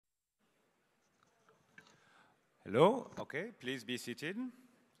Hello, okay, please be seated.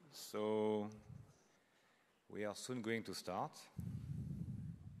 So we are soon going to start.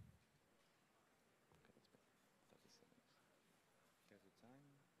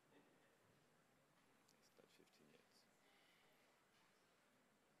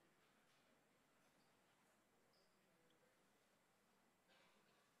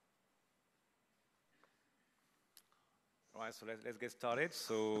 All right, so let's get started.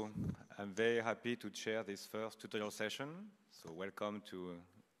 So I'm very happy to chair this first tutorial session. So welcome to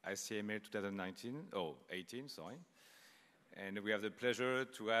ICML 18, sorry. And we have the pleasure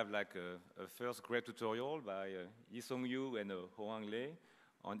to have like a first great tutorial by Yisong and Hoang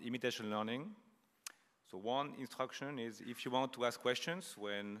on imitation learning. So one instruction is if you want to ask questions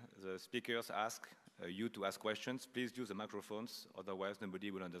when the speakers ask you to ask questions, please use the microphones, otherwise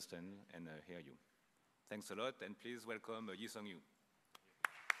nobody will understand and hear you. Thanks a lot, and please welcome Yisong.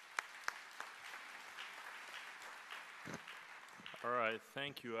 All right,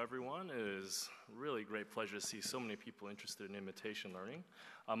 thank you, everyone. It is really a great pleasure to see so many people interested in imitation learning.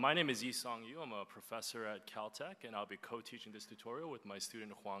 My name is Yisong. I'm a professor at Caltech, and I'll be co-teaching this tutorial with my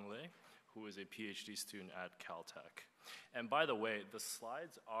student Hoang, who is a PhD student at Caltech. And by the way, the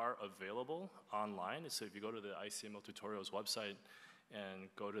slides are available online, so if you go to the ICML tutorials website and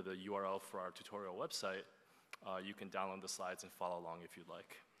go to the URL for our tutorial website, you can download the slides and follow along if you'd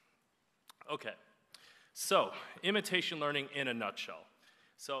like. Okay, so imitation learning in a nutshell.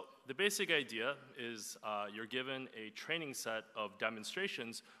 So the basic idea is you're given a training set of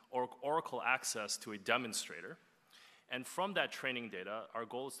demonstrations or Oracle access to a demonstrator. And from that training data, our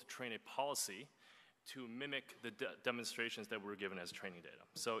goal is to train a policy to mimic the demonstrations that we're given as training data.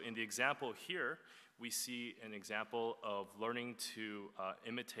 So in the example here, we see an example of learning to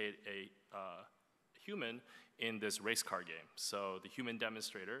imitate a human in this race car game. So the human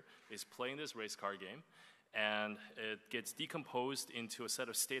demonstrator is playing this race car game, and it gets decomposed into a set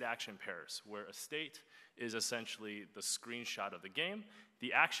of state action pairs, where a state is essentially the screenshot of the game.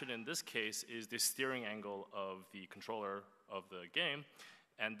 The action in this case is the steering angle of the controller of the game,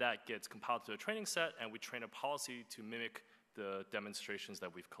 and that gets compiled to a training set, and we train a policy to mimic the demonstrations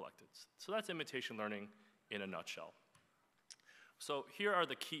that we've collected. So that's imitation learning in a nutshell. So here are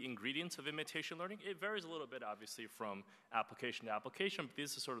the key ingredients of imitation learning. It varies a little bit, obviously, from application to application, but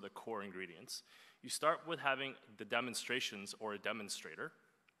these are sort of the core ingredients. You start with having the demonstrations or a demonstrator.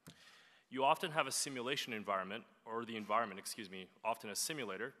 You often have a simulation environment, or the environment, often a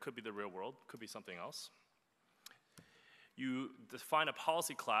simulator. Could be the real world, could be something else. You define a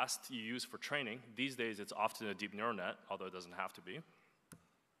policy class to use for training. These days, it's often a deep neural net, although it doesn't have to be.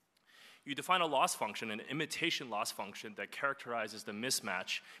 You define a loss function, an imitation loss function that characterizes the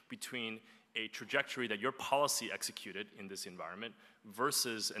mismatch between a trajectory that your policy executed in this environment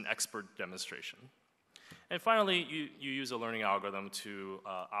versus an expert demonstration. And finally, you use a learning algorithm to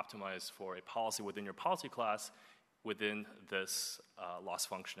optimize for a policy within your policy class within this loss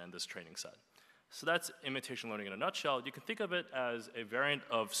function and this training set. So that's imitation learning in a nutshell. You can think of it as a variant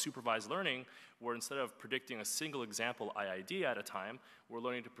of supervised learning, where instead of predicting a single example IID at a time, we're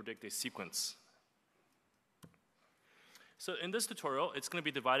learning to predict a sequence. So in this tutorial, it's going to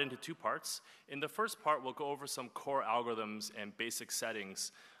be divided into two parts. In the first part, we'll go over some core algorithms and basic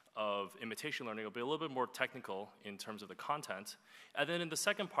settings of imitation learning. It'll be a little bit more technical in terms of the content. And then in the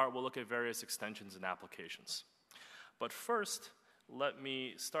second part, we'll look at various extensions and applications. But first, let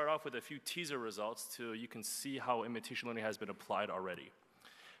me start off with a few teaser results so you can see how imitation learning has been applied already.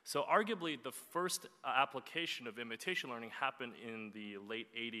 So arguably, the first application of imitation learning happened in the late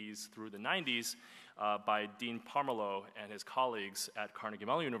 80s through the 90s by Dean Pomerleau and his colleagues at Carnegie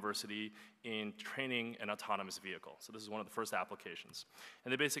Mellon University in training an autonomous vehicle. So this is one of the first applications.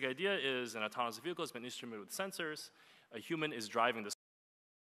 And the basic idea is an autonomous vehicle has been instrumented with sensors. A human is driving this.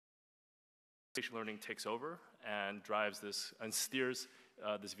 Imitation learning takes over and drives this and steers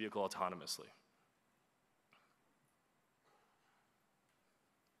this vehicle autonomously.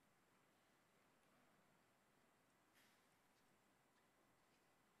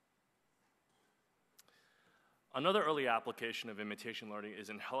 Another early application of imitation learning is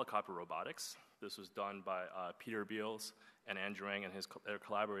in helicopter robotics. This was done by Peter Beals and Andrew Wang and their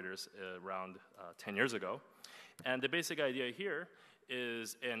collaborators around 10 years ago. And the basic idea here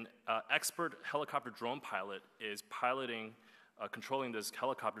is an expert helicopter drone pilot is controlling this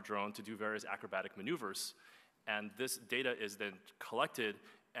helicopter drone to do various acrobatic maneuvers. And this data is then collected,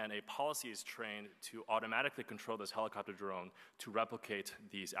 and a policy is trained to automatically control this helicopter drone to replicate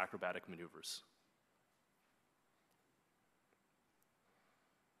these acrobatic maneuvers.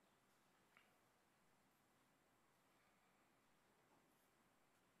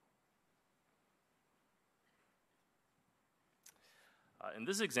 In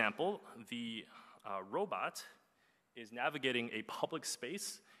this example, the robot is navigating a public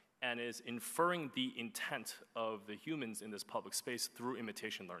space and is inferring the intent of the humans in this public space through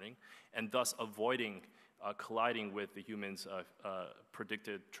imitation learning, and thus avoiding colliding with the humans'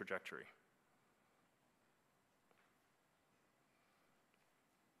 predicted trajectory.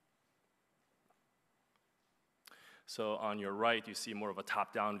 So on your right, you see more of a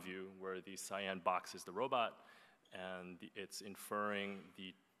top-down view where the cyan box is the robot, and it's inferring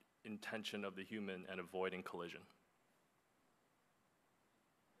the intention of the human and avoiding collision.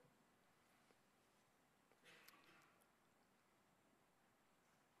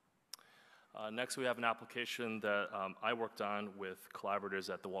 Next, we have an application that I worked on with collaborators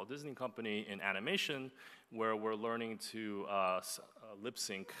at the Walt Disney Company in animation, where we're learning to lip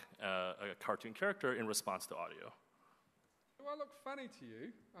sync a cartoon character in response to audio. Do I look funny to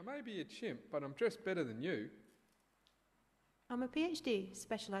you? I may be a chimp, but I'm dressed better than you. I'm a PhD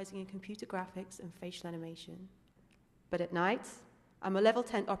specializing in computer graphics and facial animation. But at night, I'm a level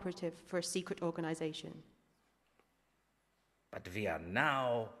 10 operative for a secret organization. But we are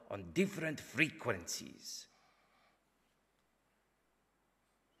now on different frequencies.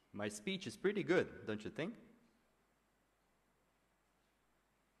 My speech is pretty good, don't you think?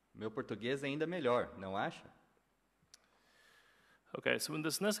 Meu português é ainda melhor, não acha? Okay, so in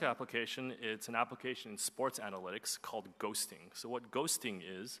this next application, it's an application in sports analytics called ghosting. So what ghosting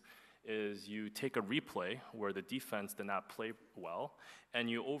is you take a replay where the defense did not play well, and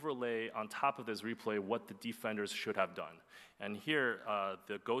you overlay on top of this replay what the defenders should have done. And here,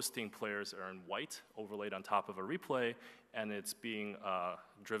 the ghosting players are in white, overlaid on top of a replay, and it's being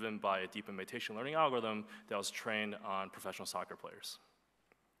driven by a deep imitation learning algorithm that was trained on professional soccer players.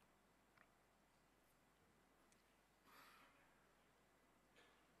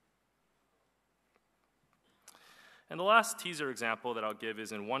 And the last teaser example that I'll give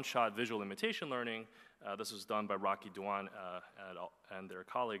is in one-shot visual imitation learning. This was done by Rocky Duan and their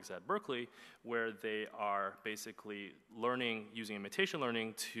colleagues at Berkeley, where they are basically learning, using imitation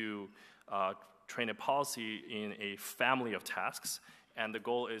learning to train a policy in a family of tasks. And the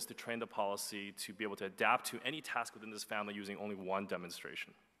goal is to train the policy to be able to adapt to any task within this family using only one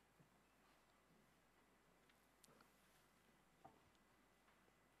demonstration.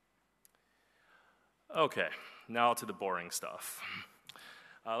 Okay, now to the boring stuff.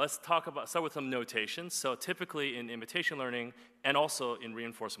 Let's start with some notations. So typically in imitation learning and also in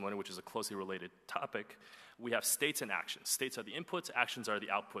reinforcement learning, which is a closely related topic, we have states and actions. States are the inputs, actions are the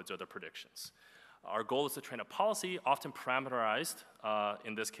outputs or the predictions. Our goal is to train a policy, often parameterized,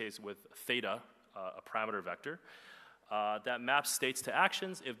 in this case with theta, a parameter vector, that maps states to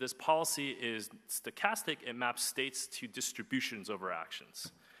actions. If this policy is stochastic, it maps states to distributions over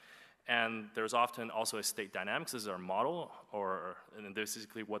actions. And there's often also a state dynamics. This is our model, and this is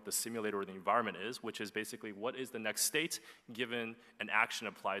basically what the simulator or the environment is, which is basically what is the next state given an action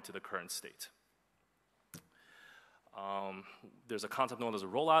applied to the current state. There's a concept known as a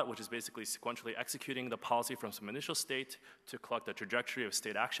rollout, which is basically sequentially executing the policy from some initial state to collect the trajectory of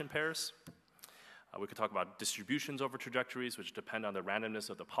state action pairs. We could talk about distributions over trajectories, which depend on the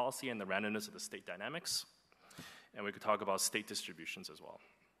randomness of the policy and the randomness of the state dynamics. And we could talk about state distributions as well.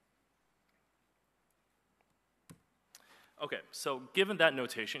 Okay, so given that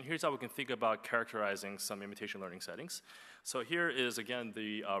notation, here's how we can think about characterizing some imitation learning settings. So here is, again,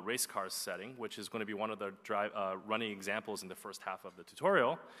 the race cars setting, which is going to be one of the running examples in the first half of the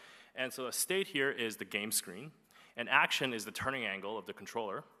tutorial. And so a state here is the game screen. An action is the turning angle of the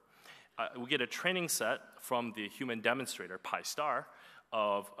controller. We get a training set from the human demonstrator, pi star,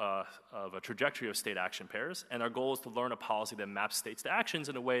 of a trajectory of state action pairs. And our goal is to learn a policy that maps states to actions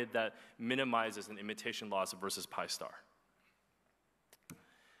in a way that minimizes an imitation loss versus pi star.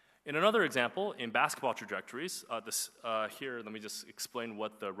 In another example, in basketball trajectories, here, let me just explain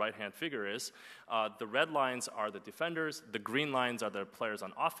what the right-hand figure is. The red lines are the defenders, the green lines are the players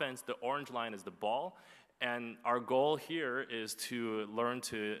on offense, the orange line is the ball, and our goal here is to learn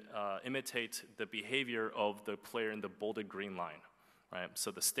to imitate the behavior of the player in the bolded green line, right?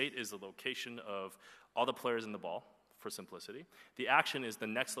 So the state is the location of all the players in the ball, for simplicity. The action is the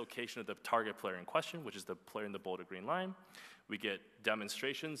next location of the target player in question, which is the player in the bolded green line. We get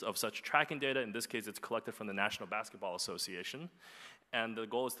demonstrations of such tracking data. In this case, it's collected from the National Basketball Association. And the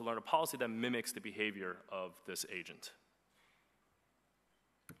goal is to learn a policy that mimics the behavior of this agent.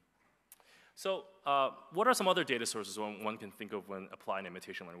 So what are some other data sources one can think of when applying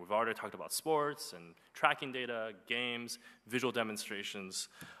imitation learning? We've already talked about sports and tracking data, games, visual demonstrations.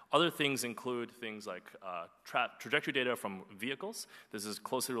 Other things include things like trajectory data from vehicles. This is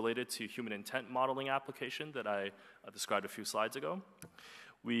closely related to human intent modeling application that I described a few slides ago.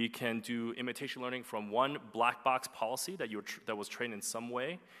 We can do imitation learning from one black box policy that was trained in some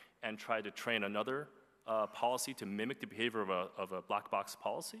way and try to train another policy to mimic the behavior of a black box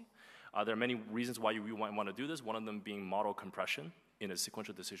policy. There are many reasons why you might want to do this, one of them being model compression in a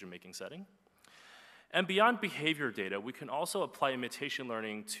sequential decision-making setting. And beyond behavior data, we can also apply imitation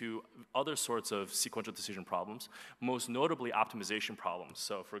learning to other sorts of sequential decision problems, most notably optimization problems.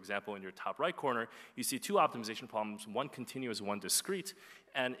 So for example, in your top right corner, you see two optimization problems, one continuous, one discrete,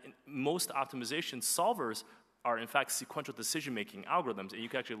 and most optimization solvers are in fact sequential decision-making algorithms, and you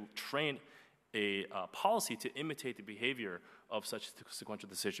can actually train a policy to imitate the behavior of such sequential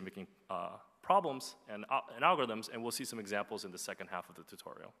decision-making problems and algorithms, and we'll see some examples in the second half of the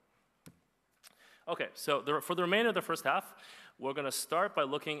tutorial. Okay, so for the remainder of the first half, we're going to start by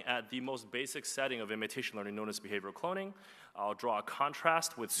looking at the most basic setting of imitation learning known as behavioral cloning. I'll draw a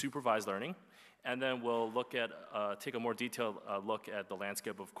contrast with supervised learning, and then we'll look at, take a more detailed look at the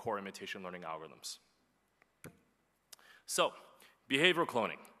landscape of core imitation learning algorithms. So, behavioral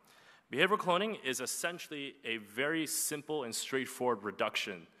cloning. Behavioral cloning is essentially a very simple and straightforward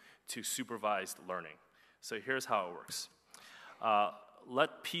reduction to supervised learning. So here's how it works.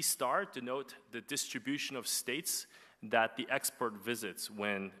 Let P star denote the distribution of states that the expert visits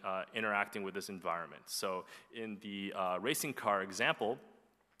when interacting with this environment. So in the racing car example,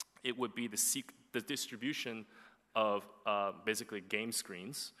 it would be the distribution of basically game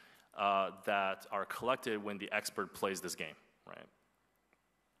screens that are collected when the expert plays this game, right?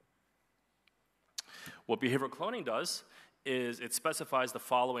 What behavioral cloning does is it specifies the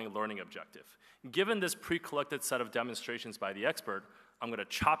following learning objective. Given this pre-collected set of demonstrations by the expert, I'm going to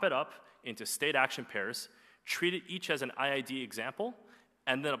chop it up into state action pairs, treat it each as an IID example,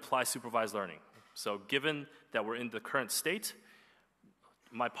 and then apply supervised learning. So given that we're in the current state,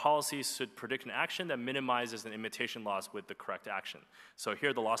 my policy should predict an action that minimizes an imitation loss with the correct action. So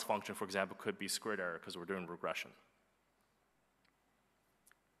here the loss function, for example, could be squared error because we're doing regression.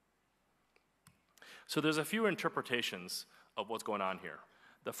 So there's a few interpretations of what's going on here.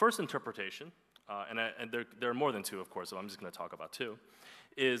 The first interpretation, and there are more than two, of course, so I'm just going to talk about two,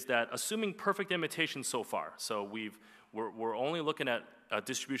 is that assuming perfect imitation so far, so we're only looking at a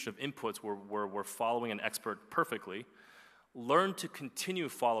distribution of inputs where we're following an expert perfectly, learn to continue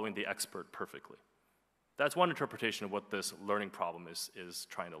following the expert perfectly. That's one interpretation of what this learning problem is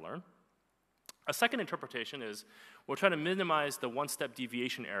trying to learn. A second interpretation is we're trying to minimize the one-step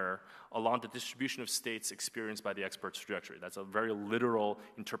deviation error along the distribution of states experienced by the expert's trajectory. That's a very literal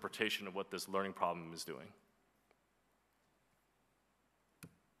interpretation of what this learning problem is doing.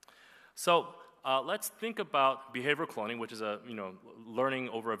 So let's think about behavioral cloning, which is learning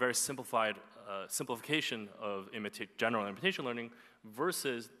over a very simplified simplification of general imitation learning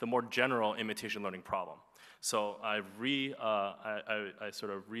versus the more general imitation learning problem. So I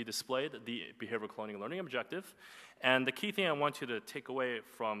sort of re-displayed the behavioral cloning learning objective. And the key thing I want you to take away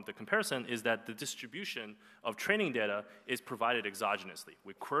from the comparison is that the distribution of training data is provided exogenously.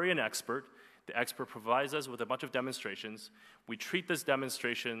 We query an expert. The expert provides us with a bunch of demonstrations. We treat this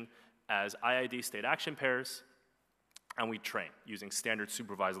demonstration as IID state action pairs, and we train using standard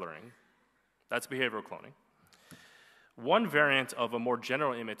supervised learning. That's behavioral cloning. One variant of a more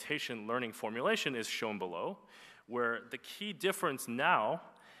general imitation learning formulation is shown below, where the key difference now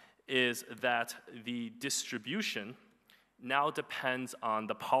is that the distribution now depends on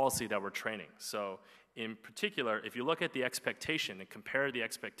the policy that we're training. So in particular, if you look at the expectation and compare the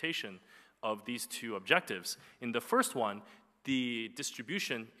expectation of these two objectives, in the first one, the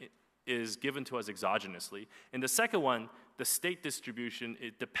distribution is given to us exogenously. In the second one, the state distribution,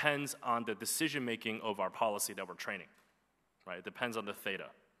 it depends on the decision-making of our policy that we're training. Right? It depends on the theta.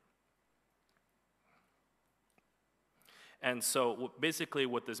 And so basically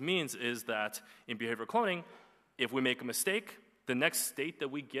what this means is that in behavioral cloning, if we make a mistake, the next state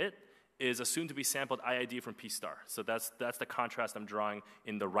that we get is assumed to be sampled IID from P star. So that's the contrast I'm drawing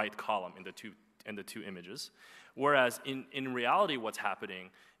in the right column in the two images. Whereas in reality what's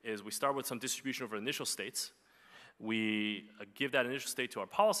happening is we start with some distribution over initial states. We give that initial state to our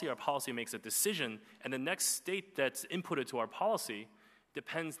policy makes a decision, and the next state that's inputted to our policy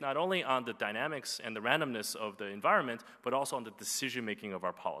depends not only on the dynamics and the randomness of the environment, but also on the decision-making of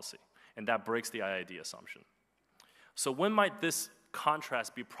our policy, and that breaks the IID assumption. So when might this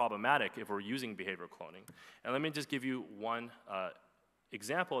contrast be problematic if we're using behavioral cloning? And let me just give you one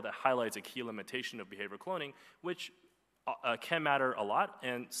example that highlights a key limitation of behavior cloning, which can matter a lot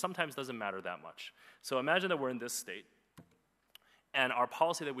and sometimes doesn't matter that much. So imagine that we're in this state, and our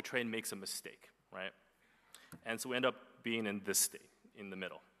policy that we train makes a mistake, right? And so we end up being in this state, in the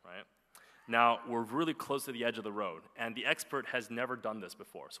middle, right? Now, we're really close to the edge of the road, and the expert has never done this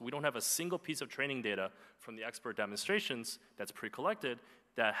before. So we don't have a single piece of training data from the expert demonstrations that's pre-collected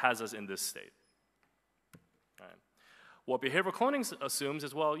that has us in this state. Right. What behavioral cloning assumes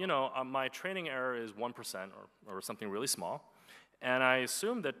is, well, my training error is 1% or something really small, and I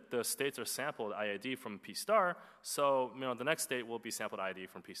assume that the states are sampled IID from P star, so the next state will be sampled IID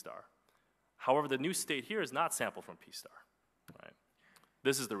from P star. However, the new state here is not sampled from P star. Right?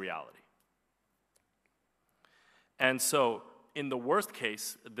 This is the reality. And so in the worst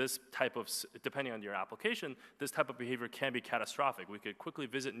case, this type of, depending on your application, this type of behavior can be catastrophic. We could quickly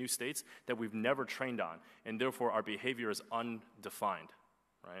visit new states that we've never trained on, and therefore our behavior is undefined,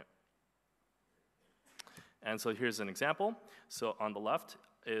 right? And so here's an example. So on the left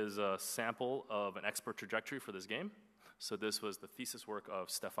is a sample of an expert trajectory for this game. So this was the thesis work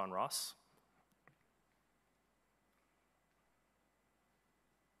of Stefan Ross.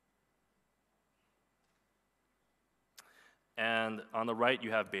 And on the right,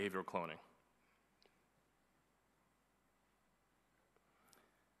 you have behavioral cloning.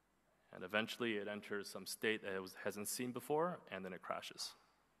 And eventually, it enters some state that it hasn't seen before, and then it crashes.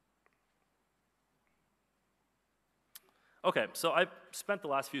 Okay, so I've spent the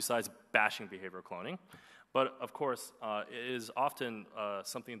last few slides bashing behavioral cloning, but of course, it is often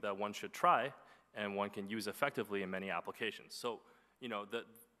something that one should try, and one can use effectively in many applications. So,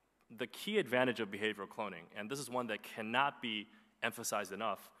 the key advantage of behavioral cloning, and this is one that cannot be emphasized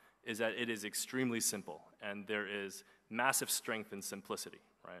enough, is that it is extremely simple, and there is massive strength in simplicity,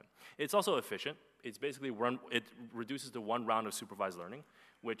 right? It's also efficient. It's basically it reduces to one round of supervised learning,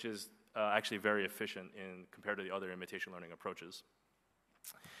 which is actually very efficient compared to the other imitation learning approaches.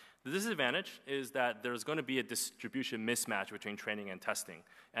 The disadvantage is that there's going to be a distribution mismatch between training and testing,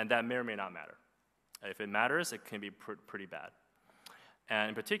 and that may or may not matter. If it matters, it can be pretty bad. And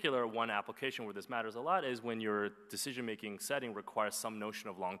in particular, one application where this matters a lot is when your decision-making setting requires some notion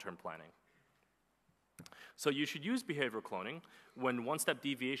of long-term planning. So you should use behavioral cloning when one-step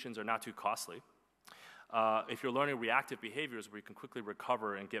deviations are not too costly. If you're learning reactive behaviors where you can quickly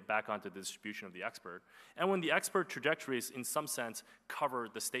recover and get back onto the distribution of the expert, and when the expert trajectories, in some sense, cover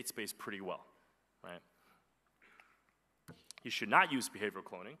the state space pretty well, right? You should not use behavioral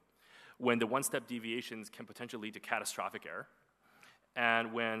cloning when the one-step deviations can potentially lead to catastrophic error,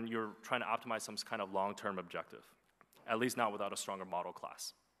 and when you're trying to optimize some kind of long-term objective, at least not without a stronger model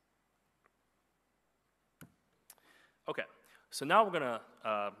class. Okay, so now we're going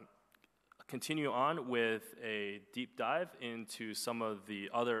to continue on with a deep dive into some of the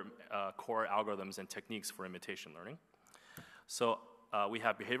other core algorithms and techniques for imitation learning. So we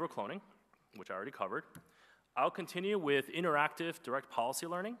have behavioral cloning, which I already covered. I'll continue with interactive direct policy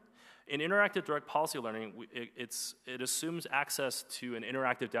learning. In interactive direct policy learning, it assumes access to an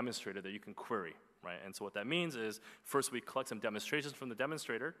interactive demonstrator that you can query, right? And so what that means is, first we collect some demonstrations from the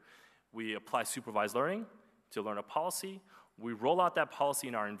demonstrator, we apply supervised learning to learn a policy, we roll out that policy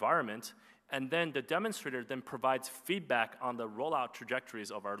in our environment, and then the demonstrator then provides feedback on the rollout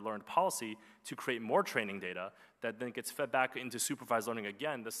trajectories of our learned policy to create more training data that then gets fed back into supervised learning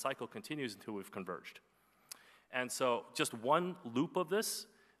again. The cycle continues until we've converged. And so just one loop of this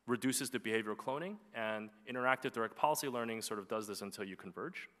reduces the behavioral cloning, and interactive direct policy learning sort of does this until you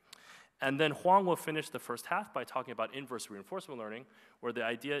converge. And then Hoang will finish the first half by talking about inverse reinforcement learning, where the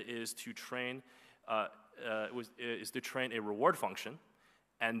idea is to train a reward function,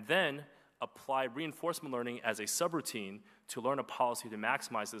 and then apply reinforcement learning as a subroutine to learn a policy to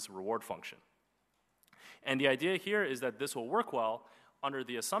maximize this reward function. And the idea here is that this will work well under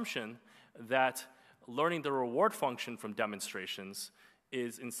the assumption that learning the reward function from demonstrations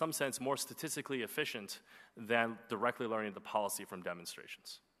is in some sense more statistically efficient than directly learning the policy from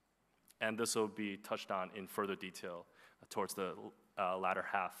demonstrations. And this will be touched on in further detail towards the latter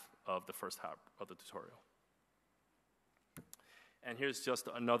half of the first half of the tutorial. And here's just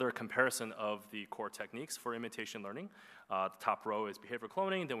another comparison of the core techniques for imitation learning. The top row is behavioral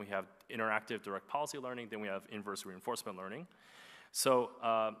cloning, then we have interactive direct policy learning, then we have inverse reinforcement learning. So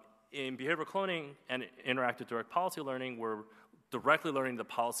in behavioral cloning and interactive direct policy learning, we're directly learning the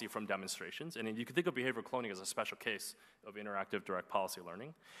policy from demonstrations. And you can think of behavioral cloning as a special case of interactive direct policy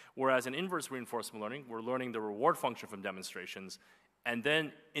learning. Whereas in inverse reinforcement learning, we're learning the reward function from demonstrations and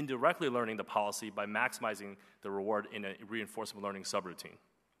then indirectly learning the policy by maximizing the reward in a reinforcement learning subroutine.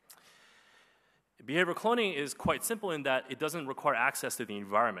 Behavioral cloning is quite simple in that it doesn't require access to the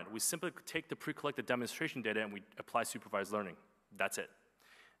environment. We simply take the pre-collected demonstration data and we apply supervised learning. That's it.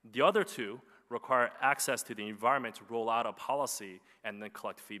 The other two require access to the environment to roll out a policy and then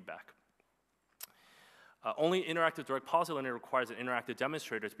collect feedback. Only interactive direct policy learning requires an interactive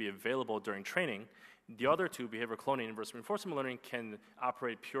demonstrator to be available during training. The other two, behavioral cloning and inverse reinforcement learning, can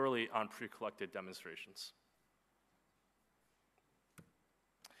operate purely on pre-collected demonstrations.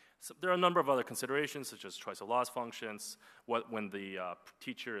 So there are a number of other considerations, such as choice of loss functions, when the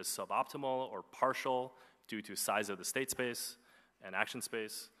teacher is suboptimal or partial due to size of the state space and action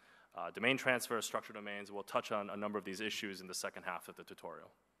space, domain transfer, structured domains. We'll touch on a number of these issues in the second half of the tutorial.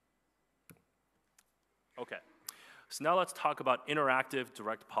 Okay, so now let's talk about interactive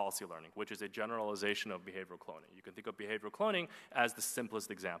direct policy learning, which is a generalization of behavioral cloning. You can think of behavioral cloning as the simplest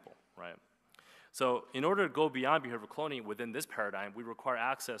example, right? So in order to go beyond behavioral cloning within this paradigm, we require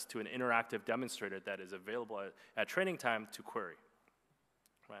access to an interactive demonstrator that is available at training time to query.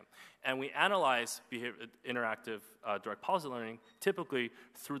 Right? And we analyze interactive direct policy learning typically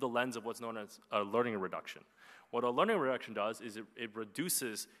through the lens of what's known as a learning reduction. What a learning reduction does is it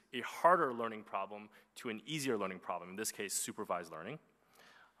reduces a harder learning problem to an easier learning problem, in this case, supervised learning.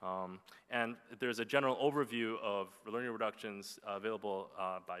 And there's a general overview of learning reductions available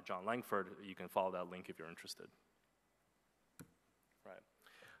by John Langford. You can follow that link if you're interested. Right.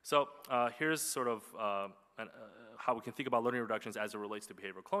 So here's sort of how we can think about learning reductions as it relates to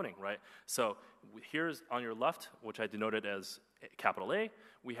behavioral cloning, right? So here's on your left, which I denoted as capital A,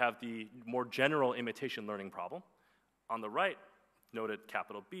 we have the more general imitation learning problem. On the right, noted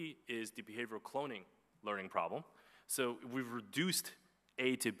capital B, is the behavioral cloning learning problem. So we've reduced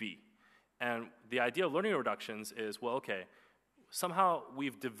A to B. And the idea of learning reductions is, well, okay, somehow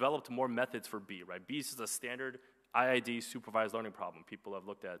we've developed more methods for B, right? B is a standard IID supervised learning problem. People have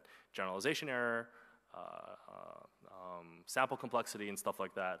looked at generalization error, sample complexity, and stuff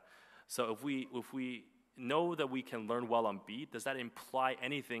like that. So if we know that we can learn well on B, does that imply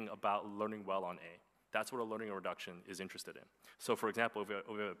anything about learning well on A? That's what a learning reduction is interested in. So for example, if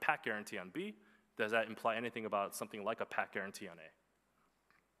we have a PAC guarantee on B, does that imply anything about something like a PAC guarantee on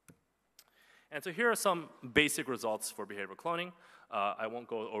A? And so here are some basic results for behavioral cloning. I won't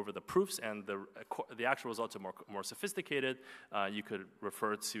go over the proofs, and the actual results are more sophisticated. You could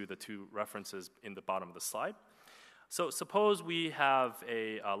refer to the two references in the bottom of the slide. So suppose we have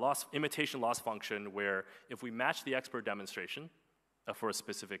a imitation loss function where if we match the expert demonstration for a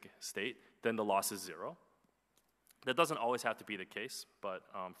specific state, then the loss is 0. That doesn't always have to be the case, but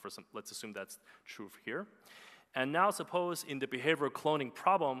let's assume that's true here. And now suppose in the behavioral cloning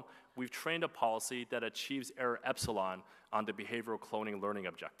problem, we've trained a policy that achieves error epsilon on the behavioral cloning learning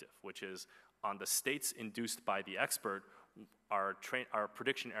objective, which is on the states induced by the expert, our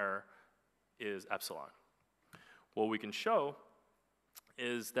prediction error is epsilon. What we can show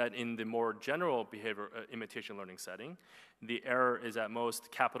is that in the more general behavior imitation learning setting, the error is at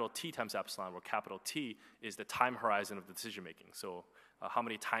most capital T times epsilon, where capital T is the time horizon of the decision making. So how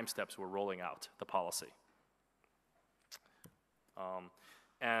many time steps we're rolling out the policy.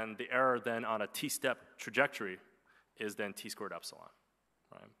 And the error then on a T-step trajectory is then T squared epsilon,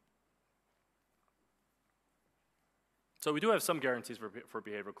 right? So we do have some guarantees for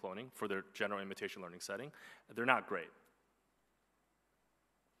behavioral cloning for their general imitation learning setting. They're not great.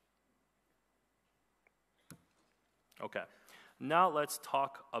 Okay, now let's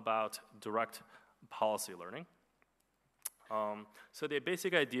talk about direct policy learning. So the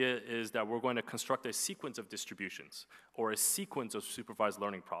basic idea is that we're going to construct a sequence of distributions or a sequence of supervised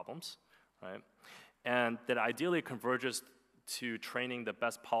learning problems, right? And that ideally converges to training the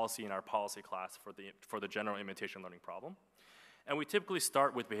best policy in our policy class for the general imitation learning problem. And we typically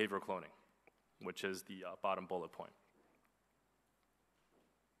start with behavioral cloning, which is the bottom bullet point.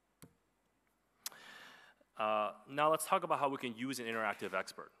 Now let's talk about how we can use an interactive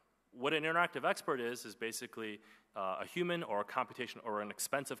expert. What an interactive expert is basically a human or a computation or an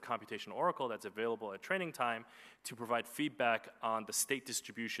expensive computational oracle that's available at training time to provide feedback on the state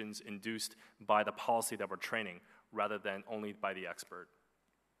distributions induced by the policy that we're training rather than only by the expert.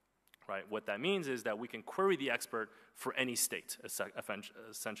 Right? What that means is that we can query the expert for any state,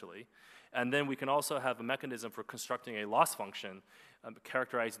 essentially. And then we can also have a mechanism for constructing a loss function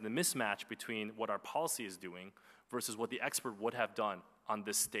characterizing the mismatch between what our policy is doing versus what the expert would have done on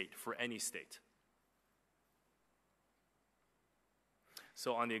this state for any state.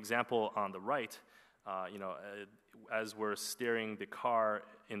 So on the example on the right, as we're steering the car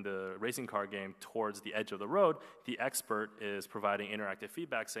in the racing car game towards the edge of the road, the expert is providing interactive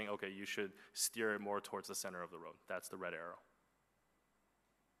feedback saying, okay, you should steer it more towards the center of the road. That's the red arrow.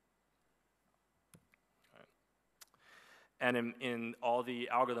 And in all the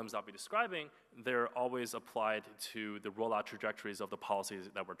algorithms I'll be describing, they're always applied to the rollout trajectories of the policies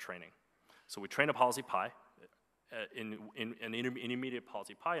that we're training. So we train a policy pi, in an intermediate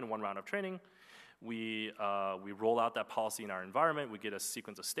policy pi in one round of training. We roll out that policy in our environment. We get a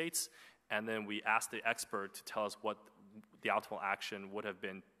sequence of states, and then we ask the expert to tell us what the optimal action would have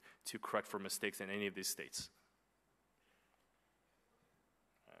been to correct for mistakes in any of these states.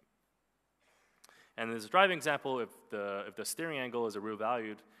 And in this driving example, if the steering angle is a real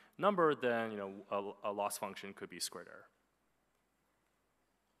valued number, then a loss function could be squared error.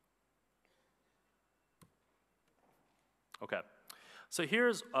 Okay, so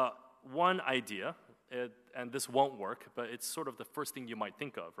here's one idea, and this won't work, but it's sort of the first thing you might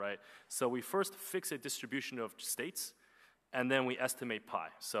think of, right? So we first fix a distribution of states, and then we estimate pi.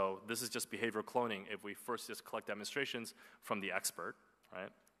 So this is just behavioral cloning if we first just collect demonstrations from the expert, right?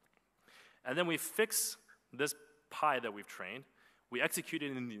 And then we fix this pi that we've trained, we execute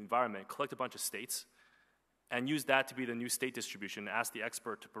it in the environment, collect a bunch of states, and use that to be the new state distribution, and ask the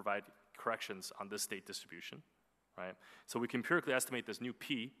expert to provide corrections on this state distribution, right? So we can empirically estimate this new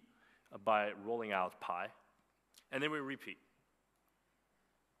p by rolling out pi, and then we repeat.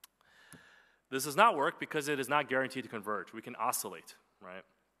 This does not work because it is not guaranteed to converge. We can oscillate, right,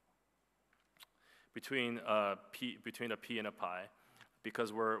 between a p and a pi,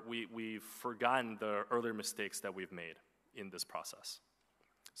 because we've forgotten the earlier mistakes that we've made in this process.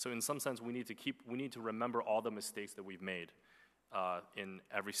 So in some sense, we need to remember all the mistakes that we've made in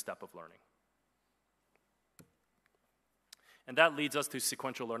every step of learning. And that leads us to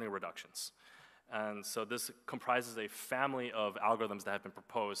sequential learning reductions. And so this comprises a family of algorithms that have been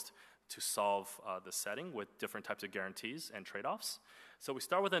proposed to solve the setting with different types of guarantees and trade-offs. So we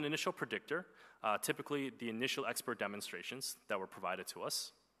start with an initial predictor, typically the initial expert demonstrations that were provided to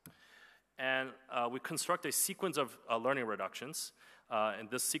us. And we construct a sequence of learning reductions, and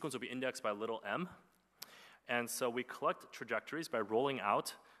this sequence will be indexed by little m. And so we collect trajectories by rolling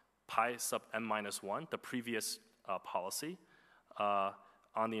out pi sub m minus 1, the previous policy,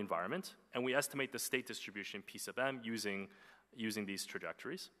 on the environment, and we estimate the state distribution p sub m using these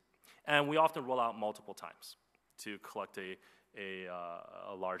trajectories. And we often roll out multiple times to collect a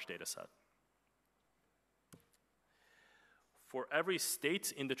large data set. For every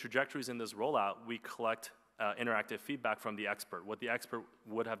state in the trajectories in this rollout, we collect interactive feedback from the expert, what the expert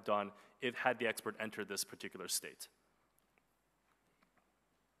would have done had the expert entered this particular state.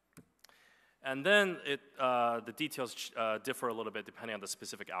 And then the details differ a little bit depending on the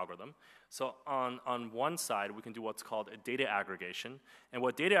specific algorithm. So on one side, we can do what's called a data aggregation. And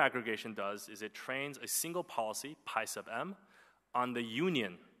what data aggregation does is it trains a single policy, pi sub m, on the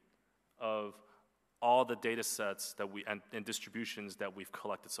union of all the data sets that and distributions that we've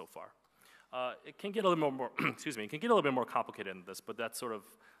collected so far. It can get a little more, excuse me, it can get a little bit more complicated than this, but that's sort of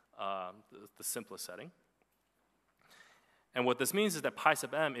the simplest setting. And what this means is that pi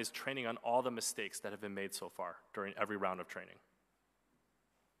sub m is training on all the mistakes that have been made so far during every round of training.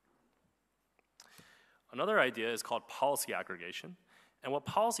 Another idea is called policy aggregation. And what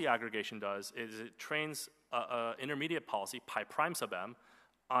policy aggregation does is it trains an intermediate policy, pi prime sub m,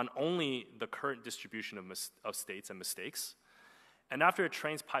 on only the current distribution of states and mistakes. And after it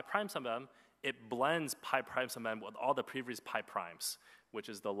trains pi prime sub m, it blends pi prime sub m with all the previous pi primes, which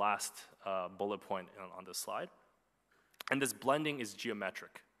is the last bullet point on this slide. And this blending is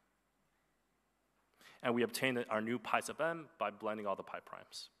geometric. And we obtain our new pi sub m by blending all the pi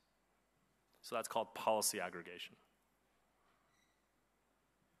primes. So that's called policy aggregation.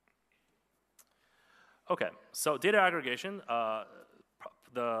 Okay, so data aggregation,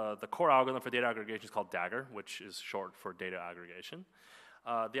 the core algorithm for data aggregation is called Dagger, which is short for data aggregation.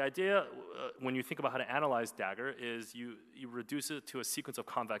 The idea, when you think about how to analyze Dagger, is you reduce it to a sequence of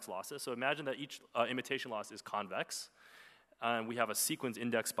convex losses. So imagine that each imitation loss is convex, and we have a sequence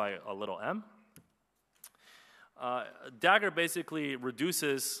indexed by a little m. Dagger basically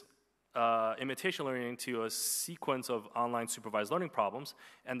reduces imitation learning to a sequence of online supervised learning problems,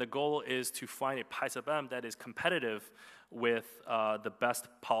 and the goal is to find a pi sub m that is competitive with the best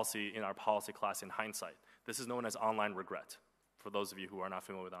policy in our policy class in hindsight. This is known as online regret, for those of you who are not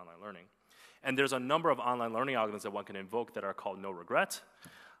familiar with online learning. And there's a number of online learning algorithms that one can invoke that are called no regret.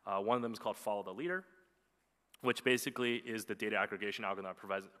 One of them is called follow the leader, which basically is the data aggregation algorithm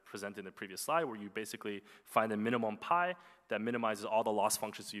I presented in the previous slide, where you basically find the minimum pi that minimizes all the loss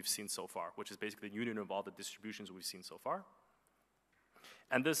functions you've seen so far, which is basically the union of all the distributions we've seen so far.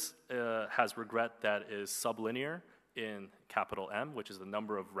 And this has regret that is sublinear in capital M, which is the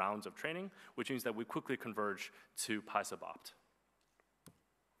number of rounds of training, which means that we quickly converge to pi sub opt.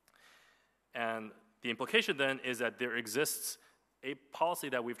 And The implication then is that there exists a policy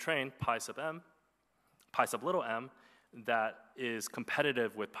that we've trained, pi sub little m, that is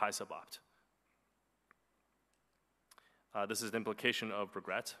competitive with pi sub opt. This is the implication of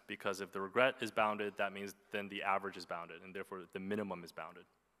regret, because if the regret is bounded, that means then the average is bounded, and therefore the minimum is bounded.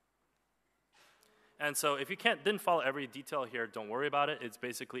 And so if you didn't follow every detail here, don't worry about it. It's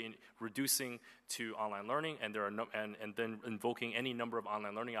basically reducing to online learning, and there are and then invoking any number of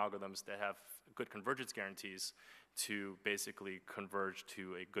online learning algorithms that have good convergence guarantees to basically converge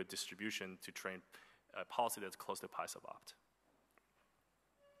to a good distribution to train a policy that's close to pi sub opt.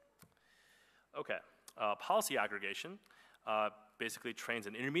 Okay, policy aggregation basically trains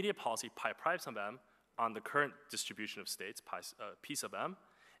an intermediate policy pi prime sub m on the current distribution of states, p sub m,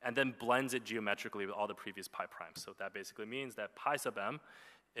 and then blends it geometrically with all the previous pi primes. So that basically means that pi sub m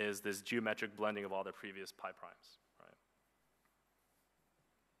is this geometric blending of all the previous pi primes. Right?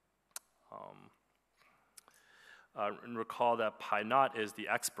 And recall that pi naught is the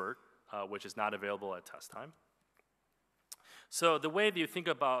expert, which is not available at test time. So the way that you think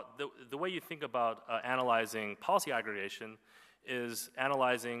about analyzing policy aggregation is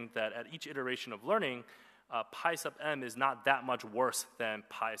analyzing that at each iteration of learning, pi sub m is not that much worse than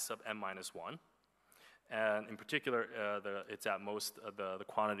pi sub m minus 1. And in particular, it's at most the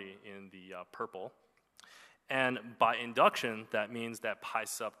quantity in the purple. And by induction, that means that pi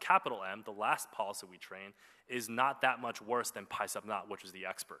sub capital M, the last policy we train, is not that much worse than pi sub naught, which is the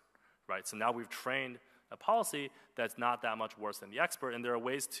expert, right? So now we've trained a policy that's not that much worse than the expert, and there are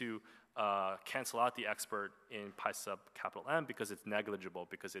ways to cancel out the expert in pi sub capital M because it's negligible,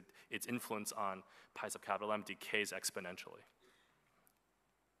 because its influence on pi sub capital M decays exponentially.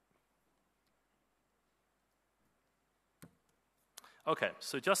 Okay,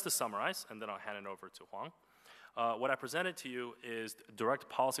 so just to summarize, and then I'll hand it over to Hoang. What I presented to you is direct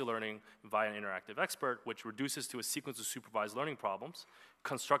policy learning via an interactive expert, which reduces to a sequence of supervised learning problems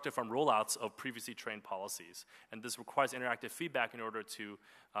constructed from rollouts of previously trained policies. And this requires interactive feedback in order to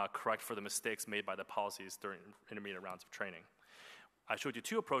correct for the mistakes made by the policies during intermediate rounds of training. I showed you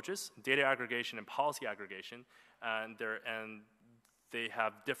two approaches, data aggregation and policy aggregation, and they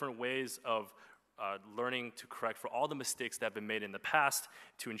have different ways of learning to correct for all the mistakes that have been made in the past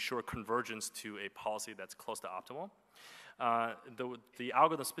to ensure convergence to a policy that's close to optimal.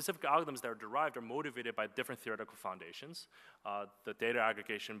 The specific algorithms that are derived are motivated by different theoretical foundations. The data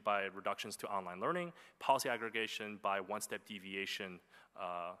aggregation by reductions to online learning, policy aggregation by one-step deviation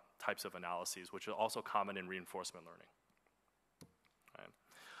types of analyses, which are also common in reinforcement learning. Right.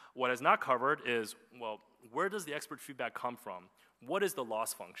 What is not covered is, well, where does the expert feedback come from? What is the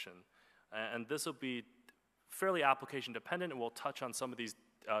loss function? And this will be fairly application dependent, and we'll touch on some of these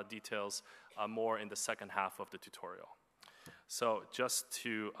details more in the second half of the tutorial. So just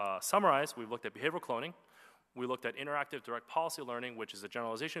to summarize, we've looked at behavioral cloning, we looked at interactive direct policy learning, which is a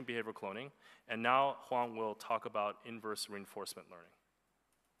generalization of behavioral cloning, and now Hoang will talk about inverse reinforcement learning.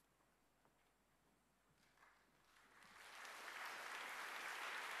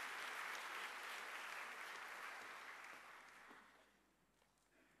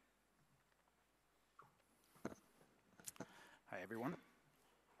 Hi, everyone.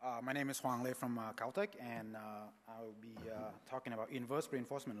 My name is Hoang from Caltech, and I will be talking about inverse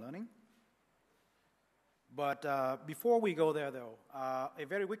reinforcement learning. But before we go there, though, a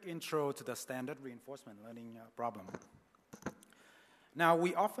very quick intro to the standard reinforcement learning problem. Now,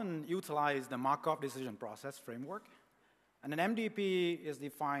 we often utilize the Markov decision process framework, and an MDP is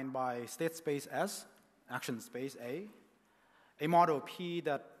defined by state space S, action space a model P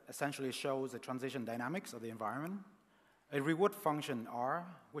that essentially shows the transition dynamics of the environment, a reward function R,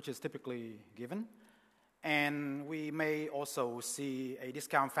 which is typically given, and we may also see a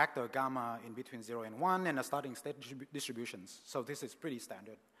discount factor gamma in between 0 and 1 and a starting state distributions. So this is pretty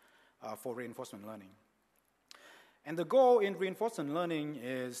standard for reinforcement learning. And the goal in reinforcement learning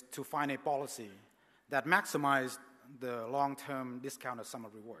is to find a policy that maximizes the long-term discounted sum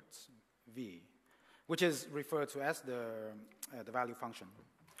of rewards, V, which is referred to as the value function.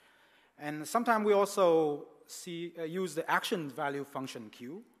 And sometimes we also use the action value function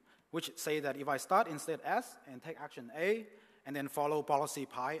Q, which say that if I start in state S and take action A and then follow policy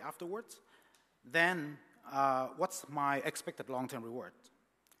pi afterwards, then what's my expected long-term reward?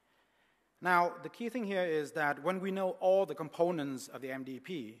 Now, the key thing here is that when we know all the components of the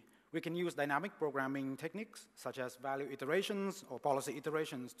MDP, we can use dynamic programming techniques such as value iterations or policy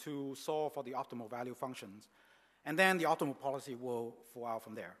iterations to solve for the optimal value functions. And then the optimal policy will fall out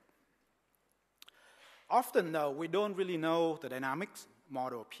from there. Often, though, we don't really know the dynamics,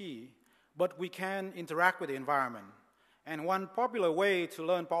 model P, but we can interact with the environment. And one popular way to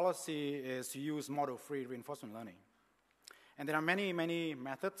learn policy is to use model-free reinforcement learning. And there are many, many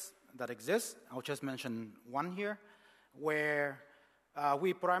methods that exist. I'll just mention one here, where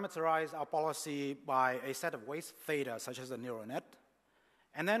we parameterize our policy by a set of weights, theta, such as a neural net.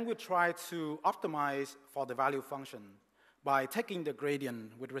 And then we try to optimize for the value function by taking the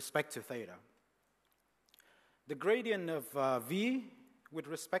gradient with respect to theta. The gradient of V with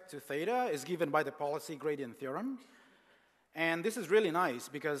respect to theta is given by the policy gradient theorem. And this is really nice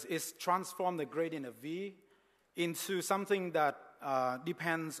because it's transformed the gradient of V into something that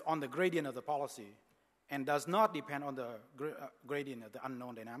depends on the gradient of the policy and does not depend on the gradient of the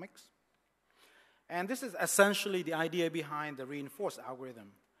unknown dynamics. And this is essentially the idea behind the reinforced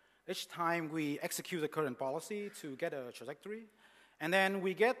algorithm. Each time we execute the current policy to get a trajectory, and then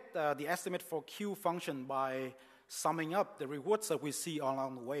we get the estimate for Q function by summing up the rewards that we see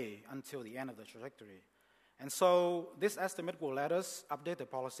along the way until the end of the trajectory. And so this estimate will let us update the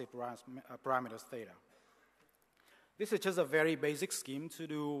policy parameters theta. This is just a very basic scheme to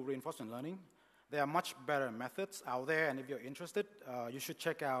do reinforcement learning. There are much better methods out there, and if you're interested, you should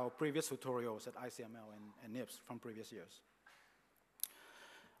check out previous tutorials at ICML and NIPS from previous years.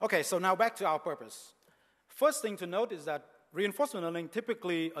 Okay, so now back to our purpose. First thing to note is that reinforcement learning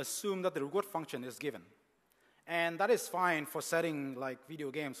typically assumes that the reward function is given. And that is fine for setting like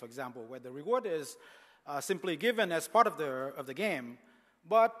video games, for example, where the reward is simply given as part of the game,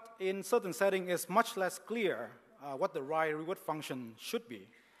 but in certain settings it's much less clear what the right reward function should be.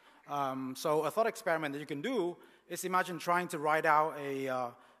 So a thought experiment that you can do is imagine trying to write out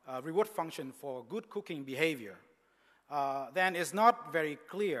a reward function for good cooking behavior. Then it's not very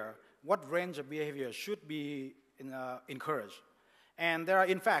clear what range of behavior should be encouraged. And there are,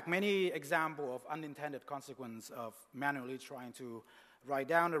 in fact, many examples of unintended consequence of manually trying to write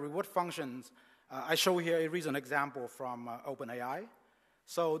down the reward functions. I show here a recent example from OpenAI.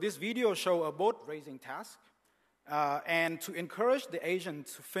 So this video shows a boat racing task. And to encourage the agent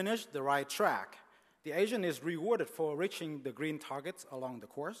to finish the right track, the agent is rewarded for reaching the green targets along the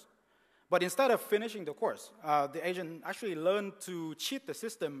course. But instead of finishing the course, the agent actually learned to cheat the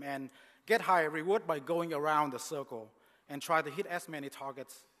system and get higher reward by going around the circle and try to hit as many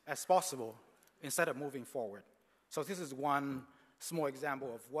targets as possible instead of moving forward. So this is one small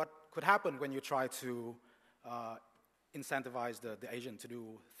example of what could happen when you try to incentivize the agent to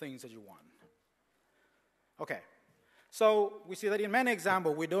do things that you want. Okay, so we see that in many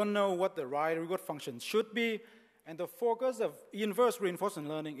examples, we don't know what the right reward function should be, and the focus of inverse reinforcement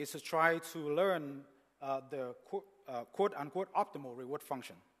learning is to try to learn the quote-unquote optimal reward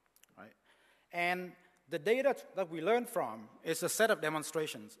function, right? And the data that we learn from is a set of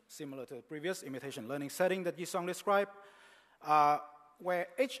demonstrations similar to the previous imitation learning setting that Yisong described, where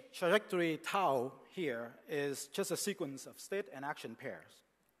each trajectory tau here is just a sequence of state and action pairs.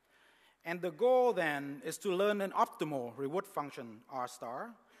 And the goal then is to learn an optimal reward function R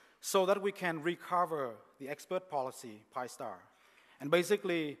star so that we can recover the expert policy pi star. And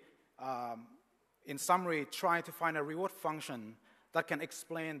basically, in summary, try to find a reward function that can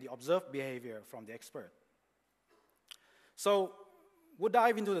explain the observed behavior from the expert. So we'll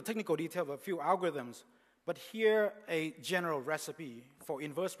dive into the technical detail of a few algorithms, but here a general recipe for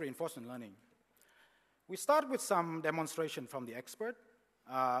inverse reinforcement learning. We start with some demonstration from the expert.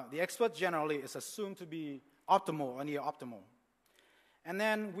 The expert generally is assumed to be optimal or near optimal. And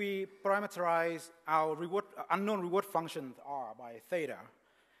then we parameterize our unknown reward function R by theta.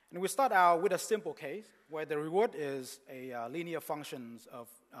 And we start out with a simple case where the reward is a linear functions of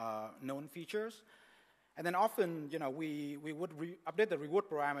known features. And then often, we would update the reward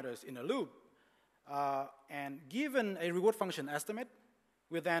parameters in a loop. And given a reward function estimate,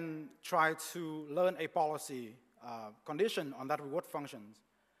 we then try to learn a policy condition on that reward functions.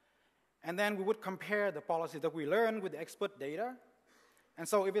 And then we would compare the policy that we learned with the expert data. And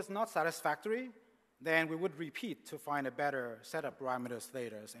so if it's not satisfactory, then we would repeat to find a better set of parameters,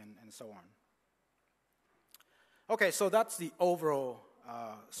 thetas, and so on. Okay, so that's the overall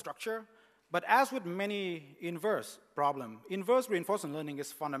structure. But as with many inverse problems, inverse reinforcement learning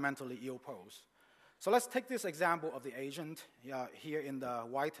is fundamentally ill-posed. So let's take this example of the agent here in the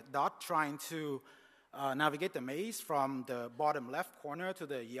white dot trying to navigate the maze from the bottom left corner to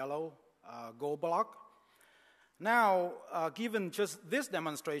the yellow goal block. Now, given just this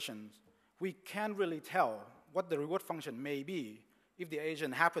demonstration, we can't really tell what the reward function may be if the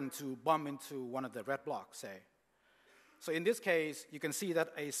agent happened to bump into one of the red blocks, say. So in this case, you can see that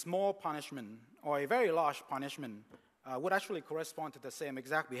a small punishment or a very large punishment would actually correspond to the same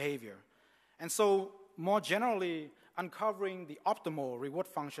exact behavior. And so more generally, uncovering the optimal reward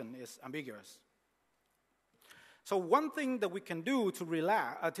function is ambiguous. So one thing that we can do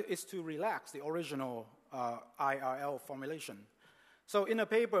to is to relax the original IRL formulation. So in a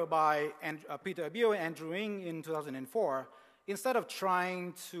paper by Peter Abio and Andrew Ng in 2004, instead of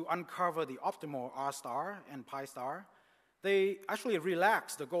trying to uncover the optimal R star and pi star, they actually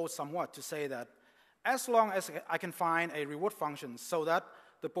relaxed the goal somewhat to say that as long as I can find a reward function so that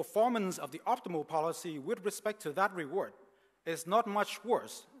the performance of the optimal policy with respect to that reward is not much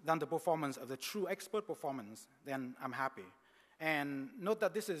worse than the performance of the true expert performance, then I'm happy. And note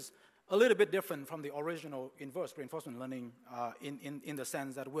that this is a little bit different from the original inverse reinforcement learning in the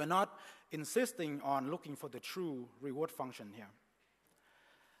sense that we're not insisting on looking for the true reward function here.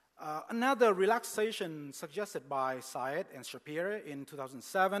 Another relaxation suggested by Syed and Shapiro in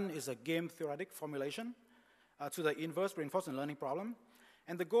 2007 is a game theoretic formulation to the inverse reinforcement learning problem.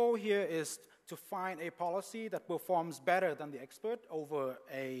 And the goal here is to find a policy that performs better than the expert over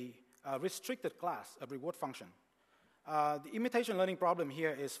a restricted class of reward function. The imitation learning problem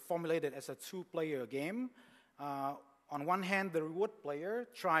here is formulated as a two-player game. On one hand, the reward player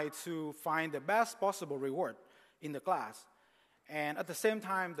tries to find the best possible reward in the class. And at the same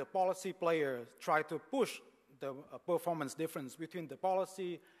time, the policy player tries to push the performance difference between the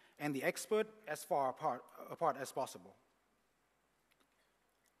policy and the expert as far apart as possible.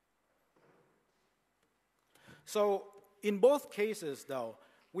 So in both cases, though,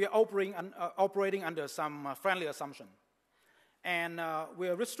 we are operating under some friendly assumption. And we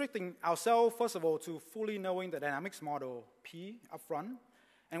are restricting ourselves, first of all, to fully knowing the dynamics model P up front.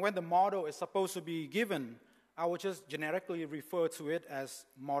 And when the model is supposed to be given, I will just generically refer to it as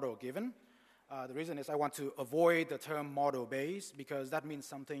model given. The reason is I want to avoid the term model based because that means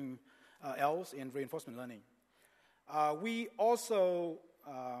something else in reinforcement learning. We also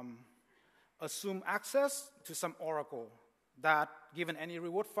assume access to some oracle that, given any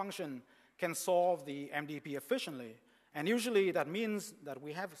reward function, can solve the MDP efficiently. And usually that means that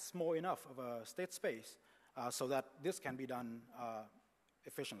we have small enough of a state space so that this can be done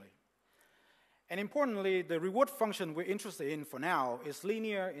efficiently. And importantly, the reward function we're interested in for now is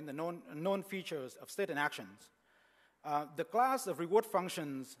linear in the known features of state and actions. The class of reward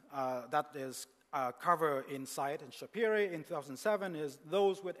functions that is covered in Syed and Shapiro in 2007 is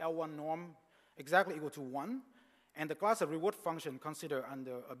those with L1 norm exactly equal to 1. And the class of reward function considered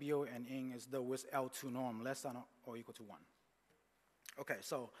under Abio and Ng is the with L2 norm less than or equal to 1. Okay,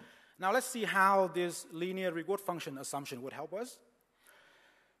 so now let's see how this linear reward function assumption would help us.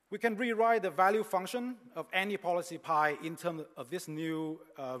 We can rewrite the value function of any policy pi in terms of this new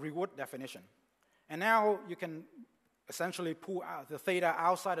reward definition. And now you can essentially pull out the theta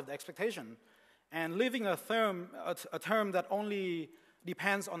outside of the expectation and leaving a term that only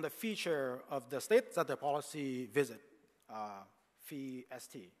depends on the feature of the state that the policy visit, phi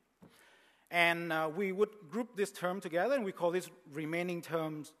st. And we would group this term together, and we call these remaining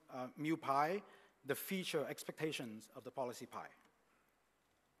terms mu pi, the feature expectations of the policy pi.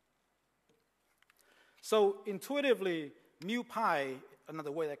 So intuitively, mu pi,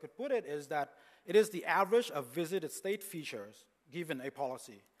 another way I could put it, is that it is the average of visited state features given a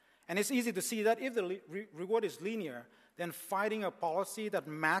policy. And it's easy to see that if the reward is linear, then finding a policy that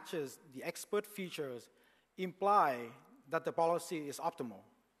matches the expert features imply that the policy is optimal.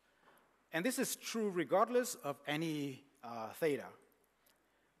 And this is true regardless of any theta.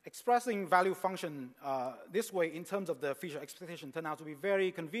 Expressing value function this way in terms of the feature expectation turned out to be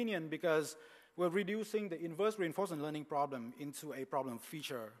very convenient because we're reducing the inverse reinforcement learning problem into a problem of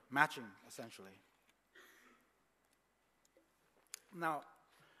feature matching, essentially. Now,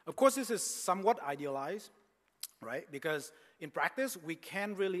 of course, this is somewhat idealized, right? Because in practice, we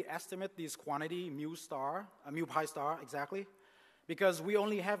can't really estimate this quantity, mu pi star exactly, because we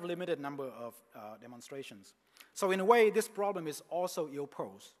only have limited number of demonstrations. So in a way, this problem is also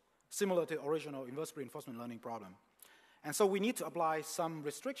ill-posed, similar to the original inverse reinforcement learning problem. And so we need to apply some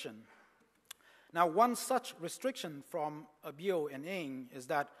restriction. Now, one such restriction from Abio and Ng is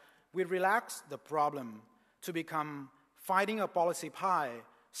that we relax the problem to become finding a policy pi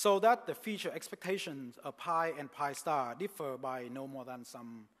so that the feature expectations of pi and pi star differ by no more than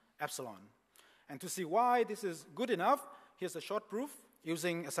some epsilon. And to see why this is good enough, here's a short proof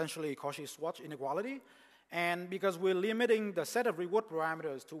using essentially Cauchy-Schwarz inequality. And because we're limiting the set of reward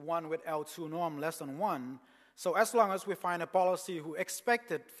parameters to one with L2 norm less than 1, so as long as we find a policy who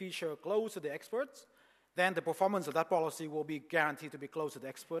expected feature close to the experts, then the performance of that policy will be guaranteed to be close to the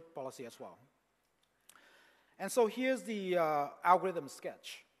expert policy as well. And so here's the algorithm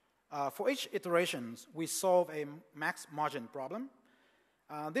sketch. For each iterations, we solve a max margin problem.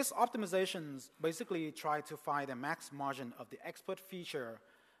 These optimizations basically try to find the max margin of the expert feature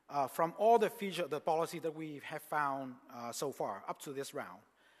from all the policy that we have found so far up to this round.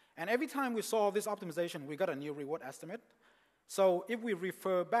 And every time we solve this optimization, we got a new reward estimate. So if we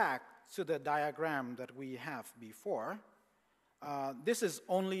refer back to the diagram that we have before, this is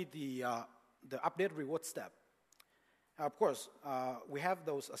only the update reward step. Of course, we have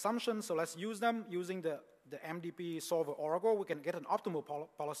those assumptions, so let's use them. Using the MDP solver Oracle, we can get an optimal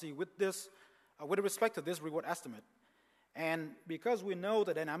policy with this, with respect to this reward estimate. And because we know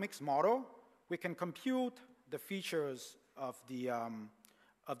the dynamics model, we can compute the features of the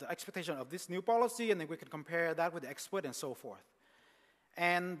expectation of this new policy, and then we can compare that with the expert and so forth.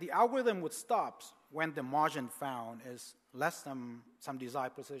 And the algorithm would stop when the margin found is less than some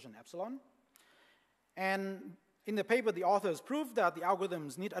desired precision epsilon. And in the paper, the authors proved that the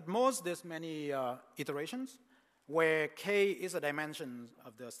algorithms need at most this many iterations, where k is a dimension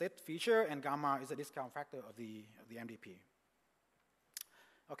of the state feature and gamma is a discount factor of the MDP.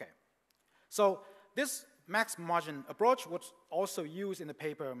 Okay, so this max margin approach was also used in the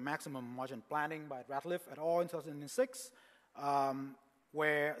paper Maximum Margin Planning by Ratliff et al. In 2006,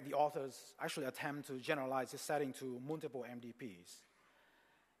 where the authors actually attempt to generalize this setting to multiple MDPs.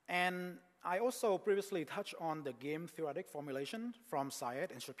 And I also previously touched on the game theoretic formulation from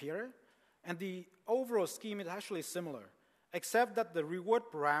Syed and Shapiro, and the overall scheme is actually similar, except that the reward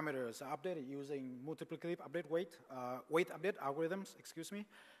parameters are updated using multiplicative update weight update algorithms,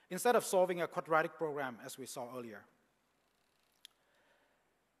 instead of solving a quadratic program as we saw earlier.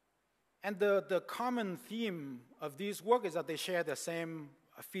 And the common theme of these work is that they share the same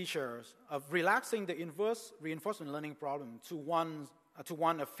features of relaxing the inverse reinforcement learning problem to one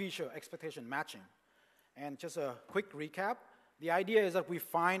of feature expectation matching. And just a quick recap, the idea is that we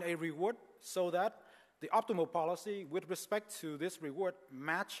find a reward so that the optimal policy with respect to this reward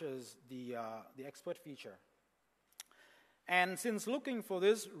matches the expert feature. And since looking for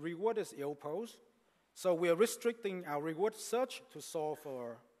this reward is ill-posed, so we are restricting our reward search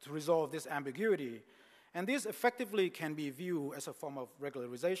to resolve this ambiguity. And this effectively can be viewed as a form of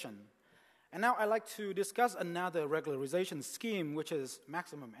regularization. And now I'd like to discuss another regularization scheme, which is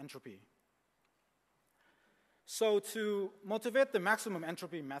maximum entropy. So to motivate the maximum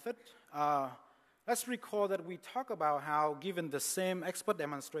entropy method, let's recall that we talk about how, given the same expert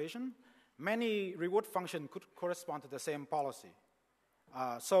demonstration, many reward functions could correspond to the same policy.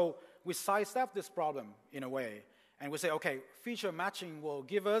 So we sidestep this problem in a way, and we say, okay, feature matching will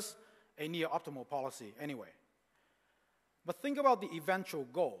give us a near optimal policy anyway. But think about the eventual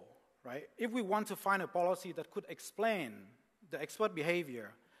goal, right? If we want to find a policy that could explain the expert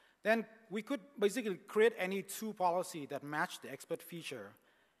behavior, then we could basically create any two policies that match the expert feature,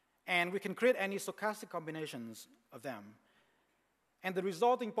 and we can create any stochastic combinations of them. And the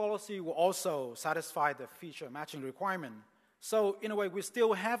resulting policy will also satisfy the feature matching requirement. So in a way, we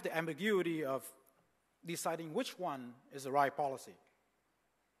still have the ambiguity of deciding which one is the right policy.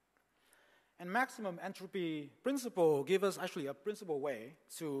 And maximum entropy principle gives us actually a principal way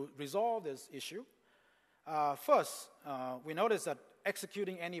to resolve this issue. First, we notice that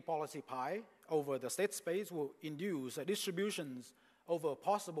executing any policy pi over the state space will induce distributions over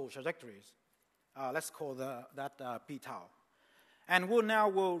possible trajectories. Let's call that p tau. And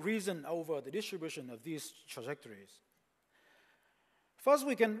we'll reason over the distribution of these trajectories. First,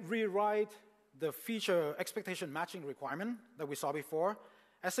 we can rewrite the feature expectation matching requirement that we saw before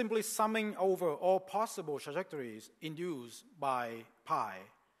as simply summing over all possible trajectories induced by pi.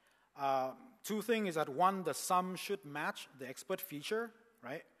 Two things is that one, the sum should match the expert feature,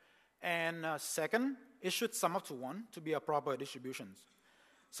 right? And second, it should sum up to 1 to be a proper distribution.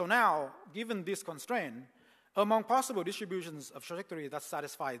 So now, given this constraint, among possible distributions of trajectory that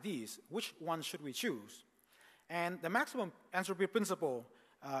satisfy these, which one should we choose? And the maximum entropy principle,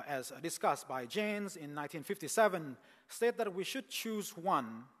 as discussed by Jaynes in 1957, state that we should choose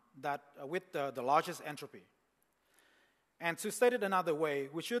one that with the largest entropy. And to state it another way,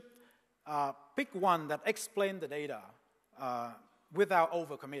 we should pick one that explains the data without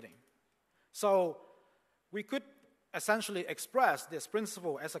overcommitting. So we could essentially express this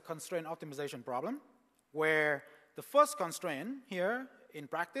principle as a constraint optimization problem, where the first constraint here in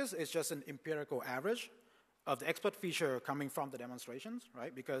practice is just an empirical average of the expert feature coming from the demonstrations,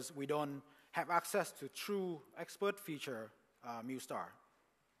 right? Because we don't have access to true expert feature mu star.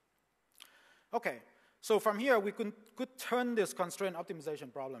 Okay, so from here we could turn this constraint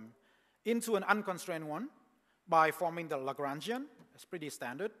optimization problem into an unconstrained one by forming the Lagrangian. It's pretty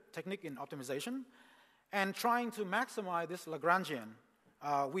standard technique in optimization, and trying to maximize this Lagrangian.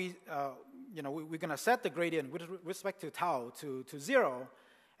 We're going to set the gradient with respect to tau to 0,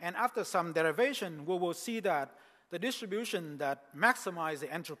 and after some derivation, we will see that the distribution that maximizes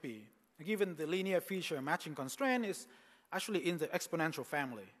the entropy, given the linear feature matching constraint, is actually in the exponential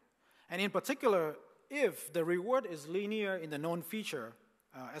family. And in particular, if the reward is linear in the known feature,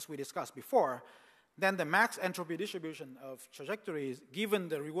 as we discussed before, then the max entropy distribution of trajectories, given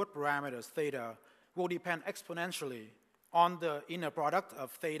the reward parameters theta, will depend exponentially on the inner product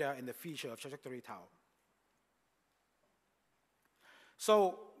of theta and the feature of trajectory tau.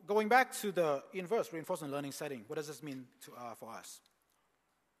 So going back to the inverse reinforcement learning setting, what does this mean for us?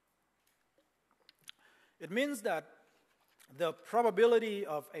 It means that the probability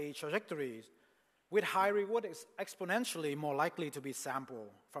of a trajectory with high reward is exponentially more likely to be sampled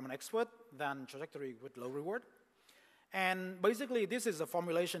from an expert than trajectory with low reward. And basically, this is a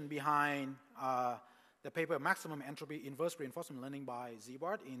formulation behind the paper Maximum Entropy Inverse Reinforcement Learning by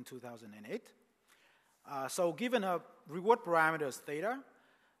Zebart in 2008. So given a reward parameters theta,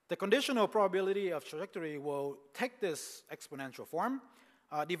 the conditional probability of trajectory will take this exponential form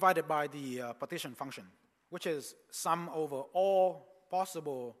divided by the partition function, which is sum over all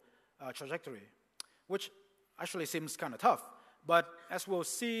possible trajectory, which actually seems kind of tough. But as we'll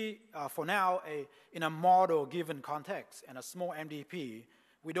see for now, in a model given context and a small MDP,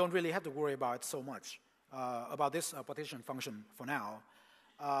 we don't really have to worry about so much about this partition function for now.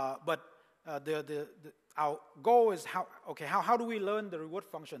 But our goal is how do we learn the reward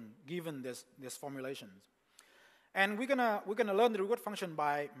function given this formulations? And we're gonna learn the reward function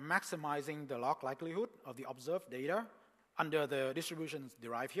by maximizing the log likelihood of the observed data under the distributions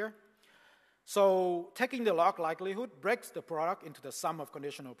derived here. So taking the log likelihood breaks the product into the sum of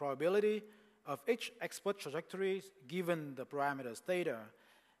conditional probability of each expert trajectories given the parameters theta.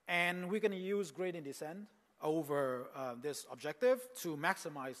 And we're going to use gradient descent over this objective to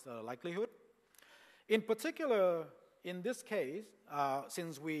maximize the likelihood. In particular, in this case,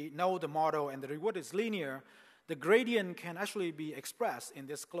 since we know the model and the reward is linear, the gradient can actually be expressed in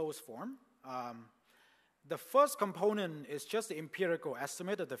this closed form. The first component is just the empirical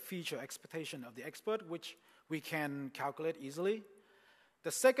estimate of the feature expectation of the expert, which we can calculate easily.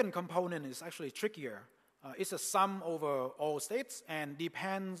 The second component is actually trickier. It's a sum over all states and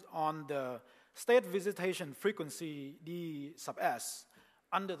depends on the state visitation frequency D sub S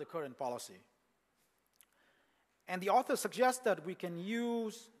under the current policy. And the author suggests that we can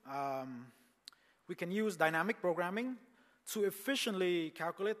use dynamic programming to efficiently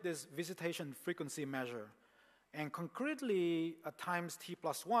calculate this visitation frequency measure. And concretely, at times t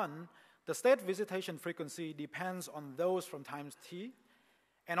plus 1, the state visitation frequency depends on those from times t,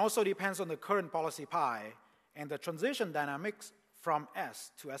 and also depends on the current policy pi and the transition dynamics from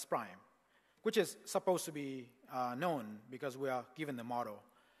S to S prime, which is supposed to be known because we are given the model.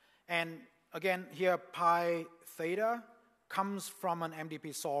 And again, here pi theta comes from an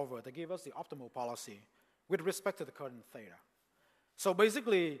MDP solver that gives us the optimal policy with respect to the current theta. So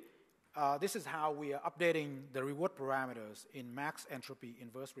basically, this is how we are updating the reward parameters in max entropy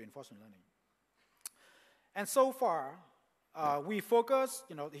inverse reinforcement learning. And so far, we focus,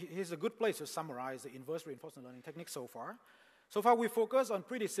 here's a good place to summarize the inverse reinforcement learning technique so far. So far, we focus on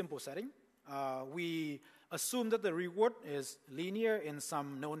pretty simple setting. We assume that the reward is linear in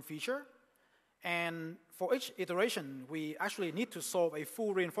some known feature. And for each iteration, we actually need to solve a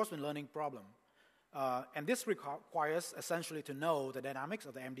full reinforcement learning problem. And this requires essentially to know the dynamics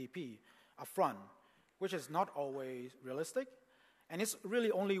of the MDP upfront, which is not always realistic. And it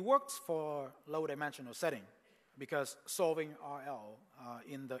really only works for low dimensional setting because solving RL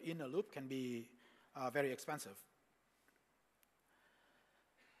in the inner loop can be very expensive.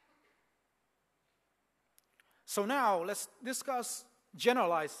 So now let's discuss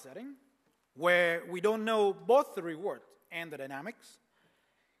generalized setting where we don't know both the reward and the dynamics.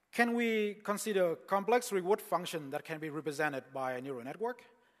 Can we consider complex reward function that can be represented by a neural network?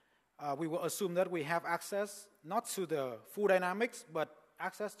 We will assume that we have access not to the full dynamics, but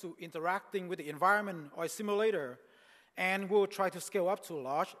access to interacting with the environment or a simulator, and we'll try to scale up to a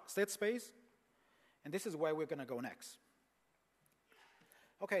large state space. And this is where we're going to go next.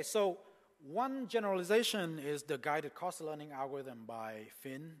 Okay, so one generalization is the guided cost learning algorithm by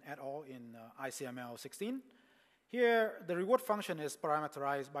Finn et al. In ICML 16. Here, the reward function is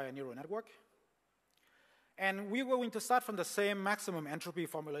parameterized by a neural network. And we're going to start from the same maximum entropy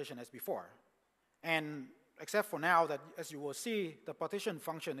formulation as before. And except for now that, as you will see, the partition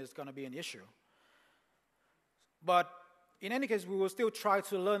function is going to be an issue. But in any case, we will still try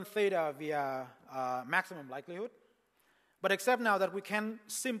to learn theta via maximum likelihood. But except now that we can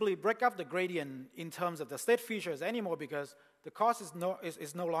simply break up the gradient in terms of the state features anymore because the cost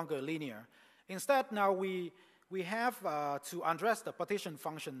is no longer linear. Instead, now we have to undress the partition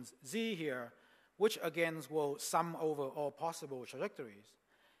functions z here which again will sum over all possible trajectories.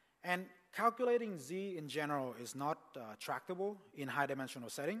 And calculating z in general is not tractable in high-dimensional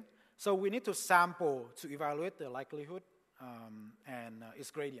setting, so we need to sample to evaluate the likelihood and its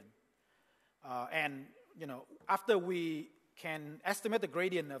gradient. And after we can estimate the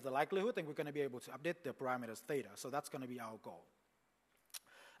gradient of the likelihood, then we're going to be able to update the parameters theta. So that's going to be our goal.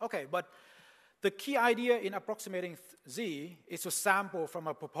 Okay, but the key idea in approximating z is to sample from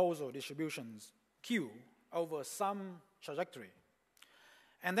a proposal distributions Q over some trajectory.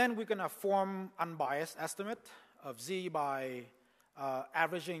 And then we're going to form unbiased estimate of z by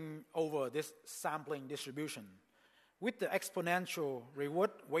averaging over this sampling distribution with the exponential reward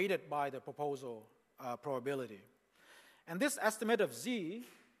weighted by the proposal probability. And this estimate of z,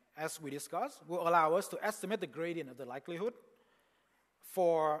 as we discussed, will allow us to estimate the gradient of the likelihood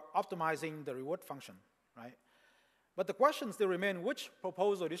for optimizing the reward function, right? But the question still remains, which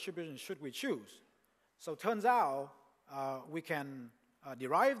proposal distribution should we choose? So it turns out we can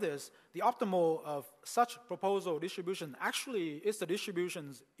derive this. The optimal of such proposal distribution actually is the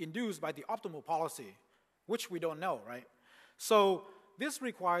distributions induced by the optimal policy, which we don't know, right? So this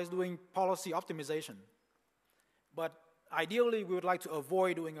requires doing policy optimization. But ideally, we would like to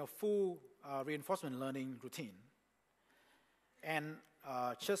avoid doing a full reinforcement learning routine. And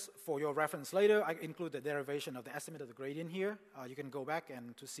just for your reference later, I include the derivation of the estimate of the gradient here. You can go back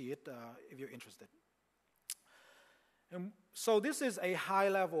and to see it if you're interested. And so this is a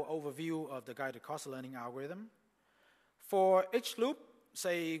high-level overview of the guided course learning algorithm. For each loop,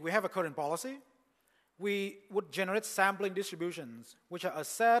 say we have a current policy, we would generate sampling distributions, which are a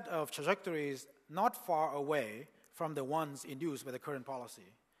set of trajectories not far away from the ones induced by the current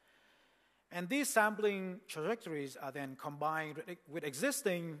policy. And these sampling trajectories are then combined with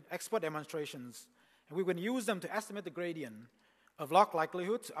existing expert demonstrations, and we can use them to estimate the gradient of log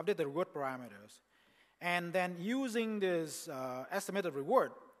likelihood to update the reward parameters. And then using this estimated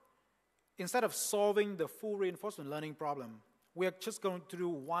reward, instead of solving the full reinforcement learning problem, we're just going to do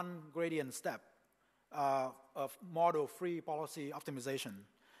one gradient step of model-free policy optimization.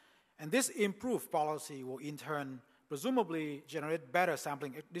 And this improved policy will in turn presumably generate better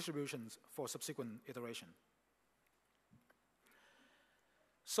sampling distributions for subsequent iteration.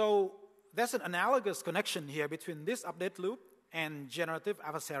 So there's an analogous connection here between this update loop and generative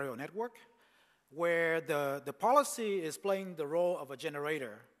adversarial network, where the policy is playing the role of a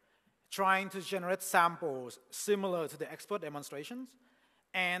generator, trying to generate samples similar to the expert demonstrations,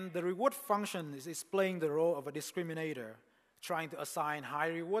 and the reward function is playing the role of a discriminator, trying to assign high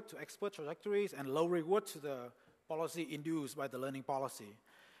reward to expert trajectories and low reward to the policy induced by the learning policy.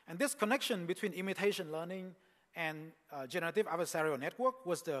 And this connection between imitation learning and generative adversarial network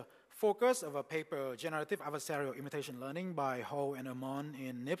was the focus of a paper, Generative Adversarial Imitation Learning by Hoang and Amon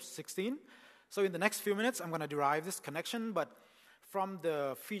in NIPS 16. So in the next few minutes, I'm going to derive this connection, but from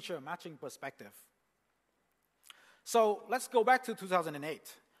the feature matching perspective. So let's go back to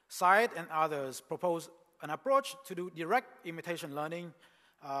 2008. Syed and others proposed an approach to do direct imitation learning.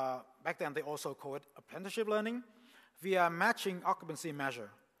 Back then, they also called it apprenticeship learning via matching occupancy measure.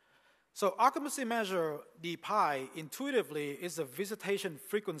 So occupancy measure, d pi, intuitively is the visitation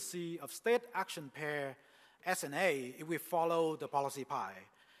frequency of state action pair S and A if we follow the policy pi.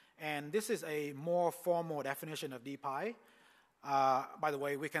 And this is a more formal definition of d pi. By the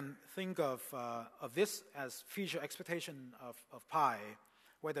way, we can think of this as feature expectation of pi,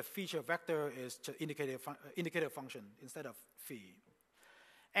 where the feature vector is indicator function instead of phi.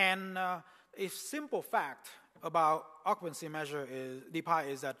 And a simple fact about occupancy measure is d pi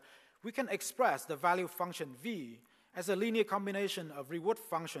is that we can express the value function v as a linear combination of reward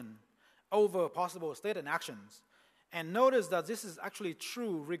function over possible state and actions. And notice that this is actually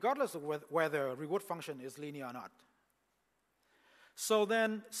true regardless of whether reward function is linear or not. So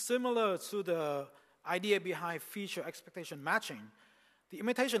then, similar to the idea behind feature expectation matching, the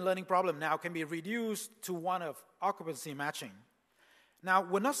imitation learning problem now can be reduced to one of occupancy matching. Now,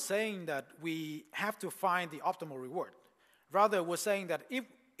 we're not saying that we have to find the optimal reward. Rather, we're saying that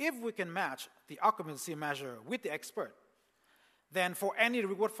if we can match the occupancy measure with the expert, then for any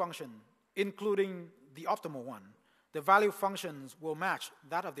reward function, including the optimal one, the value functions will match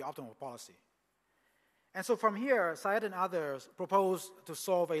that of the optimal policy. And so from here, Syed and others propose to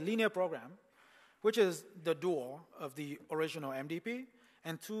solve a linear program, which is the dual of the original MDP.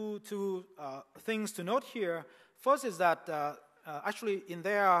 And two things to note here. First is that actually in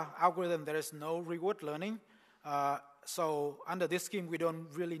their algorithm, there is no reward learning. So under this scheme, we don't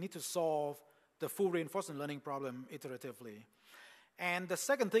really need to solve the full reinforcement learning problem iteratively. And the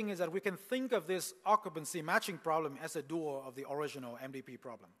second thing is that we can think of this occupancy matching problem as a dual of the original MDP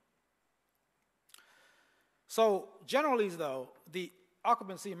problem. So generally, though, the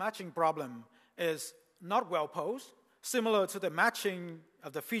occupancy matching problem is not well posed, similar to the matching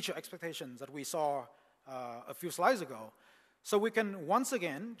of the feature expectations that we saw a few slides ago. So we can once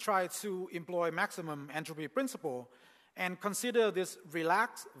again try to employ maximum entropy principle and consider this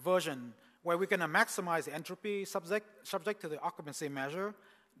relaxed version where we can maximize the entropy subject to the occupancy measure,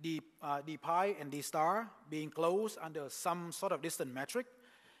 d pi and d star being closed under some sort of distant metric.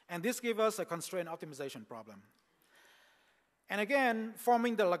 And this gives us a constraint optimization problem. And again,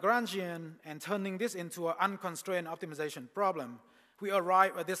 forming the Lagrangian and turning this into an unconstrained optimization problem, we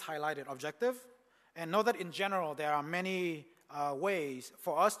arrive at this highlighted objective. And note that in general, there are many ways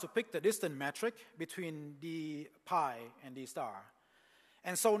for us to pick the distant metric between d pi and d star.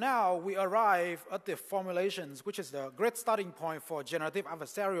 And so now we arrive at the formulations, which is the great starting point for generative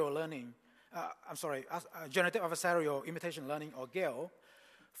adversarial learning, generative adversarial imitation learning, or GAIL,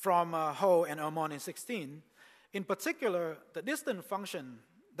 from Ho and Ermon in 16. In particular, the distant function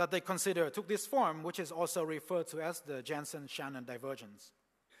that they consider took this form, which is also referred to as the Jensen-Shannon divergence.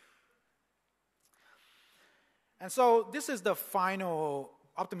 And so this is the final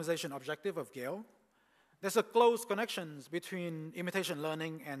optimization objective of GAIL. There's a close connection between imitation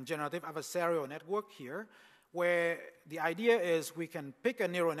learning and generative adversarial network here, where the idea is we can pick a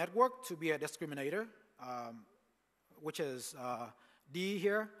neural network to be a discriminator, which is D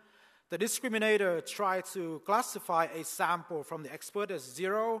here. The discriminator tries to classify a sample from the expert as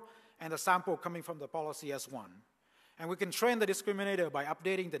 0 and a sample coming from the policy as 1. And we can train the discriminator by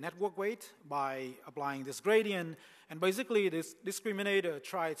updating the network weight, by applying this gradient, and basically this discriminator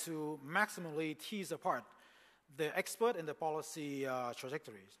tries to maximally tease apart the expert and the policy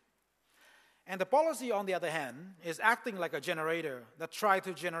trajectories. And the policy, on the other hand, is acting like a generator that tries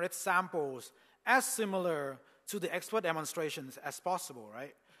to generate samples as similar to the expert demonstrations as possible,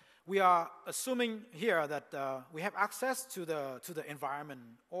 right? We are assuming here that we have access to the environment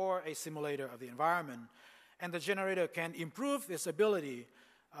or a simulator of the environment, and the generator can improve its ability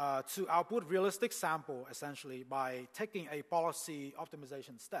to output realistic sample, essentially, by taking a policy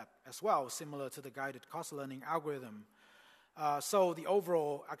optimization step as well, similar to the guided cost learning algorithm. So the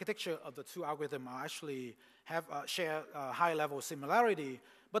overall architecture of the two algorithms are actually share high-level similarity,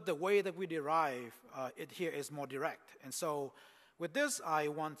 but the way that we derive it here is more direct. And so with this, I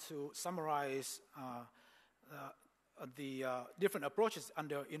want to summarize the different approaches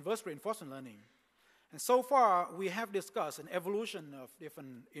under inverse reinforcement learning. And so far, we have discussed an evolution of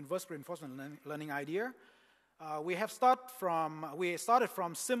different inverse reinforcement learning idea. We started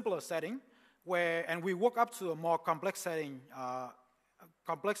from simpler setting, and we work up to a more complex setting,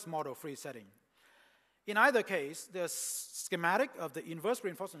 complex model-free setting. In either case, the schematic of the inverse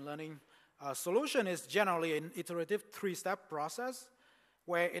reinforcement learning solution is generally an iterative three-step process,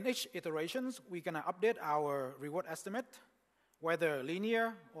 where in each iterations, we're going to update our reward estimate, whether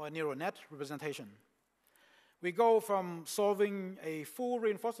linear or neural net representation. We go from solving a full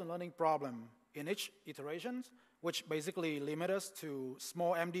reinforcement learning problem in each iteration, which basically limit us to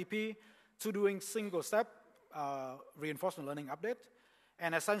small MDP, to doing single-step reinforcement learning update.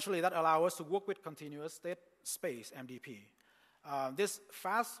 And essentially, that allows us to work with continuous state space MDP. This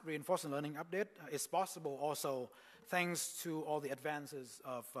fast reinforcement learning update is possible also thanks to all the advances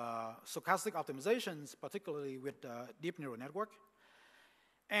of stochastic optimizations, particularly with deep neural network.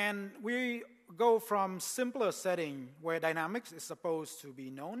 And we go from simpler setting where dynamics is supposed to be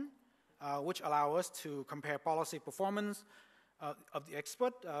known, which allow us to compare policy performance of the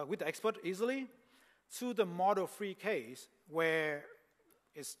expert with the expert easily, to the model-free case where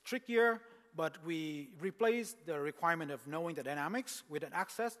it's trickier, but we replace the requirement of knowing the dynamics with an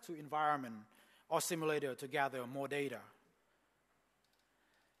access to environment or simulator to gather more data.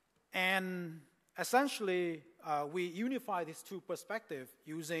 And essentially, we unify these two perspectives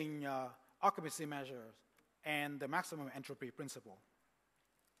using occupancy measures and the maximum entropy principle.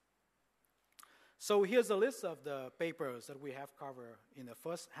 So here's a list of the papers that we have covered in the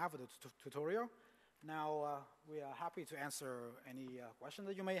first half of the tutorial. Now, we are happy to answer any questions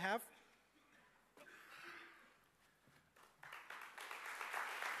that you may have.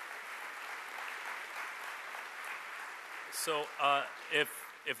 So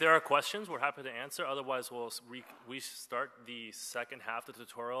if there are questions, we're happy to answer. Otherwise, we start the second half of the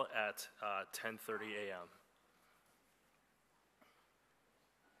tutorial at 10:30 a.m.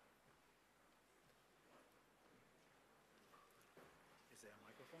 Is there a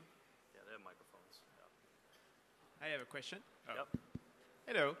microphone? Yeah, they have microphones. Yeah. I have a question. Oh. Yep.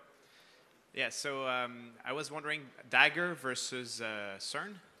 Hello. Yeah, so I was wondering, Dagger versus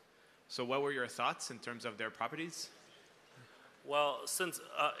CERN. So what were your thoughts in terms of their properties? Well, since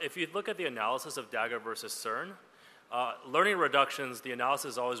if you look at the analysis of Dagger versus CERN, learning reductions, the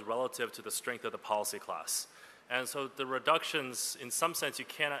analysis is always relative to the strength of the policy class. And so the reductions, in some sense, you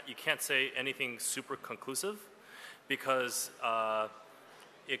can't say anything super conclusive because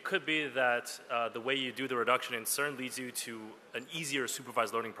it could be that the way you do the reduction in CERN leads you to an easier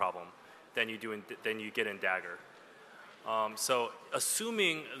supervised learning problem than you get in Dagger. So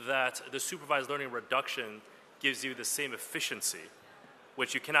assuming that the supervised learning reduction gives you the same efficiency,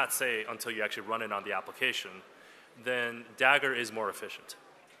 which you cannot say until you actually run it on the application, then Dagger is more efficient.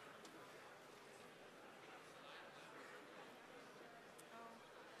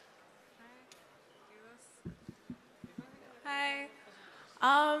 Hi.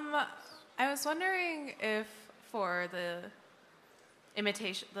 I was wondering if for the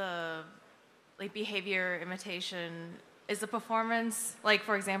imitation, behavior imitation, is the performance, like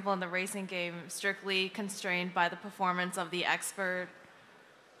for example in the racing game, strictly constrained by the performance of the expert?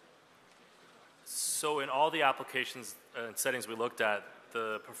 So in all the applications and settings we looked at,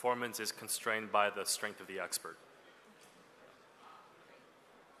 the performance is constrained by the strength of the expert.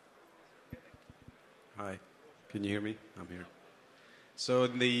 Hi, can you hear me? I'm here. So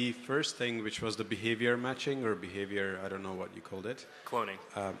the first thing, which was the behavior matching or behavior, I don't know what you called it. Cloning.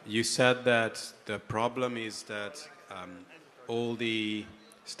 You said that the problem is that all the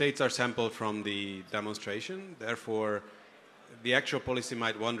states are sampled from the demonstration. Therefore, the actual policy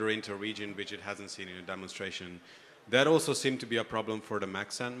might wander into a region which it hasn't seen in a demonstration. That also seemed to be a problem for the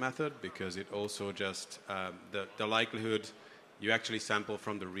maxent method because it also just, the likelihood you actually sample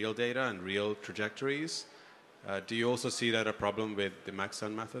from the real data and real trajectories. Do you also see that a problem with the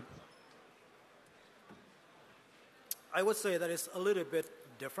maxent method? I would say that it's a little bit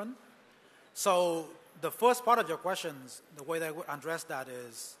different. So the first part of your questions, the way that I would address that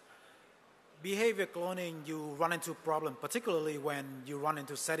is behavior cloning, you run into a problem, particularly when you run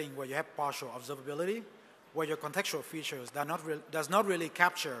into a setting where you have partial observability, where your contextual features does not really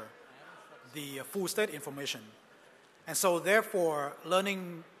capture the full state information. And so therefore,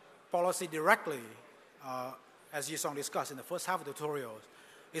 learning policy directly, as Yisong discussed in the first half of the tutorial,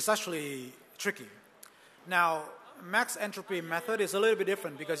 is actually tricky. Now, max entropy method is a little bit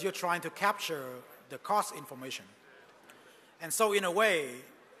different because you're trying to capture the cost information. And so in a way,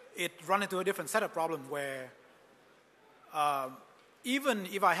 it runs into a different set of problems where even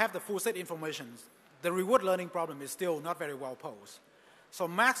if I have the full set information, the reward learning problem is still not very well posed. So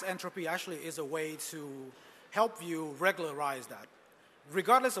max entropy actually is a way to help you regularize that,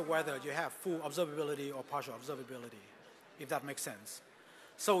 regardless of whether you have full observability or partial observability, if that makes sense.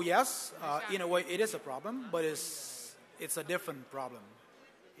 So yes, in a way it is a problem, but it's a different problem,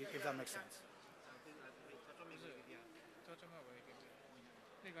 if that makes sense.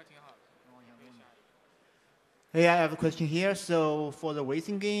 Hey, I have a question here. So for the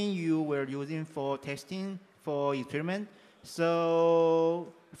racing game you were using for testing for experiment,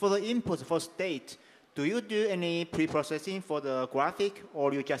 so for the inputs for state, do you do any pre-processing for the graphic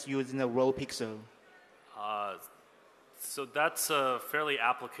or you just using the raw pixel? So that's a fairly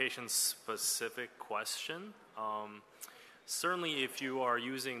application-specific question. Certainly if you are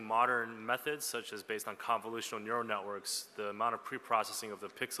using modern methods, such as based on convolutional neural networks, the amount of pre-processing of the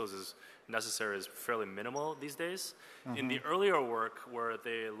pixels is necessary is fairly minimal these days. In the earlier work, where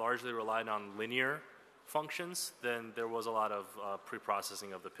they largely relied on linear functions, then there was a lot of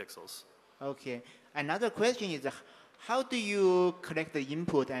pre-processing of the pixels. Okay. Another question is, how do you collect the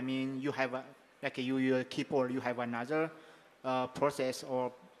input? I mean, you have your keyboard, you have another process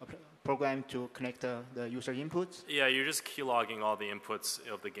or program to connect the user inputs? Yeah, you're just keylogging all the inputs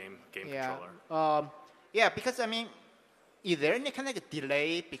of the game controller. Yeah, because I mean, is there any kind of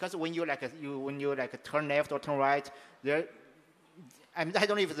delay? Because when you turn left or turn right, I don't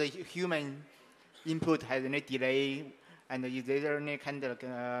know if the human input has any delay, and is there any kind of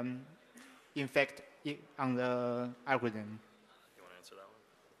effect on the algorithm? You want to answer that one?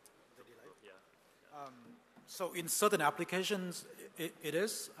 The delay? Yeah. So in certain applications, it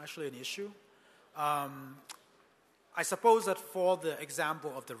is actually an issue. I suppose that for the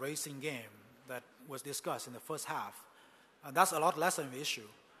example of the racing game that was discussed in the first half, that's a lot less of an issue.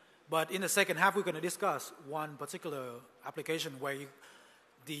 But in the second half, we're going to discuss one particular application where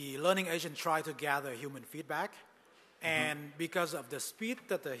the learning agent tries to gather human feedback. And because of the speed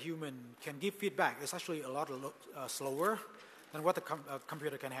that the human can give feedback, it's actually a lot slower than what the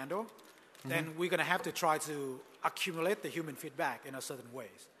computer can handle. Then we're going to have to try to accumulate the human feedback in a certain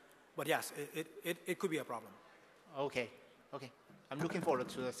ways. But yes, it could be a problem. Okay. I'm looking forward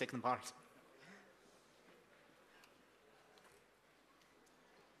to the second part.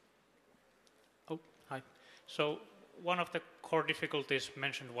 Oh, hi. So one of the core difficulties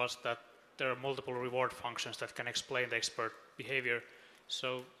mentioned was that there are multiple reward functions that can explain the expert behavior.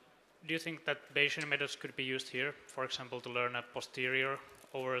 So do you think that Bayesian methods could be used here, for example, to learn a posterior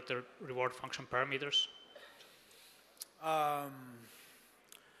over the reward function parameters?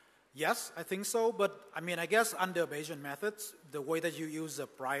 Yes, I think so. But I mean, I guess under Bayesian methods, the way that you use a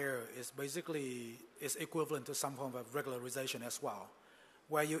prior is basically equivalent to some form of regularization as well,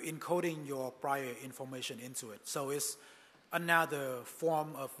 where you're encoding your prior information into it. So it's another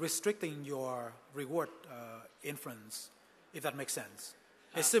form of restricting your reward inference, if that makes sense.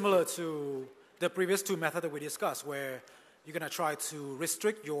 It's similar to the previous two methods that we discussed, where you're going to try to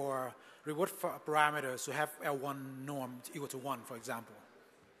restrict your reward parameters to have L1 norm equal to 1, for example.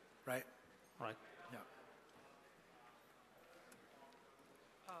 Right? Right. Yeah.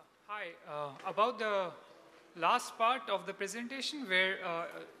 Hi. About the last part of the presentation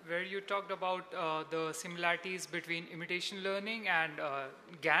where you talked about the similarities between imitation learning and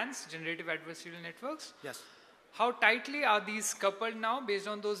GANs, generative adversarial networks. Yes. How tightly are these coupled now based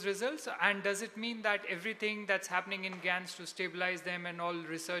on those results? And does it mean that everything that's happening in GANs to stabilize them and all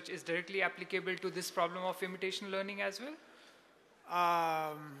research is directly applicable to this problem of imitation learning as well?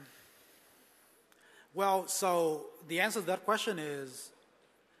 Well, so the answer to that question is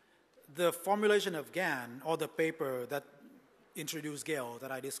the formulation of GAN, or the paper that introduced Gale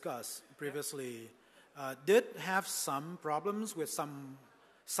that I discussed previously, did have some problems with some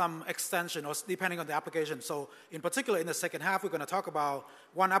extension, or depending on the application. So in particular, in the second half, we're going to talk about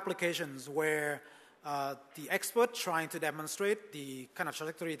one applications where the expert trying to demonstrate the kind of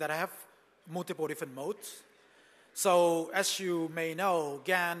trajectory that have multiple different modes. So as you may know,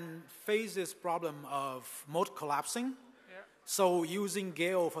 GAN faces problem of mode collapsing. Yeah. So using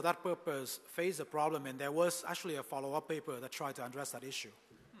Gale for that purpose faced a problem, and there was actually a follow-up paper that tried to address that issue.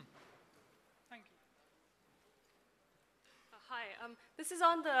 Thank you. Hi, this is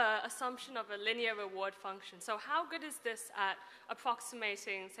on the assumption of a linear reward function. So how good is this at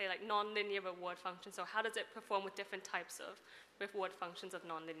approximating, say, like non-linear reward functions? So how does it perform with different types of reward functions of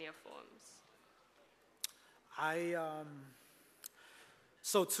non-linear forms?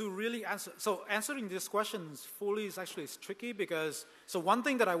 So to really answer, so answering these questions fully is actually tricky because, so one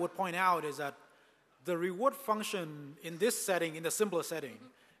thing that I would point out is that the reward function in this setting, in the simpler setting,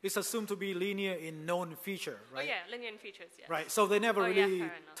 is assumed to be linear in known feature, right? Oh yeah, linear in features, yes. Right, so they never really fair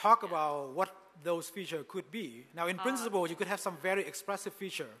enough. talk about what those features could be. Now in principle, you could have some very expressive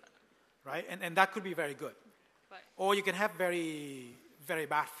feature, right? And that could be very good. Right. Or you can have very, very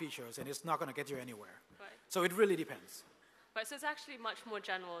bad features and it's not going to get you anywhere. Right. So it really depends. Right, so it's actually much more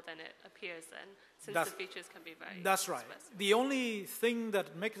general than it appears then, since the features can be very That's right. expressive. The only thing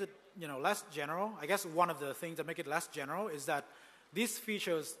that makes it, less general, I guess one of the things that make it less general is that these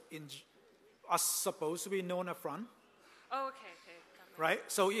features are supposed to be known up front. Oh, okay. Right?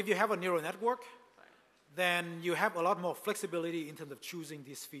 So if you have a neural network, then you have a lot more flexibility in terms of choosing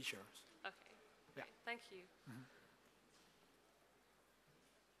these features. Okay. Yeah. Thank you.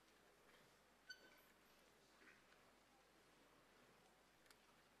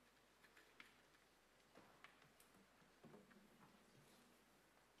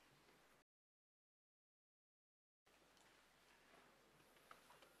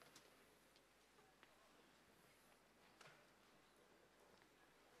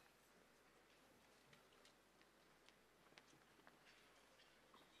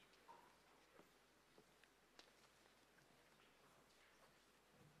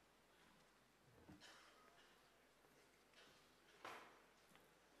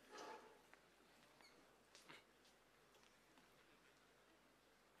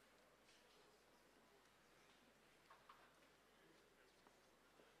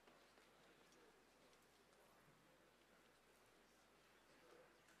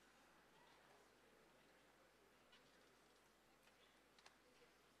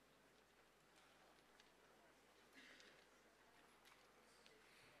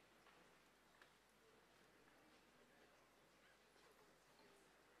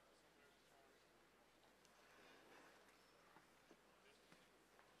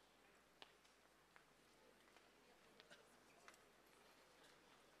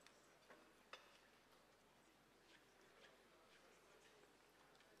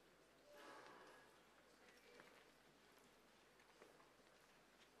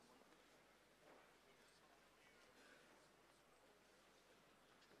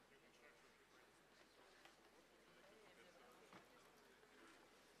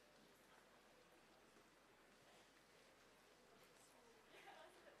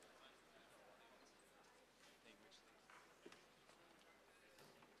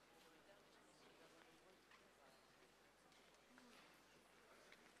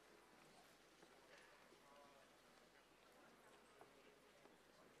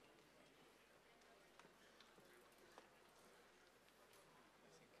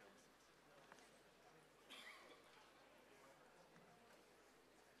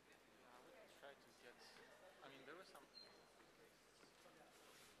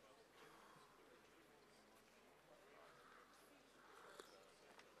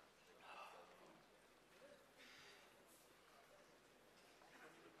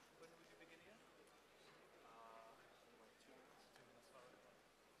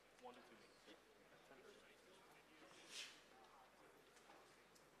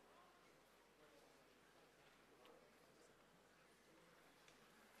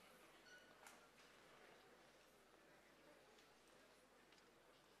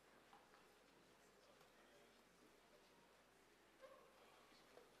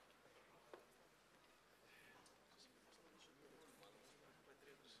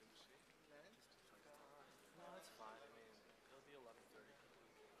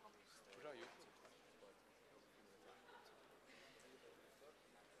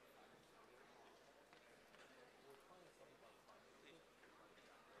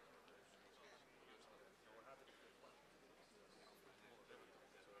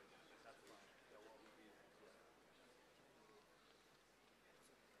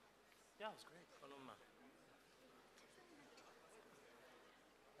 Yeah, it was great.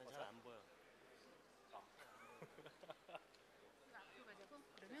 안 보여.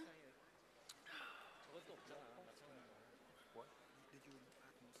 저것도 없잖아. What? Did you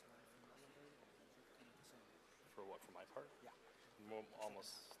add more slide from the other day, or is it kind of the same? For what? For my part? Yeah.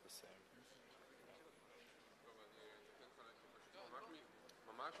 Almost the same.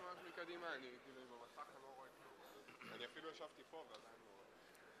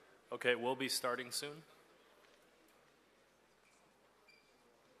 Okay, we'll be starting soon.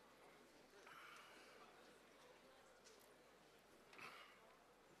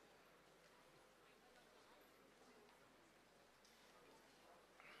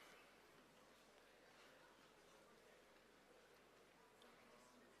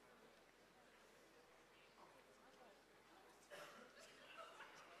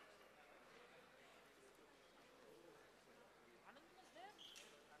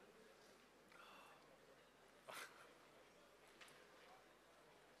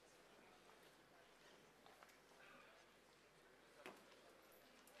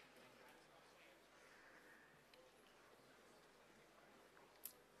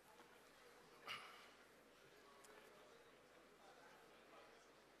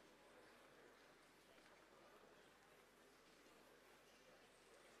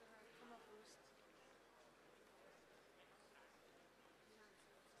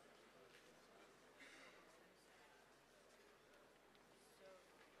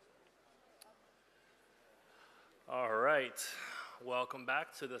 All right, welcome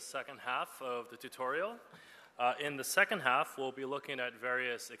back to the second half of the tutorial. In the second half, we'll be looking at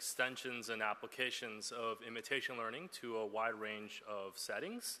various extensions and applications of imitation learning to a wide range of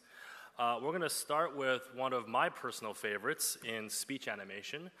settings. We're going to start with one of my personal favorites in speech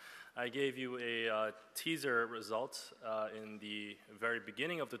animation. I gave you a teaser result in the very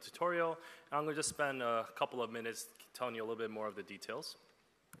beginning of the tutorial. I'm going to just spend a couple of minutes telling you a little bit more of the details.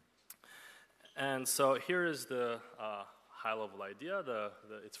 And so here is the high-level idea.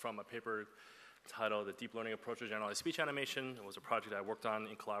 It's from a paper titled The Deep Learning Approach to Generalized Speech Animation. It was a project I worked on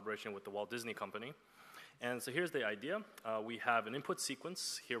in collaboration with the Walt Disney Company. And so here's the idea. We have an input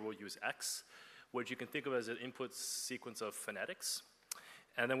sequence. Here we'll use X, which you can think of as an input sequence of phonetics.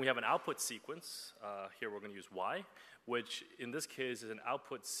 And then we have an output sequence. Here we're going to use Y, which in this case is an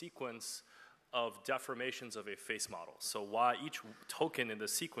output sequence of deformations of a face model. So Y, each token in the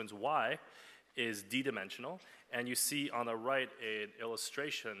sequence Y is d-dimensional, and you see on the right an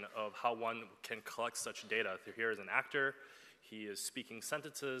illustration of how one can collect such data. Here is an actor, he is speaking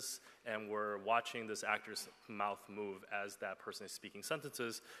sentences, and we're watching this actor's mouth move as that person is speaking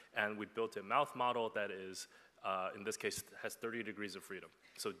sentences, and we built a mouth model that is, in this case, has 30 degrees of freedom,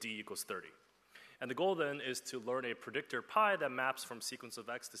 so d equals 30. And the goal then is to learn a predictor pi that maps from sequence of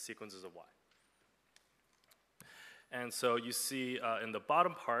X to sequences of Y. And so you see in the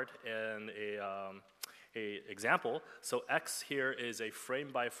bottom part an example. So X here is a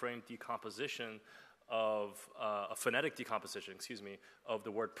frame-by-frame decomposition of a phonetic decomposition, of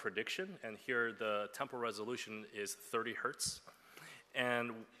the word prediction. And here the temporal resolution is 30 hertz.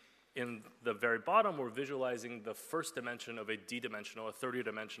 And in the very bottom, we're visualizing the first dimension of a d-dimensional, a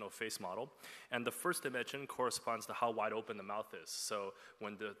 30-dimensional face model. And the first dimension corresponds to how wide open the mouth is. So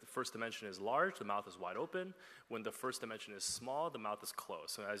when the first dimension is large, the mouth is wide open. When the first dimension is small, the mouth is closed.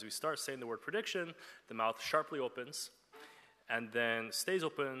 So as we start saying the word prediction, the mouth sharply opens, and then stays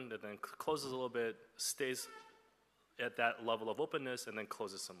open, and then closes a little bit, stays at that level of openness, and then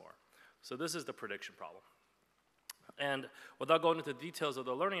closes some more. So this is the prediction problem. And without going into the details of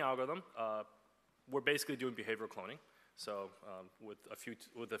the learning algorithm, we're basically doing behavioral cloning. So with a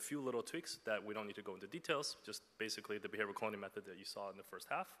few little tweaks that we don't need to go into details, just basically the behavioral cloning method that you saw in the first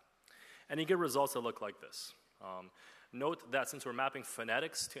half. And you get results that look like this. Note that since we're mapping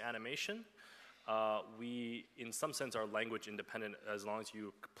phonetics to animation, we, in some sense, are language independent as long as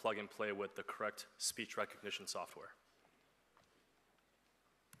you plug and play with the correct speech recognition software.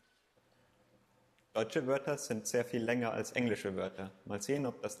 Deutsche Wörter sind sehr viel länger als englische Wörter. Mal sehen,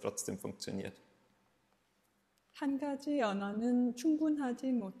 ob das trotzdem funktioniert. 한 가지 언어는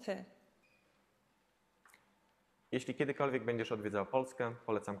충분하지 못해. Jeśli kiedykolwiek będziesz odwiedzał Polskę,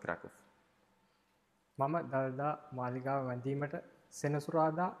 polecam Kraków. මම දළදා මාලිගාව වැඳීමට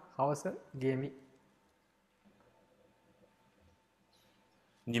සෙනසුරාදා හවස ගියෙමි.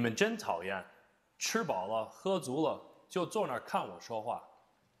 你们真讨厌，吃饱了喝足了就坐那儿看我说话。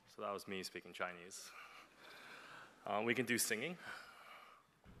So that was me speaking Chinese. We can do singing.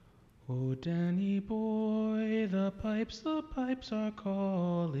 Oh, Danny boy, the pipes are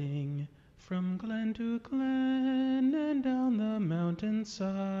calling from glen to glen and down the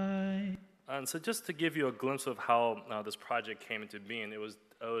mountainside. And so just to give you a glimpse of how this project came into being, it was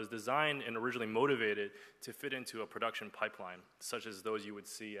designed and originally motivated to fit into a production pipeline, such as those you would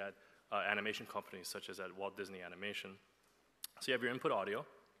see at animation companies, such as at Walt Disney Animation. So you have your input audio.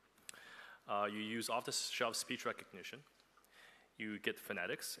 You use off-the-shelf speech recognition. You get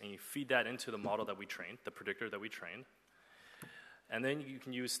phonetics, and you feed that into the model that we trained, the predictor that we trained. And then you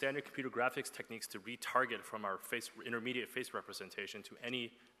can use standard computer graphics techniques to retarget from our intermediate face representation to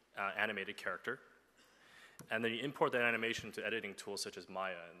any animated character. And then you import that animation to editing tools such as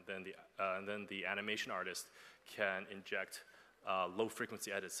Maya, and then the animation artist can inject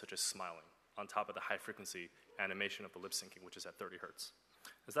low-frequency edits such as smiling on top of the high-frequency animation of the lip syncing, which is at 30 hertz.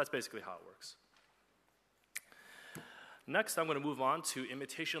 So that's basically how it works. Next, I'm going to move on to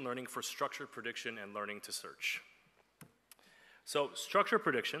imitation learning for structured prediction and learning to search. So structured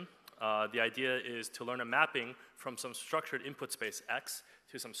prediction, the idea is to learn a mapping from some structured input space X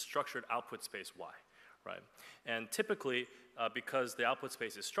to some structured output space Y, right? And typically, because the output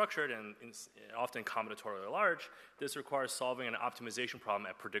space is structured and often combinatorially large, this requires solving an optimization problem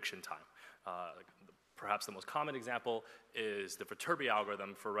at prediction time. Perhaps the most common example is the Viterbi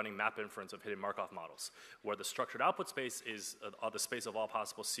algorithm for running map inference of hidden Markov models, where the structured output space is the space of all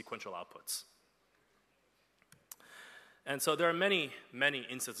possible sequential outputs. And so there are many, many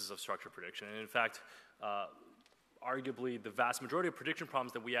instances of structured prediction. And in fact, arguably the vast majority of prediction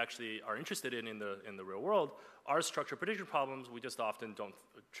problems that we actually are interested in the real world are structured prediction problems. We just often don't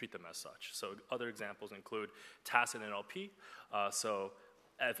treat them as such. So other examples include tacit NLP. So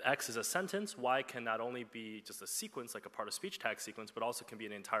if X is a sentence, Y can not only be just a sequence, like a part of speech tag sequence, but also can be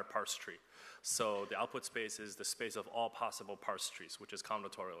an entire parse tree. So the output space is the space of all possible parse trees, which is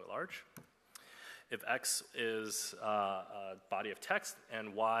combinatorially large. If X is a body of text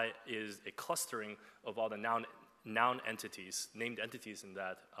and Y is a clustering of all the noun entities, named entities in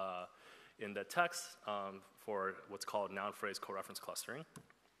that text for what's called noun phrase coreference clustering.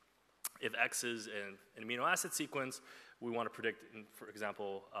 If X is an amino acid sequence, we want to predict, for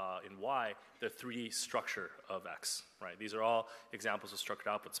example, in Y, the 3D structure of X, right? These are all examples of structured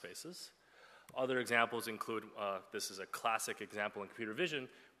output spaces. Other examples include, this is a classic example in computer vision,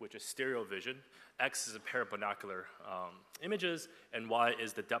 which is stereo vision. X is a pair of binocular images, and Y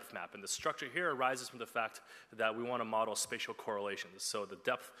is the depth map. And the structure here arises from the fact that we want to model spatial correlations. So the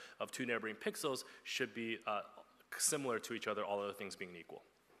depth of two neighboring pixels should be similar to each other, all other things being equal.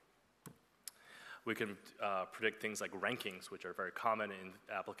 We can predict things like rankings, which are very common in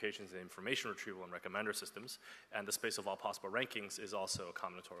applications in information retrieval and recommender systems. And the space of all possible rankings is also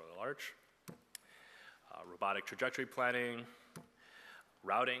combinatorially large. Robotic trajectory planning,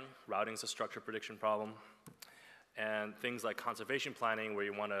 routing. Routing is a structured prediction problem. And things like conservation planning, where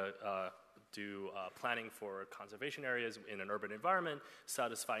you want to do planning for conservation areas in an urban environment,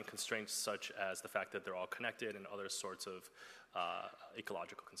 satisfying constraints such as the fact that they're all connected and other sorts of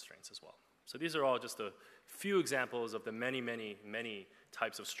ecological constraints as well. So these are all just a few examples of the many, many, many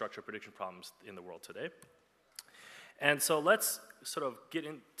types of structured prediction problems in the world today. And so let's sort of get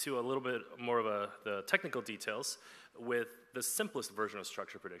into a little bit more of the technical details with the simplest version of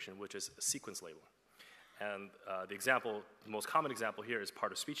structured prediction, which is sequence labeling. And the most common example here is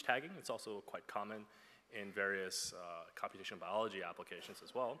part of speech tagging. It's also quite common in various computational biology applications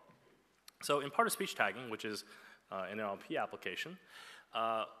as well. So in part of speech tagging, which is an NLP application,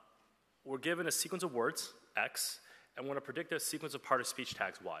 we're given a sequence of words, X, and we want to predict a sequence of part of speech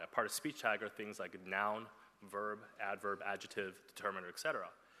tags, Y. A part of speech tag are things like noun, verb, adverb, adjective, determiner, etc.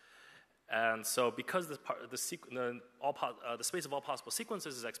 And so because the space of all possible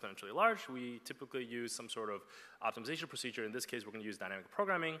sequences is exponentially large, we typically use some sort of optimization procedure. In this case, we're going to use dynamic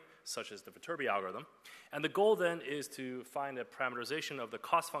programming, such as the Viterbi algorithm. And the goal then is to find a parameterization of the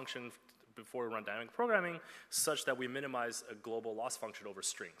cost function before we run dynamic programming, such that we minimize a global loss function over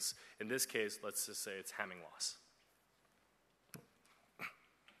strings. In this case, let's just say it's Hamming loss.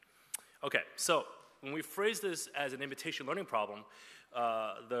 Okay, so when we phrase this as an imitation learning problem,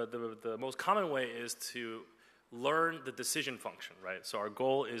 the most common way is to learn the decision function, right? So our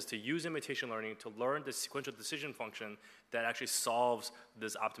goal is to use imitation learning to learn the sequential decision function that actually solves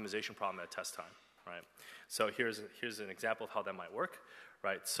this optimization problem at test time, right? So here's an example of how that might work,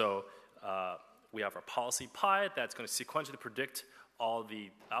 right? So we have our policy pi that's going to sequentially predict all the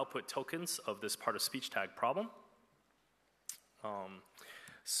output tokens of this part of speech tag problem.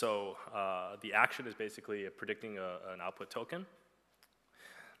 So the action is basically predicting an output token.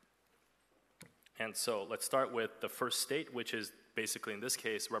 And so let's start with the first state, which is basically in this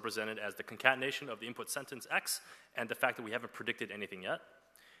case represented as the concatenation of the input sentence X and the fact that we haven't predicted anything yet.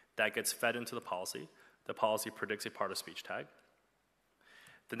 That gets fed into the policy. The policy predicts a part-of-speech tag.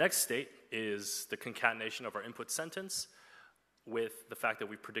 The next state is the concatenation of our input sentence with the fact that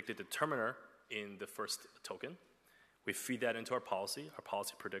we predicted the determiner in the first token. We feed that into our policy. Our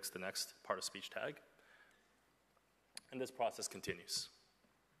policy predicts the next part-of-speech tag. And this process continues.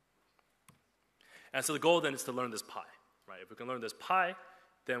 And so the goal then is to learn this pi, right? If we can learn this pi,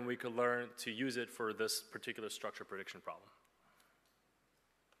 then we can learn to use it for this particular structure prediction problem.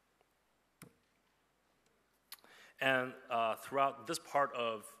 And throughout this part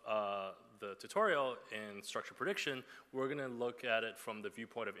of the tutorial in structure prediction, we're going to look at it from the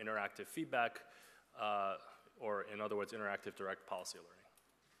viewpoint of interactive feedback, or in other words, interactive direct policy learning.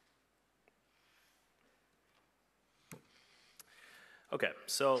 Okay,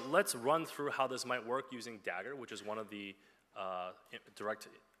 so let's run through how this might work using Dagger, which is one of the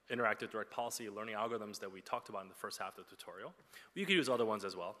interactive direct policy learning algorithms that we talked about in the first half of the tutorial. You could use other ones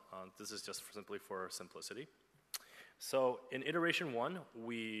as well. This is just simply for simplicity. So in iteration 1,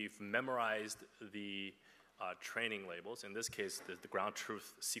 we've memorized the training labels. In this case, the ground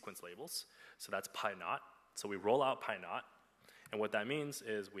truth sequence labels. So that's pi naught. So we roll out pi naught. And what that means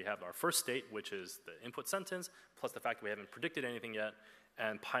is we have our first state, which is the input sentence, plus the fact that we haven't predicted anything yet.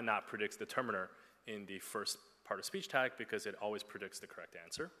 And pi naught predicts the determiner in the first part of speech tag because it always predicts the correct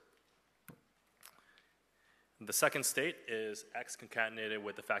answer. The second state is x concatenated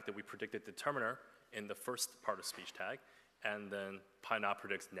with the fact that we predicted the determiner in the first part of speech tag, and then pi naught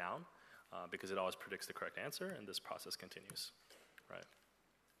predicts noun because it always predicts the correct answer, and this process continues, right?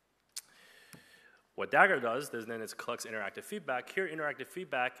 What Dagger does is then it collects interactive feedback. Here, interactive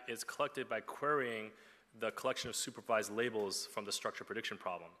feedback is collected by querying the collection of supervised labels from the structure prediction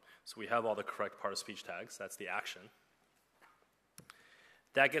problem. So we have all the correct part of speech tags. That's the action.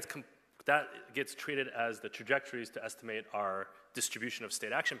 That gets treated as the trajectories to estimate our distribution of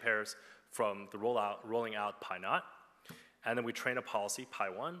state action pairs from the rolling out pi naught. And then we train a policy,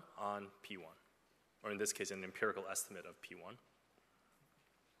 pi1, on p1, or in this case, an empirical estimate of p1.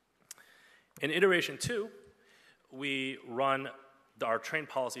 In iteration 2, we run our train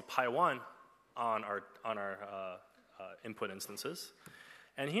policy pi1 on our input instances.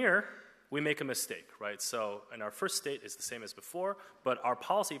 And here, we make a mistake, right? So in our first state is the same as before, but our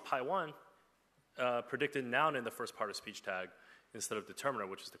policy pi1 predicted noun in the first part of speech tag instead of determiner,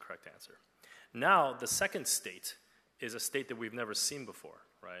 which is the correct answer. Now, the second state is a state that we've never seen before,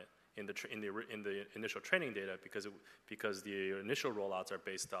 right? In the initial training data, because the initial rollouts are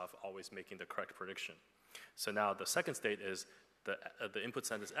based off always making the correct prediction. So now the second state is the input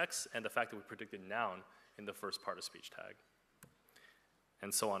sentence x and the fact that we predicted noun in the first part of speech tag,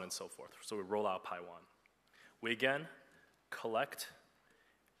 and so on and so forth. So we roll out pi1. We again collect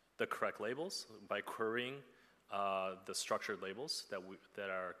the correct labels by querying the structured labels that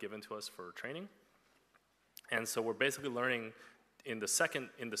are given to us for training. And so we're basically learning in the second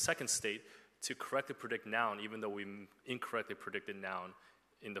state to correctly predict noun, even though we incorrectly predicted noun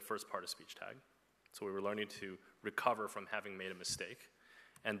in the first part of speech tag. So we were learning to recover from having made a mistake.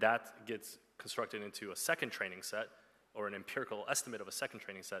 And that gets constructed into a second training set, or an empirical estimate of a second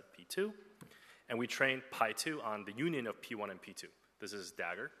training set, P2. And we train pi2 on the union of P1 and P2. This is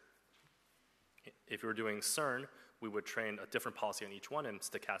Dagger. If we were doing CERN, we would train a different policy on each one and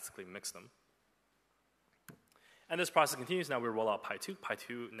stochastically mix them. And this process continues. Now we roll out pi2.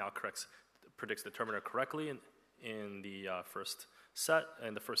 Pi2 now predicts the determiner correctly in the first set,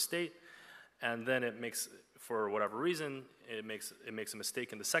 in the first state. And then it makes, for whatever reason, it makes a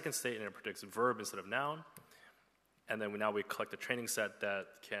mistake in the second state, and it predicts verb instead of noun. And then now we collect a training set that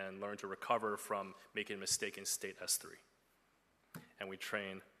can learn to recover from making a mistake in state S3. And we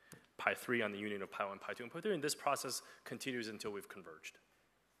train pi3 on the union of pi1, pi2, and pi3, and this process continues until we've converged.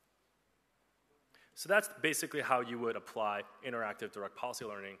 So that's basically how you would apply interactive direct policy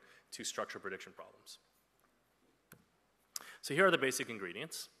learning to structure prediction problems. So here are the basic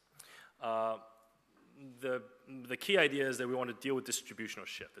ingredients. The key idea is that we want to deal with distributional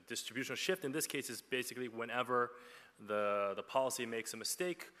shift. The distributional shift in this case is basically whenever the policy makes a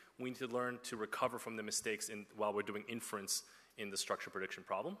mistake, we need to learn to recover from the mistakes while we're doing inference in the structure prediction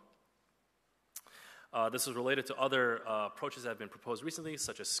problem. This is related to other approaches that have been proposed recently,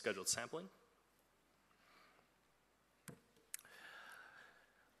 such as scheduled sampling.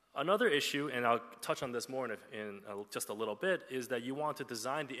 Another issue, and I'll touch on this more in just a little bit, is that you want to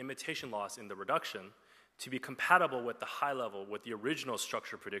design the imitation loss in the reduction to be compatible with the high level, with the original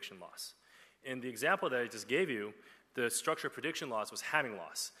structure prediction loss. In the example that I just gave you, the structure prediction loss was Hamming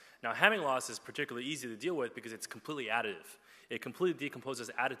loss. Now, Hamming loss is particularly easy to deal with because it's completely additive. it completely decomposes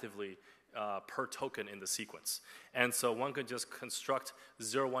additively per token in the sequence. And so one could just construct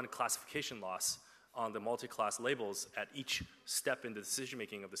 0-1 classification loss on the multi-class labels at each step in the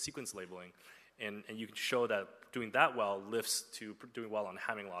decision-making of the sequence labeling. And you can show that doing that well lifts to doing well on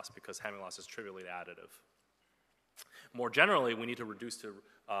Hamming loss, because Hamming loss is trivially additive. More generally, we need to reduce to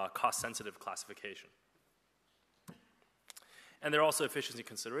cost-sensitive classification. And there are also efficiency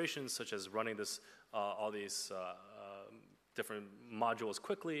considerations, such as running all these different modules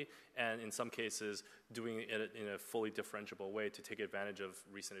quickly, and in some cases, doing it in a fully differentiable way to take advantage of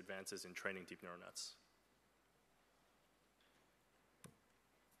recent advances in training deep neural nets.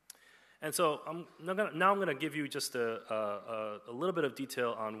 And so now I'm going to give you just a little bit of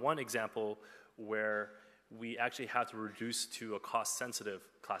detail on one example where we actually have to reduce to a cost-sensitive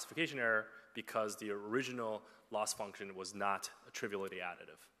classification error because the original loss function was not trivially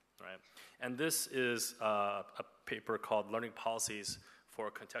additive, right? And this is a paper called Learning Policies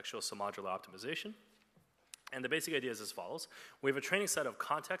for Contextual Submodular Optimization. And the basic idea is as follows. We have a training set of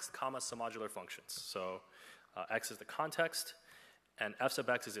context, comma, submodular functions. So x is the context, and f sub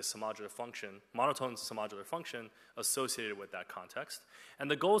x is a submodular function, monotone submodular function associated with that context.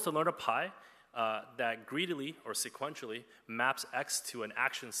 And the goal is to learn a pi that greedily or sequentially maps x to an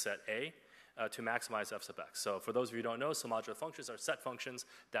action set A to maximize f sub x. So for those of you who don't know, submodular functions are set functions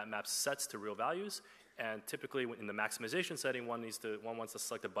that map sets to real values. And typically in the maximization setting, one wants to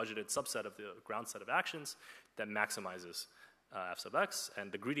select a budgeted subset of the ground set of actions that maximizes f sub x.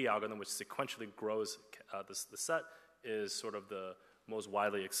 And the greedy algorithm, which sequentially grows the set, is sort of the most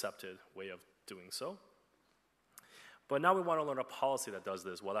widely accepted way of doing so. But now we want to learn a policy that does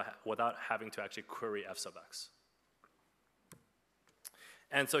this without having to actually query f sub x.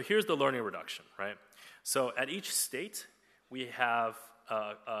 And so here's the learning reduction, right? So at each state, we have,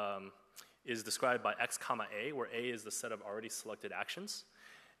 is described by x comma a, where a is the set of already selected actions.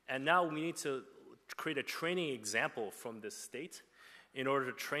 And now we need to create a training example from this state in order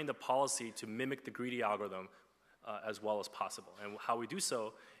to train the policy to mimic the greedy algorithm as well as possible. And how we do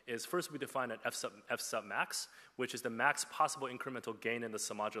so is first we define an f sub max, which is the max possible incremental gain in the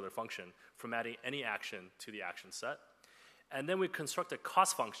submodular function from adding any action to the action set. And then we construct a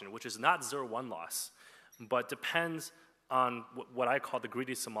cost function, which is not 0-1 loss, but depends on what I call the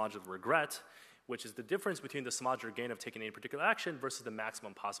greedy submodular regret, which is the difference between the submodular gain of taking any particular action versus the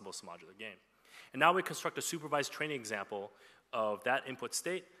maximum possible submodular gain. And now we construct a supervised training example of that input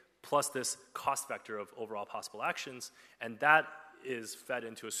state plus this cost vector of overall possible actions, and that is fed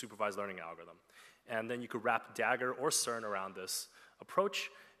into a supervised learning algorithm. And then you could wrap Dagger or CERN around this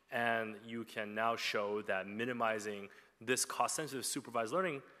approach, and you can now show that minimizing this cost-sensitive supervised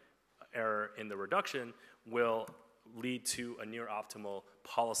learning error in the reduction will lead to a near optimal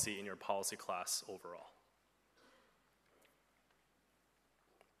policy in your policy class overall.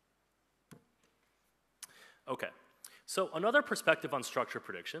 Okay, so another perspective on structure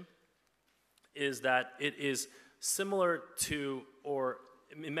prediction is that it is similar to, or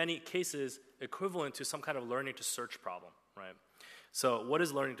in many cases, equivalent to some kind of learning to search problem, right? So what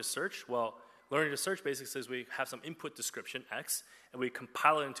is learning to search? Well, learning to search basically says we have some input description, X, and we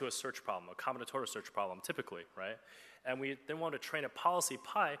compile it into a search problem, a combinatorial search problem, typically, right? And we then want to train a policy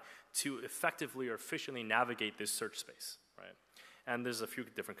pi to effectively or efficiently navigate this search space, right? And there's a few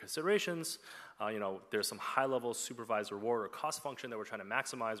different considerations. There's some high-level supervised reward or cost function that we're trying to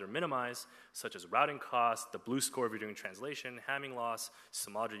maximize or minimize, such as routing cost, the blue score if you're doing translation, Hamming loss,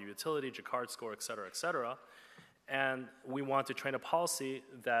 submodular utility, Jaccard score, et cetera, et cetera. And we want to train a policy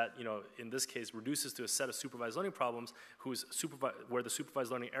that, in this case, reduces to a set of supervised learning problems where the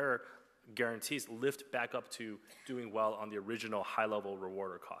supervised learning error guarantees lift back up to doing well on the original high-level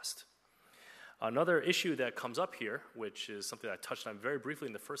reward or cost. Another issue that comes up here, which is something that I touched on very briefly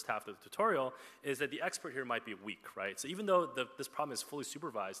in the first half of the tutorial, is that the expert here might be weak, right? So even though this problem is fully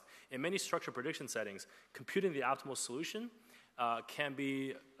supervised, in many structured prediction settings, computing the optimal solution can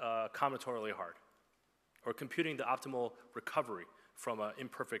be combinatorially hard, or computing the optimal recovery from an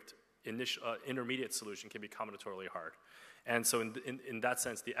imperfect intermediate solution can be combinatorially hard. And so in that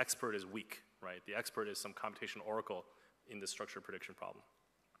sense, the expert is weak, right? The expert is some computational oracle in the structured prediction problem.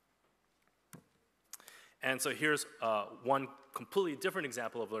 And so here's one completely different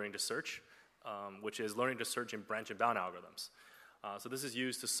example of learning to search, which is learning to search in branch and bound algorithms. So this is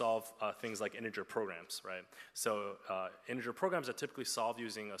used to solve things like integer programs, right? So integer programs are typically solved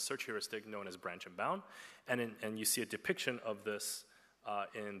using a search heuristic known as branch and bound. And you see a depiction of this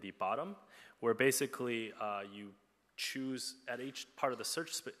in the bottom, where basically you choose, at each part of the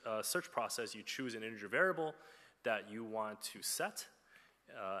search process, you choose an integer variable that you want to set,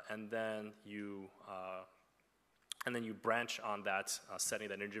 and then you and then you branch on that setting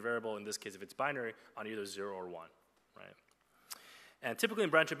that integer variable. In this case, if it's binary, on either 0 or 1, right? And typically in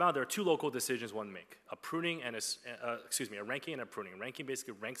branch and bound, there are two local decisions one make: a pruning and a ranking and a pruning. Ranking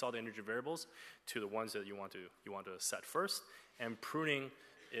basically ranks all the integer variables to the ones that you want to set first, and pruning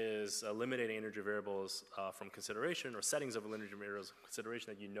is eliminating integer variables from consideration, or settings of integer variables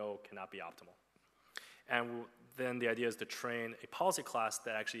consideration that you know cannot be optimal. And then the idea is to train a policy class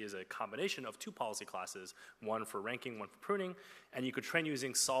that actually is a combination of two policy classes, one for ranking, one for pruning, and you could train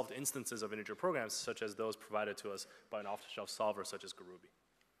using solved instances of integer programs, such as those provided to us by an off-the-shelf solver such as Garubi.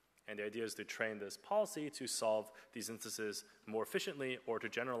 And the idea is to train this policy to solve these instances more efficiently, or to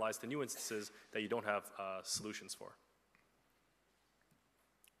generalize to new instances that you don't have solutions for.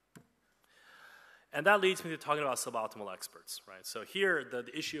 And that leads me to talking about suboptimal experts, right? So here, the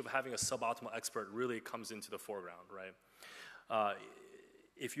issue of having a suboptimal expert really comes into the foreground, right?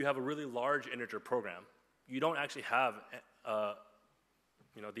 If you have a really large integer program, you don't actually have, the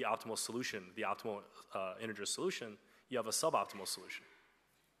optimal solution, the optimal integer solution. You have a suboptimal solution.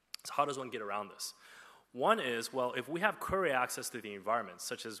 So how does one get around this? One is, well, if we have query access to the environment,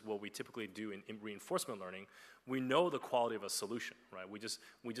 such as what we typically do in reinforcement learning, we know the quality of a solution, right? We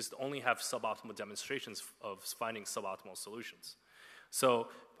just only have suboptimal demonstrations of finding suboptimal solutions. So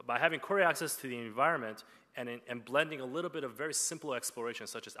by having query access to the environment and blending a little bit of very simple exploration,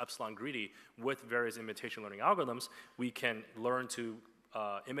 such as epsilon greedy, with various imitation learning algorithms, we can learn to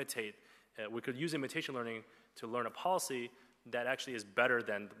imitate. We could use imitation learning to learn a policy that actually is better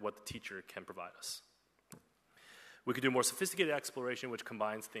than what the teacher can provide us. We could do more sophisticated exploration, which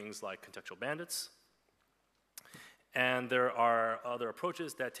combines things like contextual bandits. And there are other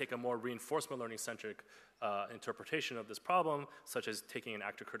approaches that take a more reinforcement learning-centric interpretation of this problem, such as taking an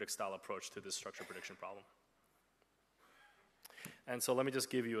actor-critic style approach to this structure prediction problem. And so let me just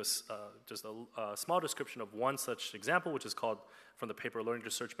give you just a small description of one such example, which is called, from the paper, Learning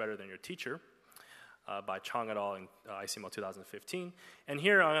to Search Better Than Your Teacher, by Chong et al. In ICML 2015. And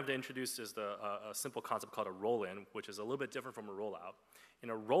here I have to introduce just a simple concept called a roll-in, which is a little bit different from a rollout. In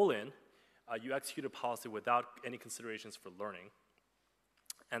a roll-in, you execute a policy without any considerations for learning.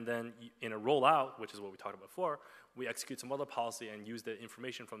 And then in a rollout, which is what we talked about before, we execute some other policy and use the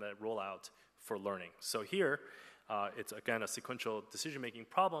information from that rollout for learning. So here, it's again a sequential decision-making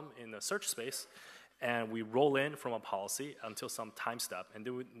problem in the search space. And we roll in from a policy until some time step, and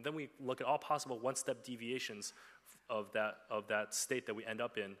then we look at all possible one-step deviations of that state that we end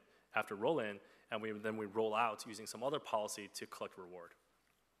up in after roll in, and then we roll out using some other policy to collect reward.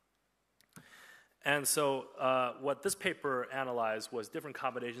 And so what this paper analyzed was different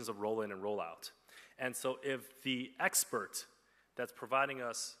combinations of roll in and roll out. And so if the expert that's providing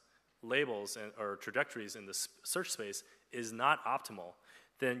us labels or trajectories in the search space is not optimal,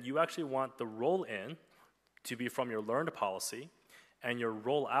 then you actually want the roll-in to be from your learned policy, and your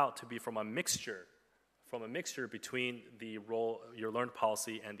roll-out to be from a mixture between your learned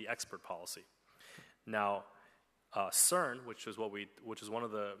policy and the expert policy. Now, CERN, which is one of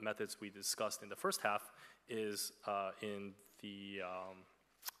the methods we discussed in the first half, is in the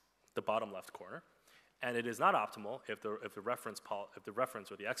bottom left corner, and it is not optimal if the reference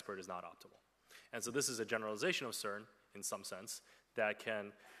or the expert is not optimal. And so this is a generalization of CERN in some sense, that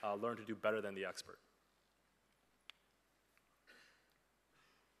can learn to do better than the expert.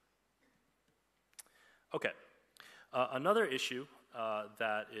 Okay, another issue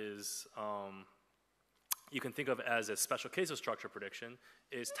that is you can think of as a special case of structure prediction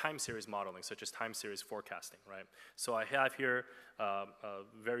is time series modeling, such as time series forecasting, right? So I have here a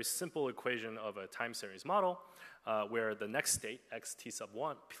very simple equation of a time series model where the next state,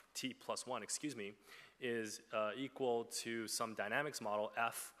 t plus 1, is equal to some dynamics model,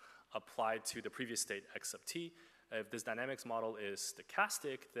 f, applied to the previous state, x sub t. If this dynamics model is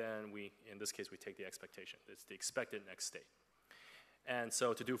stochastic, then in this case, we take the expectation. It's the expected next state. And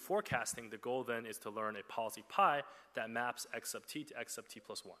so to do forecasting, the goal then is to learn a policy pi that maps x sub t to x sub t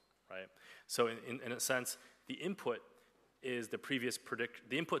plus 1, right? So in a sense, the input is the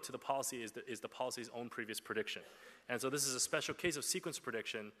input to the policy is the policy's own previous prediction. And so this is a special case of sequence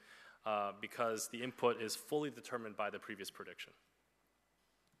prediction because the input is fully determined by the previous prediction.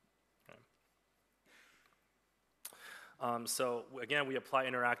 Okay. So again, we apply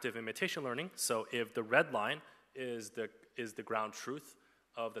interactive imitation learning. So if the red line is the ground truth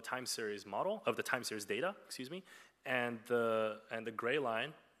of the time series model, of the time series data, and the gray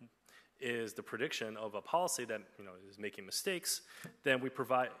line is the prediction of a policy that is making mistakes, then we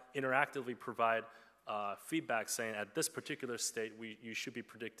interactively provide feedback saying at this particular state you should be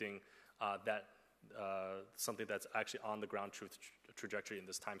predicting that something that's actually on the ground truth trajectory in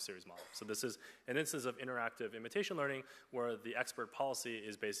this time series model. So this is an instance of interactive imitation learning where the expert policy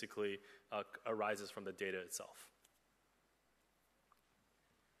is basically arises from the data itself.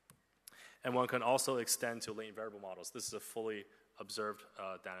 And one can also extend to latent variable models. This is a fully observed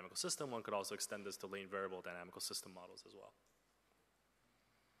dynamical system. One could also extend this to latent variable dynamical system models as well.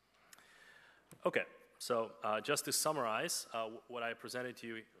 Okay, so just to summarize, what I presented to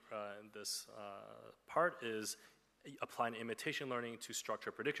you in this part is applying imitation learning to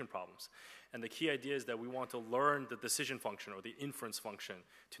structure prediction problems. And the key idea is that we want to learn the decision function or the inference function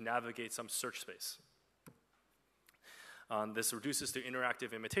to navigate some search space. This reduces to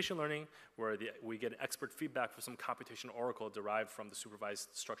interactive imitation learning, where we get expert feedback for some computational oracle derived from the supervised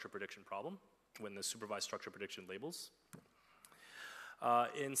structure prediction problem, when the supervised structure prediction labels.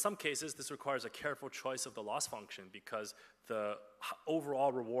 In some cases, this requires a careful choice of the loss function because the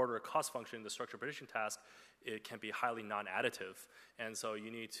overall reward or cost function in the structure prediction task, it can be highly non-additive. And so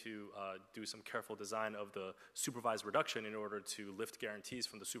you need to do some careful design of the supervised reduction in order to lift guarantees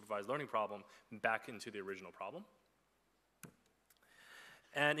from the supervised learning problem back into the original problem.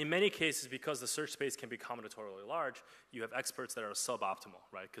 And in many cases, because the search space can be combinatorially large, you have experts that are suboptimal,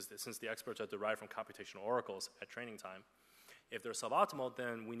 right? Because since the experts are derived from computational oracles at training time, if they're suboptimal,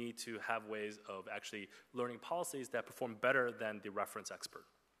 then we need to have ways of actually learning policies that perform better than the reference expert.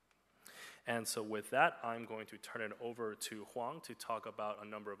 And so with that, I'm going to turn it over to Hoang to talk about a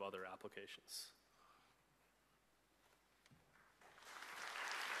number of other applications.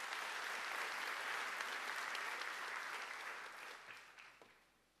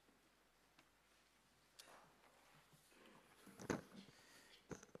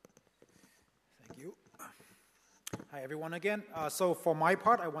 Hi, everyone, again. So for my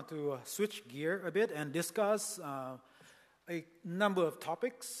part, I want to switch gear a bit and discuss a number of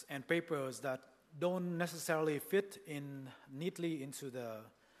topics and papers that don't necessarily fit in neatly into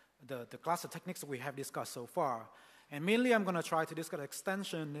the class of techniques that we have discussed so far. And mainly, I'm going to try to discuss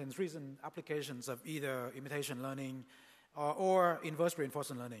extension and recent applications of either imitation learning or inverse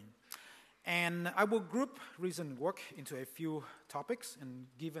reinforcement learning. And I will group recent work into a few topics, and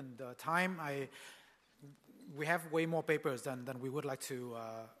given the time, we have way more papers than we would like to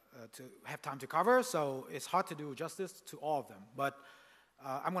have time to cover, so it's hard to do justice to all of them. But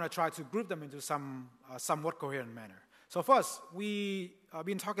I'm going to try to group them into some somewhat coherent manner. So first, we have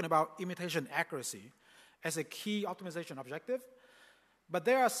been talking about imitation accuracy as a key optimization objective. But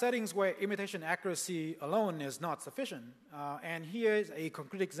there are settings where imitation accuracy alone is not sufficient. And here is a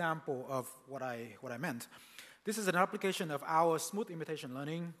concrete example of what I meant. This is an application of our smooth imitation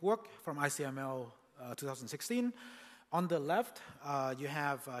learning work from ICML 2016. On the left, you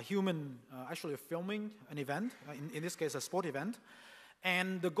have a human actually filming an event, in this case a sport event.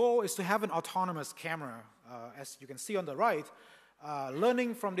 And the goal is to have an autonomous camera, as you can see on the right,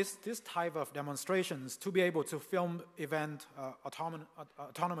 learning from this type of demonstrations to be able to film event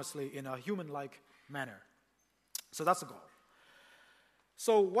autonomously in a human-like manner. So that's the goal.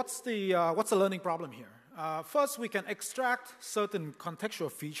 So what's the learning problem here? First, we can extract certain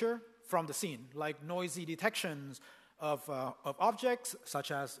contextual feature from the scene, like noisy detections of objects, such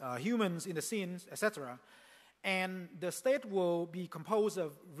as humans in the scenes, etc. And the state will be composed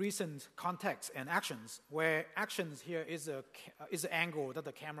of recent context and actions, where actions here is the angle that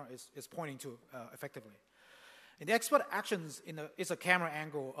the camera is pointing to effectively. And the expert actions is a camera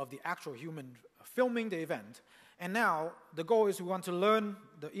angle of the actual human filming the event. And now the goal is we want to learn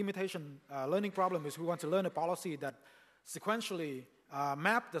the imitation learning problem is we want to learn a policy that sequentially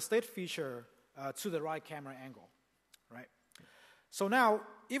map the state feature to the right camera angle, right? So now,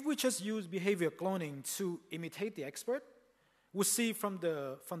 if we just use behavior cloning to imitate the expert, we see from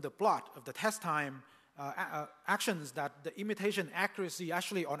the plot of the test time actions that the imitation accuracy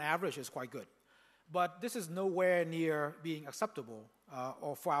actually on average is quite good. But this is nowhere near being acceptable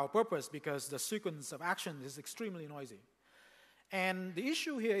or for our purpose because the sequence of actions is extremely noisy. And the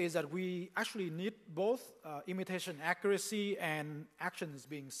issue here is that we actually need both imitation accuracy and actions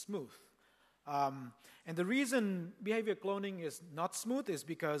being smooth. And the reason behavior cloning is not smooth is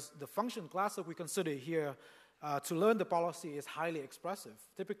because the function class that we consider here to learn the policy is highly expressive.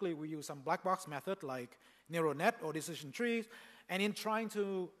 Typically, we use some black box method like neural net or decision trees, and in trying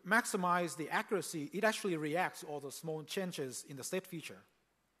to maximize the accuracy, it actually reacts to all the small changes in the state feature.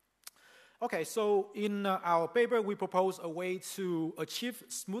 Okay, so in our paper, we propose a way to achieve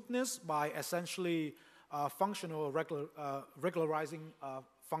smoothness by essentially functional regularizing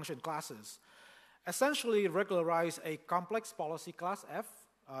function classes. Essentially regularize a complex policy class F,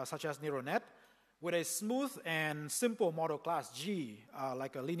 such as neural net, with a smooth and simple model class G,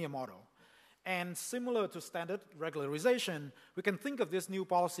 like a linear model. And similar to standard regularization, we can think of this new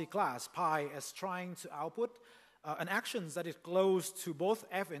policy class, pi, as trying to output an action that is close to both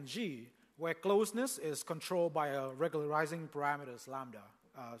f and g, where closeness is controlled by a regularizing parameters lambda,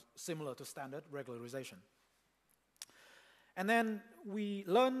 similar to standard regularization. And then we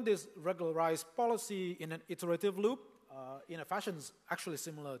learn this regularized policy in an iterative loop in a fashion actually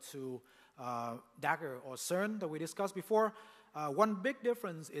similar to Dagger or CERN that we discussed before. One big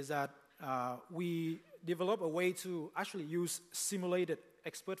difference is that we develop a way to actually use simulated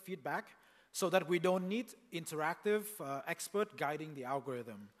expert feedback so that we don't need interactive expert guiding the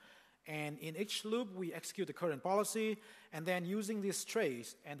algorithm. And in each loop, we execute the current policy, and then using these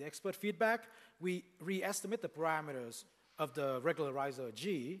trace and the expert feedback, we re-estimate the parameters of the regularizer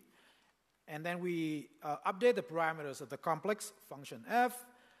G, and then we update the parameters of the complex function f.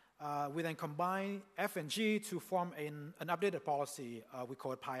 We then combine f and g to form an updated policy we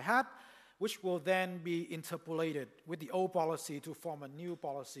call it pi hat, which will then be interpolated with the old policy to form a new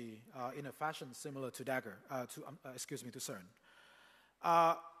policy in a fashion similar to Dagger, to CERN.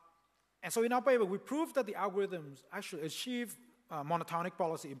 And so in our paper, we proved that the algorithms actually achieve monotonic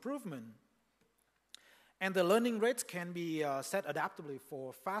policy improvement, and the learning rates can be set adaptably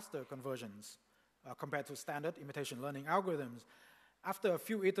for faster conversions compared to standard imitation learning algorithms. After a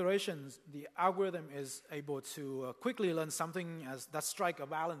few iterations, the algorithm is able to quickly learn something that strike a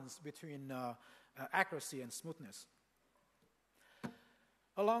balance between accuracy and smoothness.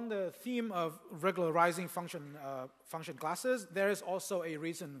 Along the theme of regularizing function classes, there is also a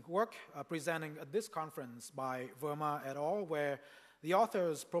recent work presenting at this conference by Verma et al., where the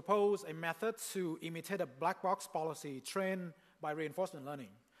authors propose a method to imitate a black box policy trained by reinforcement learning,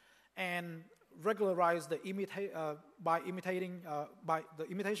 and regularize the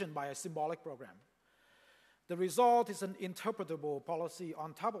imitation by a symbolic program. The result is an interpretable policy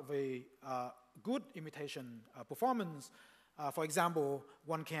on top of a good imitation performance. For example,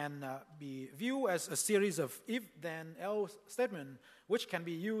 one can be viewed as a series of if-then-else statements which can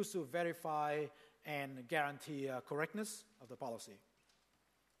be used to verify and guarantee correctness of the policy.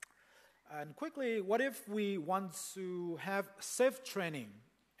 And quickly, what if we want to have safe training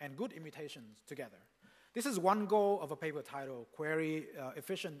and good imitations together? This is one goal of a paper titled Query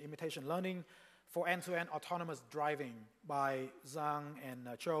Efficient Imitation Learning for End-to-End Autonomous Driving by Zhang and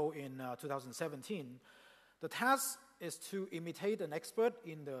Zhou in 2017. The task is to imitate an expert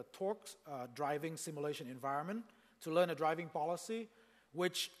in the torque driving simulation environment to learn a driving policy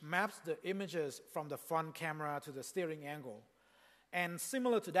which maps the images from the front camera to the steering angle. And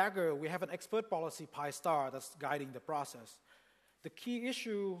similar to Dagger, we have an expert policy pi star that's guiding the process. The key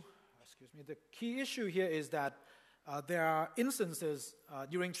issue here is that there are instances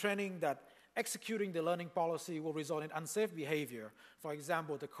during training that executing the learning policy will result in unsafe behavior. For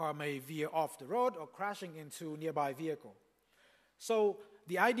example, the car may veer off the road or crashing into a nearby vehicle. So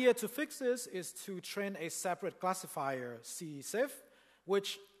the idea to fix this is to train a separate classifier, CSIF,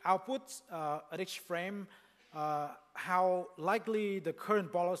 which outputs at each frame how likely the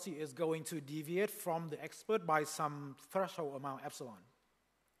current policy is going to deviate from the expert by some threshold amount epsilon.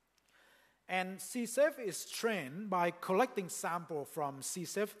 And CSIF is trained by collecting sample from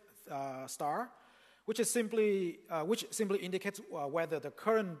CSIF star, which simply indicates whether the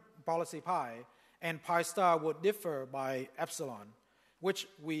current policy pi and pi star would differ by epsilon, which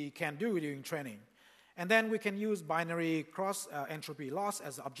we can do during training. And then we can use binary cross entropy loss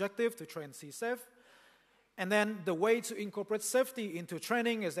as the objective to train CSIF. And then the way to incorporate safety into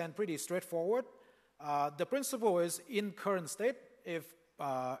training is then pretty straightforward. The principle is in current state, if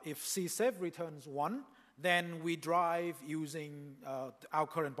CSIF returns 1, then we drive using our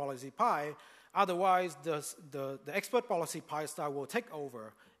current policy pi. Otherwise, the expert policy pi star will take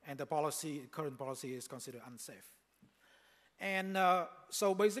over, and the current policy is considered unsafe. And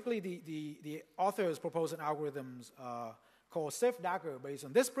so basically, the authors propose an algorithm called Safe Dagger based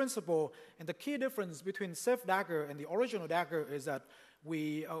on this principle. And the key difference between Safe Dagger and the original Dagger is that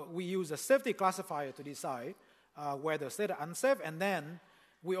we use a safety classifier to decide whether states are unsafe, and then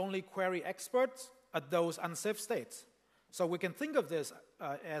we only query experts at those unsafe states. So we can think of this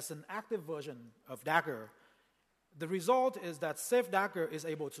as an active version of Dagger. The result is that Safe Dagger is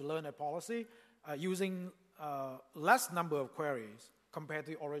able to learn a policy using less number of queries compared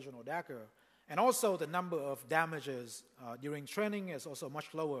to the original Dagger. And also the number of damages during training is also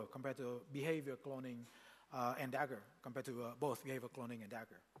much lower compared to behavior cloning and Dagger, compared to both behavior cloning and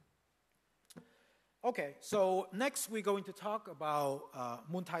Dagger. Okay, so next we're going to talk about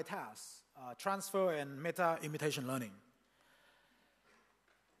multitask, transfer and meta imitation learning.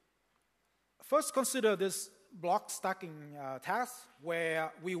 First, consider this block stacking task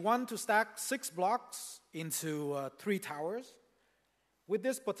where we want to stack 6 blocks into 3 towers with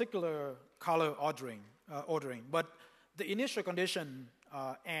this particular color ordering. But the initial condition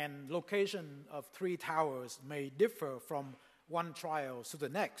and location of 3 towers may differ from one trial to the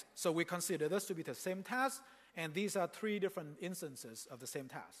next. So we consider this to be the same task, and these are 3 different instances of the same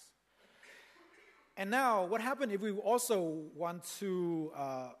task. And now, what happens if we also want to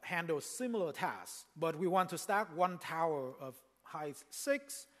handle similar tasks, but we want to stack 1 tower of height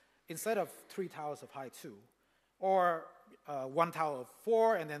 6 instead of 3 towers of height 2, or 1 tower of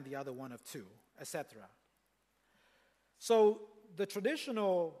 4 and then the other one of 2, etc. So the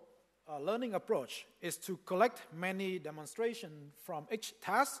traditional learning approach is to collect many demonstrations from each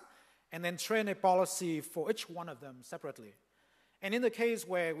task and then train a policy for each one of them separately. And in the case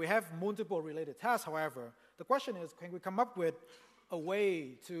where we have multiple related tasks, however, the question is, can we come up with a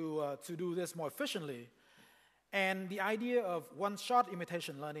way to do this more efficiently? And the idea of one-shot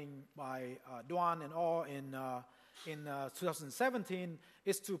imitation learning by Duan and all in 2017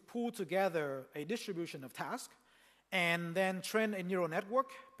 is to pull together a distribution of tasks and then train a neural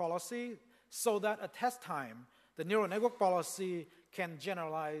network policy so that at test time, the neural network policy can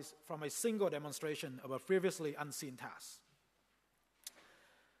generalize from a single demonstration of a previously unseen task.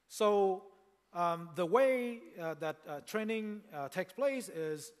 So the way that training takes place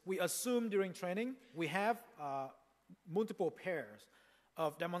is we assume during training we have multiple pairs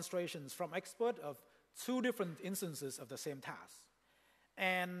of demonstrations from expert of 2 different instances of the same task.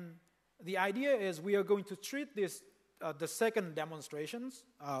 And the idea is we are going to treat this, the second demonstrations,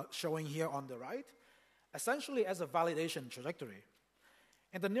 showing here on the right, essentially as a validation trajectory.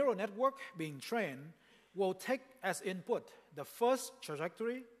 And the neural network being trained will take as input the first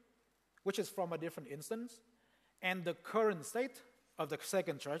trajectory, which is from a different instance, and the current state of the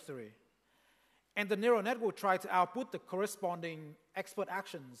second trajectory. And the neural net will try to output the corresponding expert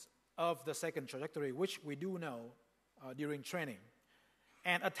actions of the second trajectory, which we do know during training.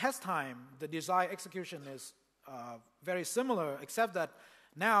 And at test time, the desired execution is very similar, except that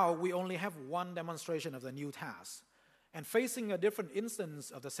now we only have 1 demonstration of the new task. And facing a different instance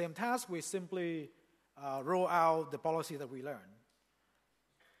of the same task, we simply roll out the policy that we learned.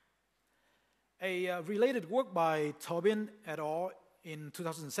 A related work by Tobin et al. In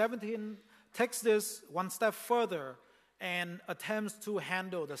 2017 takes this 1 step further and attempts to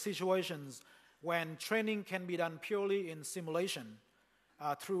handle the situations when training can be done purely in simulation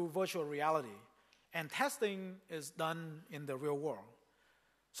through virtual reality, and testing is done in the real world.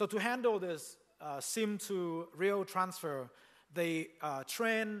 So to handle this sim to real transfer, they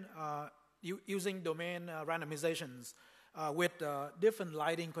train using domain randomizations with different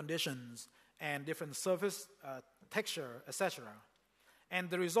lighting conditions and different surface texture, etc. And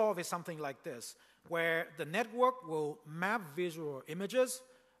the result is something like this, where the network will map visual images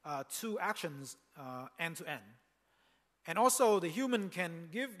to actions end to end. And also, the human can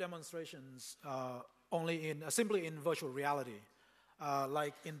give demonstrations only simply in virtual reality,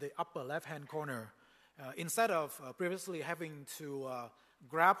 like in the upper left-hand corner, instead of previously having to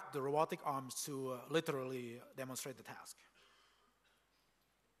grab the robotic arms to literally demonstrate the task.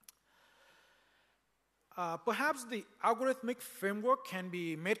 Perhaps the algorithmic framework can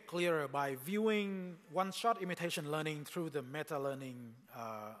be made clearer by viewing one-shot imitation learning through the meta-learning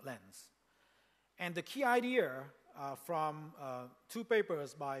lens. And the key idea from 2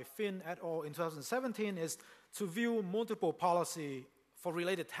 papers by Finn et al. In 2017 is to view multiple policy for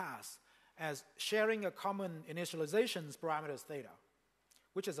related tasks as sharing a common initializations parameters theta,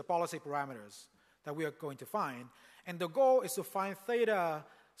 which is the policy parameters that we are going to find. And the goal is to find theta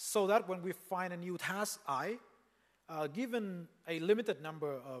so that when we find a new task I, given a limited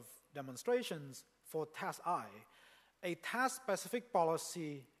number of demonstrations for task I, a task-specific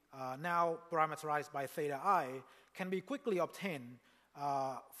policy now parameterized by theta I can be quickly obtained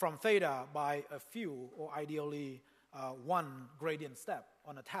from theta by a few, or ideally 1 gradient step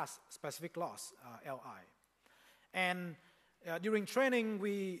on a task-specific loss, Li. And during training,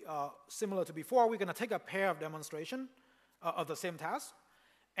 we, similar to before, we're going to take a pair of demonstration of the same task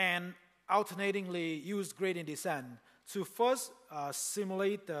and alternatingly use gradient descent to first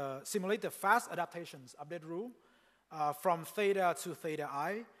simulate the fast adaptations update rule from theta to theta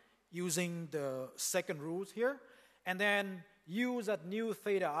I using the second rules here, and then use that new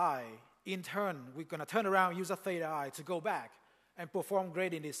theta I. In turn, we're going to turn around, use a theta I to go back and perform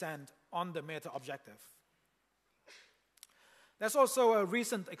gradient descent on the meta objective. There's also a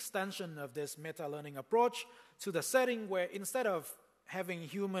recent extension of this meta-learning approach to the setting where instead of having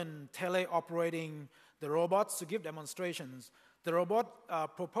human teleoperating the robots to give demonstrations,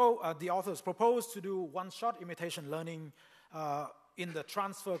 The authors proposed to do one-shot imitation learning in the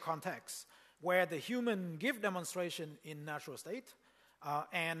transfer context, where the human give demonstration in natural state,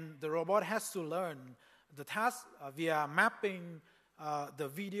 and the robot has to learn the task via mapping the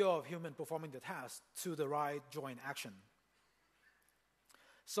video of human performing the task to the right joint action.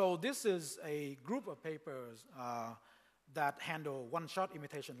 So this is a group of papers that handle one-shot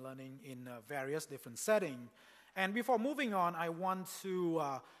imitation learning in various different settings. And before moving on, I want to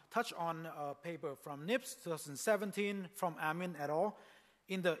touch on a paper from NIPS 2017 from Amin et al.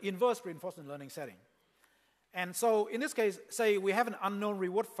 In the inverse reinforcement learning setting. And so in this case, say we have an unknown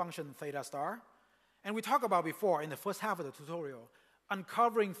reward function theta star, and we talked about before in the first half of the tutorial,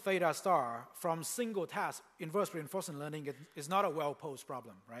 uncovering theta star from single task inverse reinforcement learning is not a well-posed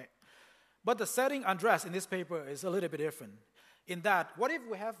problem, right? But the setting addressed in this paper is a little bit different in that what if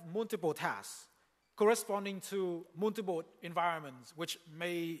we have multiple tasks corresponding to multiple environments which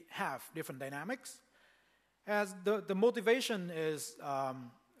may have different dynamics? As the motivation is,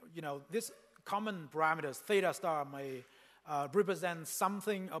 this common parameters, theta star may represent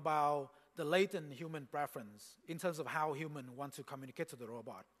something about the latent human preference in terms of how humans want to communicate to the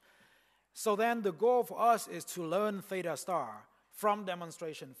robot. So then the goal for us is to learn theta star from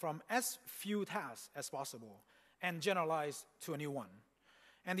demonstration from as few tasks as possible and generalize to a new one.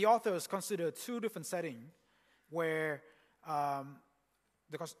 And the authors consider two different settings where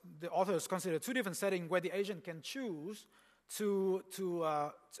the authors consider two different settings where the agent can choose to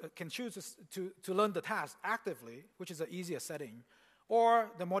learn the task actively, which is the easiest setting,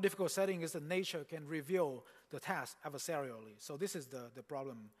 or the more difficult setting is the nature can reveal the task adversarially. So this is the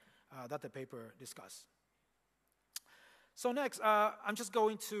problem that the paper discussed. So next, I'm just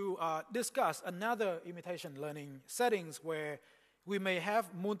going to discuss another imitation learning settings where we may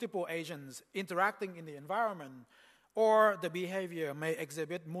have multiple agents interacting in the environment, or the behavior may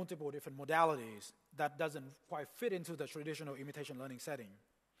exhibit multiple different modalities that doesn't quite fit into the traditional imitation learning setting.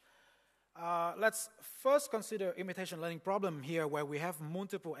 Let's first consider imitation learning problem here where we have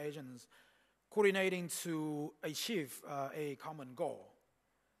multiple agents coordinating to achieve a common goal.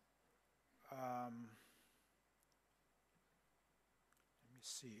 Let me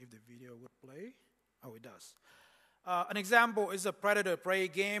see if the video would play. Oh, it does. An example is a predator-prey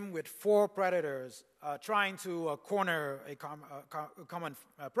game with 4 predators trying to corner a common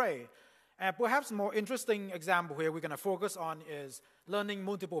prey. And perhaps a more interesting example here we're going to focus on is learning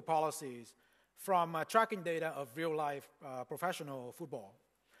multiple policies from tracking data of real-life professional football.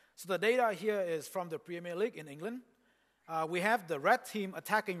 So the data here is from the Premier League in England. We have the red team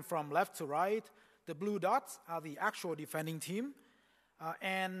attacking from left to right. The blue dots are the actual defending team.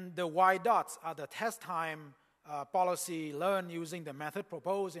 And the white dots are the test time policy learned using the method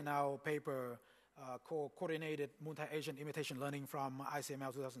proposed in our paper called Coordinated Multi-Agent Imitation Learning from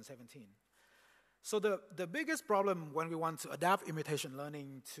ICML 2017. So the biggest problem when we want to adapt imitation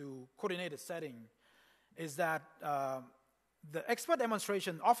learning to coordinated setting is that the expert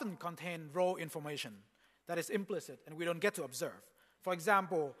demonstration often contain raw information that is implicit and we don't get to observe. For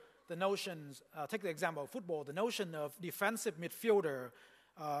example, the notions, take the example of football, the notion of defensive midfielder,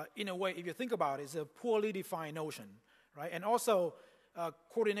 in a way, if you think about it, is a poorly defined notion, right? And also,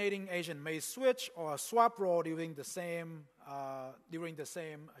 coordinating agent may switch or swap role during the same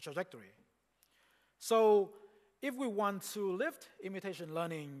trajectory. So if we want to lift imitation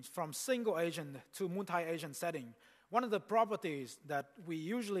learning from single agent to multi-agent setting, one of the properties that we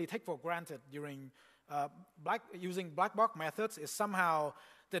usually take for granted during using black box methods is somehow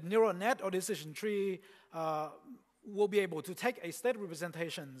the neural net or decision tree will be able to take a state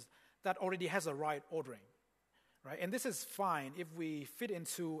representation that already has a right ordering, right? And this is fine if we fit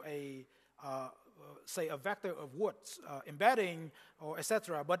into a say a vector of words, embedding or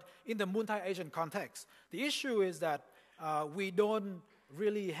etc. But in the multi-agent context, the issue is that we don't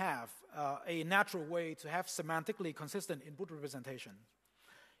really have a natural way to have semantically consistent input representation.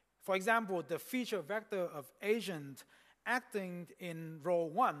 For example, the feature vector of agent acting in row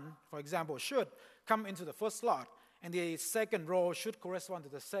 1, for example, should come into the first slot, and the second row should correspond to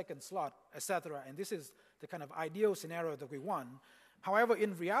the second slot, etc. And this is the kind of ideal scenario that we want. However,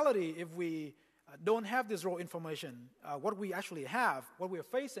 in reality, if we don't have this raw information, what we actually have, what we're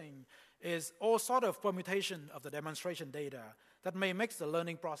facing, is all sort of permutation of the demonstration data that may make the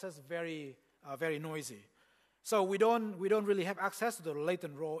learning process very, very noisy. So we don't really have access to the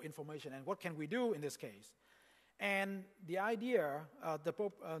latent raw information. And what can we do in this case? And the idea,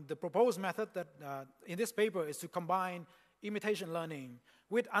 the proposed method that in this paper is to combine imitation learning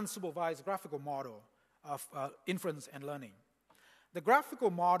with unsupervised graphical model of inference and learning. The graphical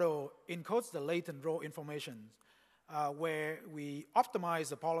model encodes the latent raw information where we optimize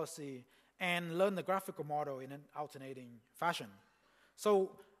the policy and learn the graphical model in an alternating fashion.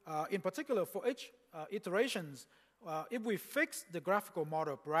 So in particular, for each iterations, if we fix the graphical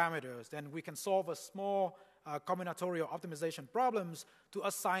model parameters, then we can solve a small combinatorial optimization problems to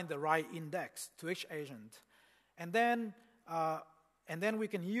assign the right index to each agent. And then we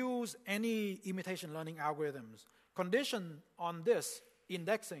can use any imitation learning algorithms conditioned on this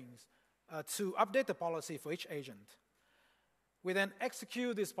indexings to update the policy for each agent. We then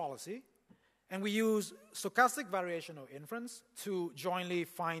execute this policy, and we use stochastic variational inference to jointly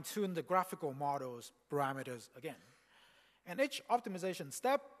fine-tune the graphical model's parameters again. And each optimization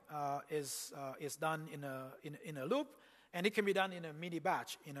step is done in a loop, and it can be done in a mini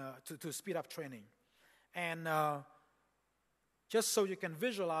batch to speed up training. And just so you can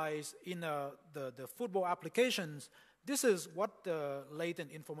visualize in the football applications, this is what the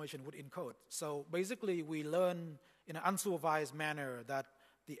latent information would encode. So basically, we learn in an unsupervised manner that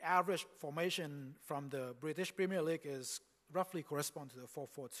the average formation from the British Premier League is roughly correspond to the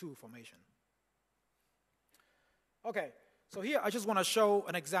 4-4-2 formation. Okay, so here I just want to show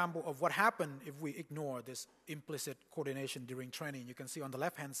an example of what happened if we ignore this implicit coordination during training. You can see on the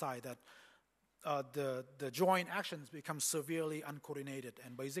left-hand side that the joint actions become severely uncoordinated,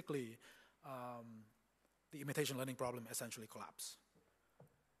 and basically the imitation learning problem essentially collapses.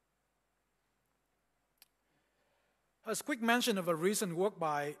 A quick mention of a recent work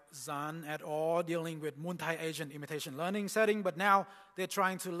by Zhang et al. Dealing with multi-agent imitation learning setting, but now they're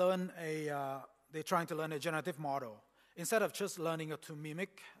trying to learn a generative model instead of just learning to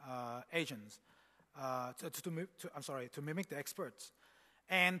mimic agents, to mimic the experts,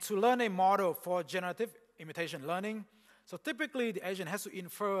 and to learn a model for generative imitation learning. So typically, the agent has to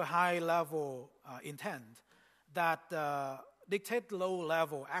infer high-level intent that dictate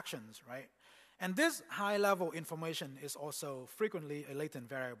low-level actions, right? And this high-level information is also frequently a latent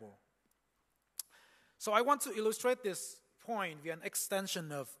variable. So I want to illustrate this point via an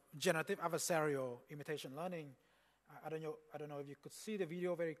extension of generative adversarial imitation learning. I don't know if you could see the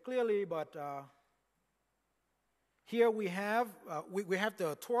video very clearly, but here we have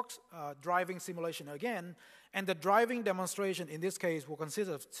the torques driving simulation again, and the driving demonstration in this case will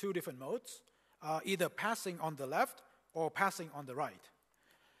consist of two different modes, either passing on the left or passing on the right.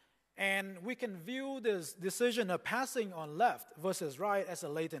 And we can view this decision of passing on left versus right as a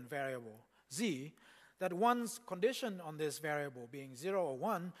latent variable, z, that once conditioned on this variable being 0 or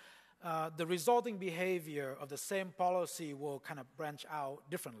 1, the resulting behavior of the same policy will kind of branch out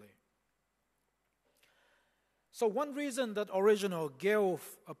differently. So one reason that original Gale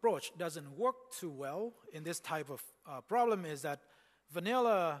approach doesn't work too well in this type of problem is that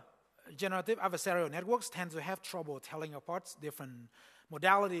vanilla generative adversarial networks tend to have trouble telling apart different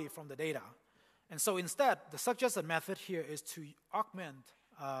modality from the data. And so instead, the suggested method here is to augment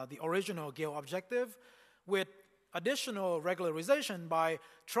the original Gale objective with additional regularization by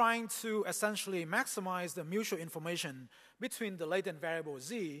trying to essentially maximize the mutual information between the latent variable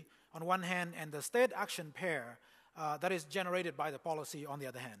z on one hand and the state action pair that is generated by the policy on the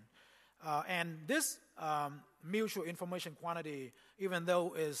other hand. And this mutual information quantity, even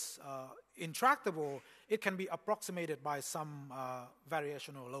though is intractable, it can be approximated by some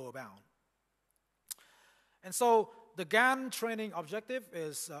variational lower bound. And so the GAN training objective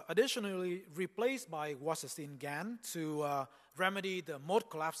is additionally replaced by Wasserstein-GAN to remedy the mode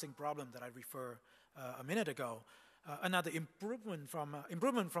collapsing problem that I referred a minute ago. Another improvement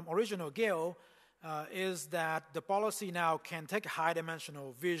from original Gale is that the policy now can take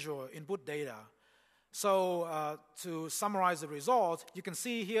high-dimensional visual input data. So to summarize the result, you can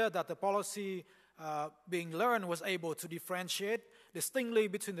see here that the policy being learned was able to differentiate distinctly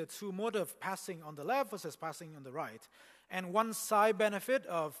between the two modes of passing on the left versus passing on the right. And one side benefit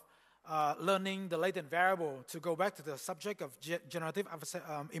of learning the latent variable, to go back to the subject of generative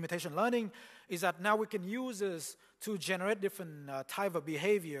imitation learning, is that now we can use this to generate different type of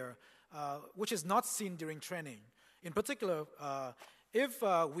behavior which is not seen during training. In particular, if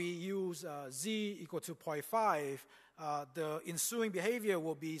we use z equal to 0.5, the ensuing behavior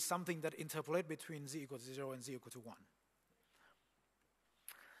will be something that interpolates between z equal to 0 and z equal to 1.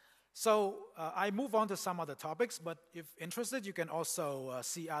 So I move on to some other topics, but if interested, you can also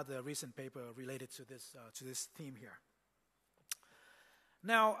see other recent paper related to this theme here.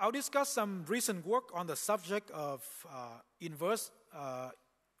 Now, I'll discuss some recent work on the subject of inverse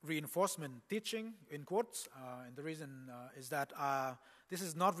reinforcement teaching, in quotes, and the reason is that this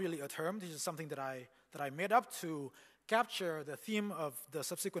is not really a term. This is something that I made up to capture the theme of the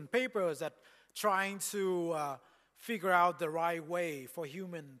subsequent papers, that trying to figure out the right way for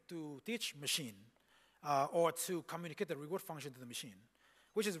human to teach machine. or to communicate the reward function to the machine,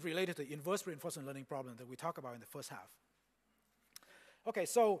 which is related to the inverse reinforcement learning problem that we talked about in the first half. Okay,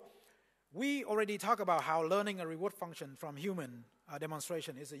 so we already talked about how learning a reward function from human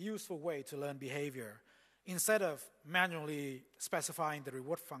demonstration is a useful way to learn behavior instead of manually specifying the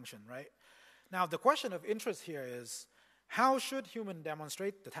reward function, right? Now, the question of interest here is, how should human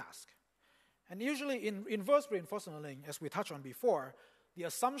demonstrate the task? And usually in inverse reinforcement learning, as we touched on before, the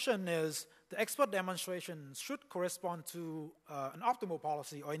assumption is the expert demonstration should correspond to an optimal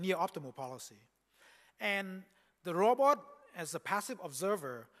policy or a near optimal policy. And the robot, as a passive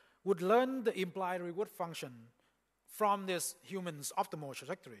observer, would learn the implied reward function from this human's optimal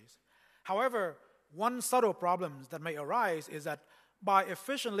trajectories. However, one subtle problem that may arise is that by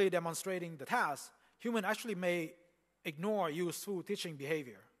efficiently demonstrating the task, human actually may ignore useful teaching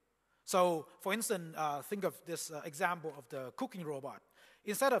behavior. So, for instance, think of this example of the cooking robot.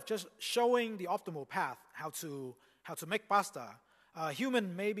 Instead of just showing the optimal path, how to make pasta,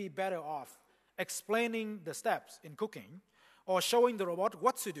 human may be better off explaining the steps in cooking, or showing the robot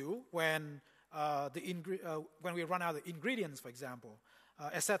what to do when we run out of ingredients, for example,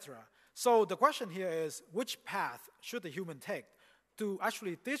 etc. So the question here is, which path should the human take to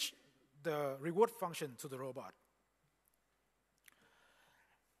actually teach the reward function to the robot?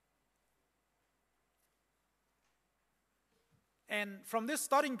 And from this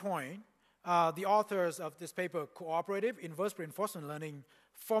starting point, the authors of this paper, Cooperative Inverse Reinforcement Learning,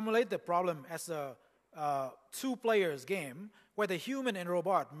 formulate the problem as a two players game where the human and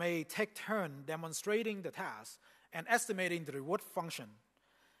robot may take turn demonstrating the task and estimating the reward function.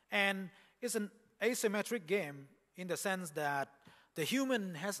 And it's an asymmetric game in the sense that the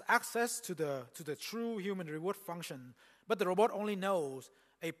human has access to the true human reward function, but the robot only knows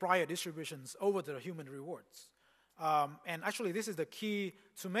a prior distributions over the human rewards. And actually, this is the key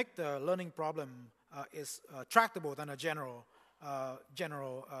to make the learning problem is tractable than a general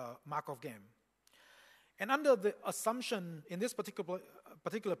Markov game. And under the assumption, in this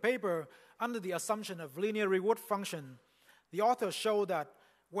particular paper, under the assumption of linear reward function, the authors show that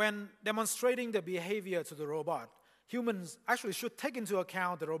when demonstrating the behavior to the robot, humans actually should take into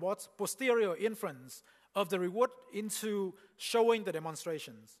account the robot's posterior inference of the reward into showing the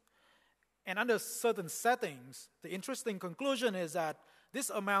demonstrations. And under certain settings, the interesting conclusion is that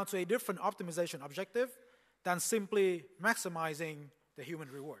this amounts to a different optimization objective than simply maximizing the human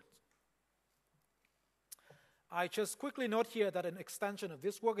rewards. I just quickly note here that an extension of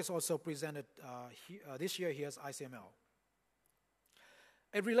this work is also presented this year here as ICML.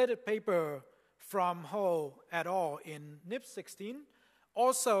 A related paper from Hoang et al. In NIP 16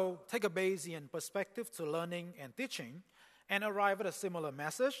 also take a Bayesian perspective to learning and teaching and arrive at a similar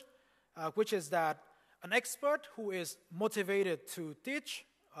message, which is that an expert who is motivated to teach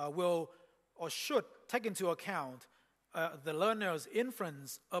will or should take into account the learner's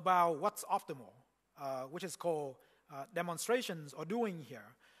inference about what's optimal, which is called demonstrations or doing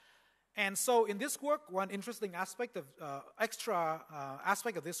here. And so in this work, one interesting aspect of extra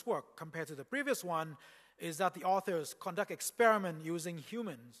aspect of this work compared to the previous one is that the authors conduct experiment using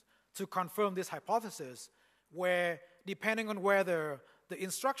humans to confirm this hypothesis, where depending on whether the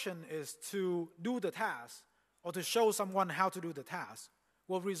instruction is to do the task or to show someone how to do the task,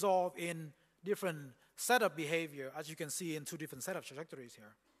 will result in different setup behavior, as you can see in two different setup trajectories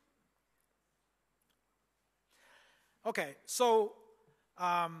here. Okay, so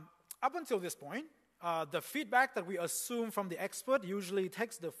up until this point, the feedback that we assume from the expert usually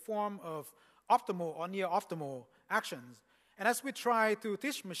takes the form of optimal or near optimal actions. And as we try to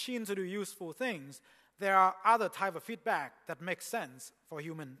teach machines to do useful things, there are other type of feedback that makes sense for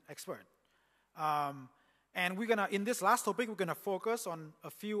human expert. And we're gonna, in this last topic, we're gonna focus on a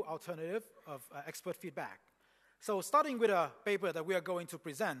few alternatives of expert feedback. So starting with a paper that we are going to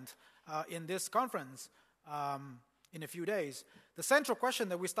present in this conference in a few days, the central question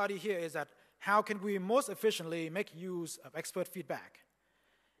that we study here is that how can we most efficiently make use of expert feedback?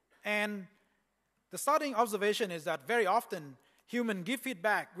 And the starting observation is that very often humans give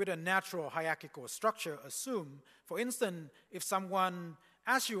feedback with a natural hierarchical structure assumed. For instance, if someone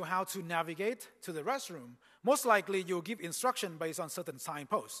asks you how to navigate to the restroom, most likely you'll give instruction based on certain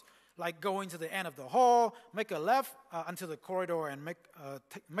signposts, like going to the end of the hall, make a left until the corridor and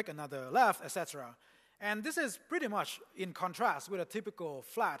make another left, etc. And this is pretty much in contrast with a typical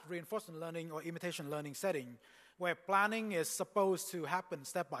flat reinforcement learning or imitation learning setting, where planning is supposed to happen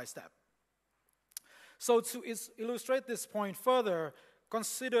step by step. So to illustrate this point further,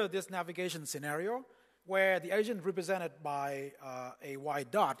 consider this navigation scenario where the agent represented by a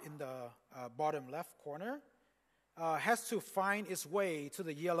white dot in the bottom left corner has to find its way to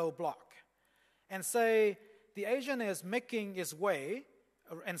the yellow block. and say the agent is making its way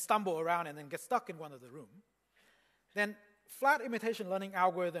and stumble around and then get stuck in one of the room, then flat imitation learning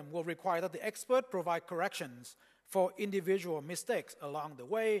algorithm will require that the expert provide corrections for individual mistakes along the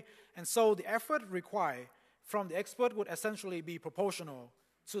way, and so the effort required from the expert would essentially be proportional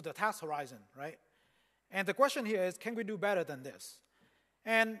to the task horizon, right? And the question here is, can we do better than this?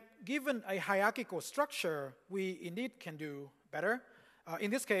 And given a hierarchical structure, we indeed can do better.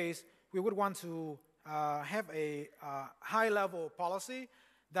 In this case, we would want to have a high-level policy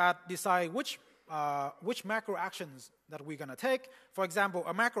that decide which macro actions that we're going to take. For example,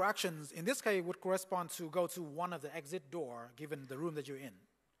 a macro actions in this case would correspond to go to one of the exit door given the room that you're in.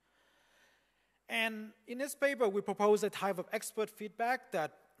 And in this paper, we propose a type of expert feedback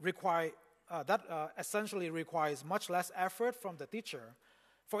that essentially requires much less effort from the teacher.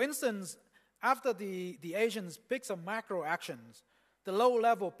 For instance, after the agents pick some macro actions, the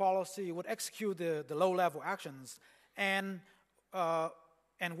low-level policy would execute the low-level actions, and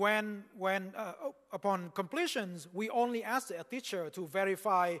when upon completions, we only ask a teacher to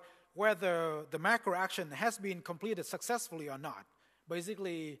verify whether the macro action has been completed successfully or not.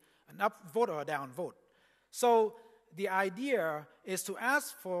 Basically, an up vote or a down vote. So the idea is to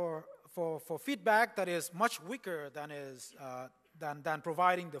ask for feedback that is much weaker than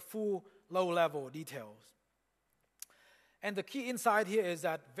providing the full low-level details. And the key insight here is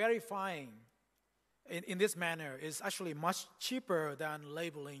that verifying in this manner is actually much cheaper than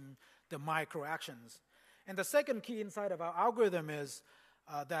labeling the micro actions. And the second key insight of our algorithm is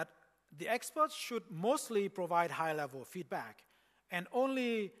that the experts should mostly provide high-level feedback and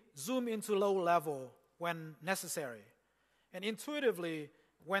only zoom into low-level when necessary. And intuitively,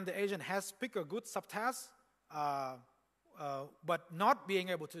 when the agent has picked a good subtask, but not being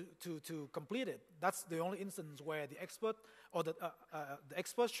able to complete it, that's the only instance where the expert or the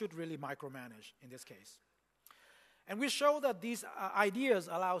expert should really micromanage in this case. And we show that these ideas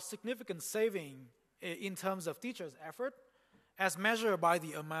allow significant saving in terms of teachers' effort as measured by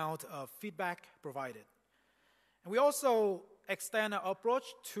the amount of feedback provided. And we also extend our approach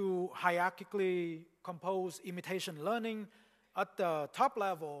to hierarchically composed imitation learning at the top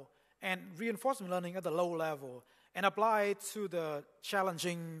level and reinforcement learning at the low level, and apply it to the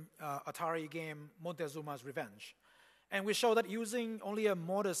challenging Atari game Montezuma's Revenge. And we show that using only a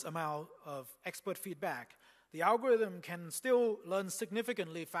modest amount of expert feedback, the algorithm can still learn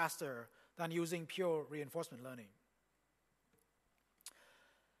significantly faster than using pure reinforcement learning.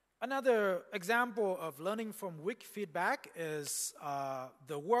 Another example of learning from weak feedback is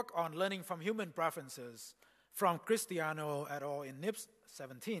the work on learning from human preferences from Cristiano et al. In NIPS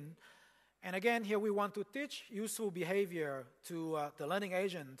 17. And again, here we want to teach useful behavior to the learning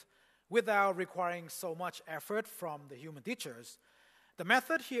agent without requiring so much effort from the human teachers. The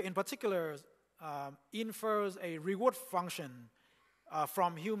method here in particular infers a reward function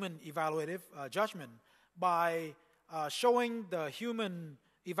from human evaluative judgment by showing the human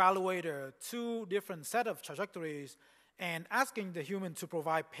evaluator two different set of trajectories and asking the human to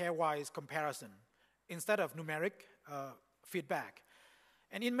provide pairwise comparison instead of numeric feedback.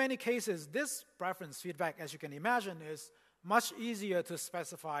 And in many cases, this preference feedback, as you can imagine, is much easier to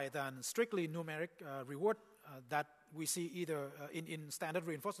specify than strictly numeric reward that we see either in standard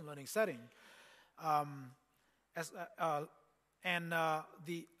reinforcement learning setting. The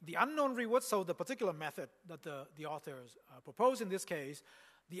unknown reward, so the particular method that the authors propose in this case,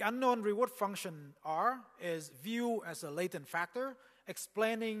 the unknown reward function R is viewed as a latent factor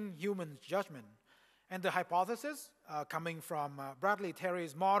explaining human judgment. And the hypothesis coming from Bradley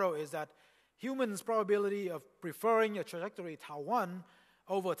Terry's model is that humans' probability of preferring a trajectory tau 1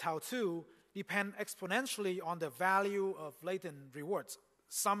 over tau 2 depend exponentially on the value of latent rewards,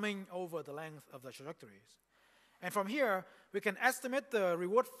 summing over the length of the trajectories. And from here, we can estimate the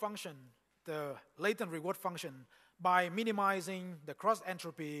reward function, the latent reward function, by minimizing the cross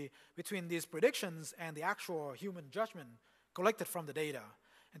entropy between these predictions and the actual human judgment collected from the data.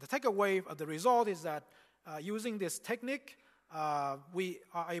 And the takeaway of the result is that using this technique, we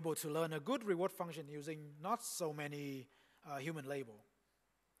are able to learn a good reward function using not so many human label.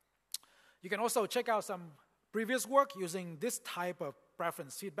 You can also check out some previous work using this type of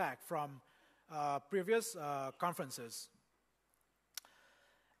preference feedback from previous conferences.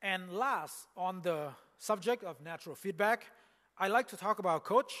 And last, on the subject of natural feedback, I like to talk about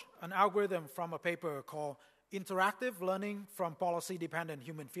Coach, an algorithm from a paper called Interactive Learning from Policy-Dependent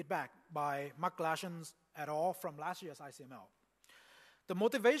Human Feedback by Mark Glassens et al. From last year's ICML. The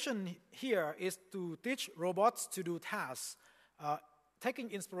motivation here is to teach robots to do tasks,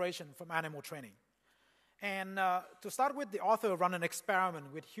 taking inspiration from animal training. And to start with, the author ran an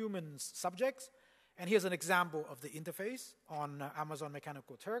experiment with human subjects And here's an example of the interface on Amazon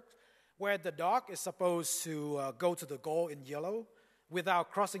Mechanical Turk, where the dog is supposed to go to the goal in yellow without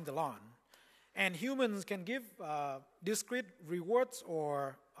crossing the lawn. And humans can give discrete rewards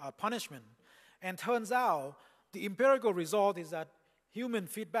or punishment. And turns out the empirical result is that human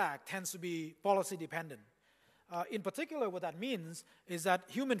feedback tends to be policy dependent. In particular, what that means is that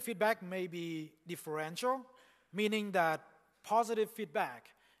human feedback may be differential, meaning that positive feedback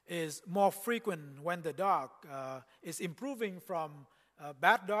is more frequent when the dog is improving from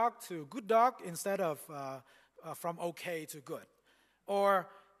bad dog to good dog instead of from okay to good. Or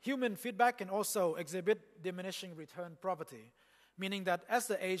human feedback can also exhibit diminishing return property, meaning that as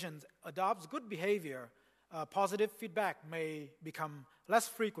the agent adopts good behavior, positive feedback may become less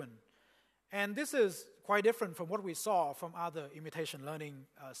frequent. And this is quite different from what we saw from other imitation learning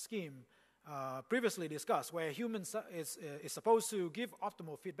scheme previously discussed, where humans is supposed to give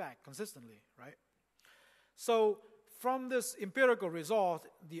optimal feedback consistently, right? So from this empirical result,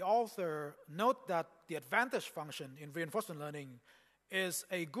 the author note that the advantage function in reinforcement learning is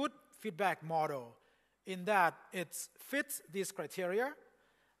a good feedback model in that it fits these criteria.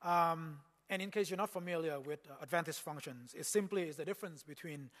 And in case you're not familiar with advantage functions, it simply is the difference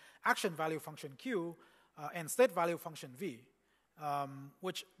between action value function Q and state value function V,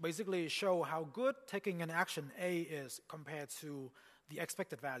 which basically show how good taking an action A is compared to the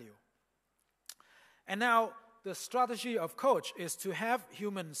expected value. And now the strategy of coach is to have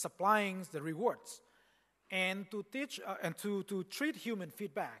humans supplying the rewards and to teach and to treat human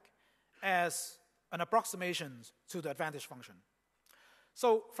feedback as an approximation to the advantage function.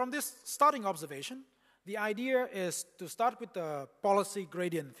 So from this starting observation, the idea is to start with the policy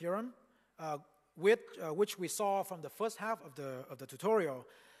gradient theorem, which we saw from the first half of the tutorial.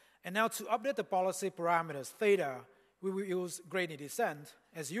 And now to update the policy parameters theta, we will use gradient descent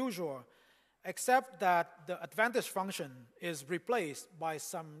as usual, except that the advantage function is replaced by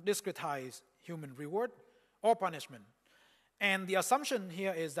some discretized human reward or punishment. And the assumption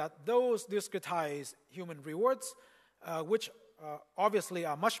here is that those discretized human rewards, which obviously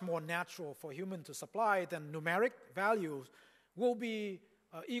are much more natural for human to supply than numeric values, will be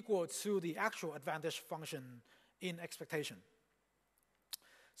equal to the actual advantage function in expectation.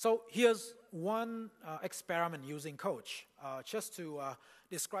 So here's one experiment using coach. Just to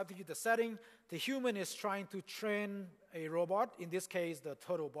describe to you the setting, the human is trying to train a robot, in this case the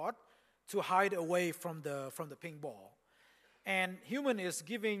turtle bot, to hide away from the ping ball. And human is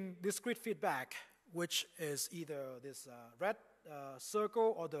giving discrete feedback, which is either this red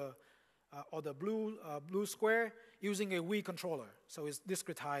circle or the blue square using a Wii controller. So it's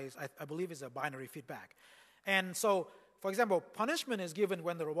discretized, I believe it's a binary feedback. And so, for example, punishment is given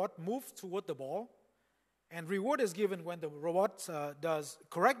when the robot moves toward the ball, and reward is given when the robot does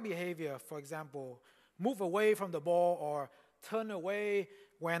correct behavior, for example, move away from the ball or turn away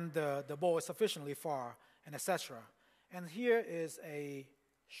when the ball is sufficiently far, and etc. And here is a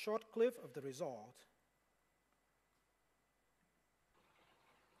short clip of the result.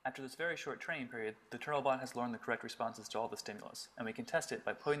 After this very short training period, the turtlebot has learned the correct responses to all the stimulus, and we can test it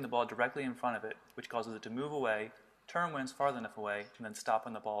by putting the ball directly in front of it, which causes it to move away, turn when it's farther enough away, and then stop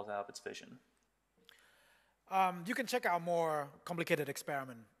when the ball is out of its vision. You can check out more complicated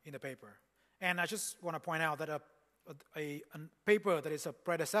experiment in the paper. And I just want to point out that a paper that is a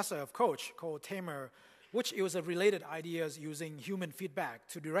predecessor of Coach called Tamer, which uses related ideas using human feedback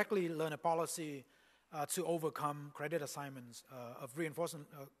to directly learn a policy to overcome credit assignments of reinforcement,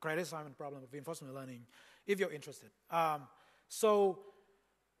 credit assignment problem of reinforcement learning, if you're interested.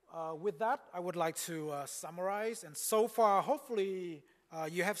 With that, I would like to summarize. And so far, hopefully,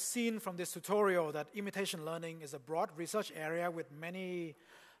 you have seen from this tutorial that imitation learning is a broad research area with many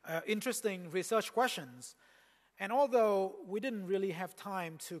interesting research questions. And although we didn't really have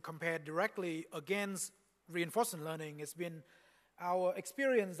time to compare directly against reinforcement learning, it's been our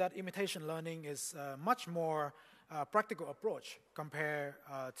experience that imitation learning is a much more practical approach compared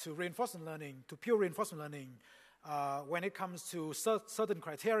to reinforcement learning, to pure reinforcement learning, when it comes to certain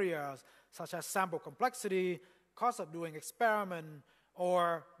criteria such as sample complexity, cost of doing experiment,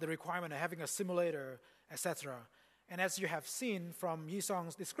 or the requirement of having a simulator, etc. And as you have seen from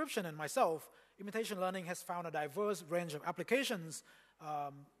Yisong's description and myself, imitation learning has found a diverse range of applications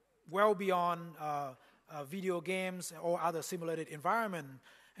well beyond video games or other simulated environment.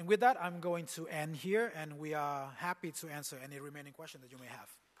 And with that, I'm going to end here, and we are happy to answer any remaining questions that you may have.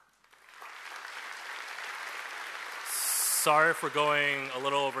 Sorry for going a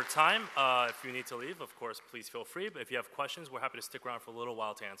little over time. If you need to leave, of course, please feel free. But if you have questions, we're happy to stick around for a little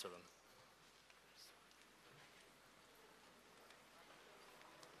while to answer them.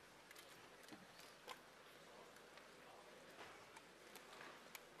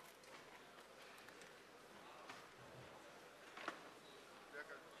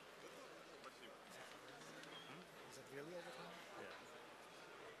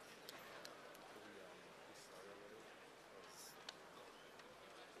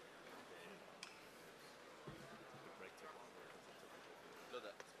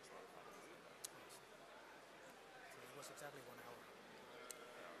 exactly 1 hour.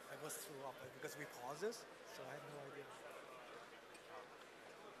 I was through up because we paused this, so I had no idea.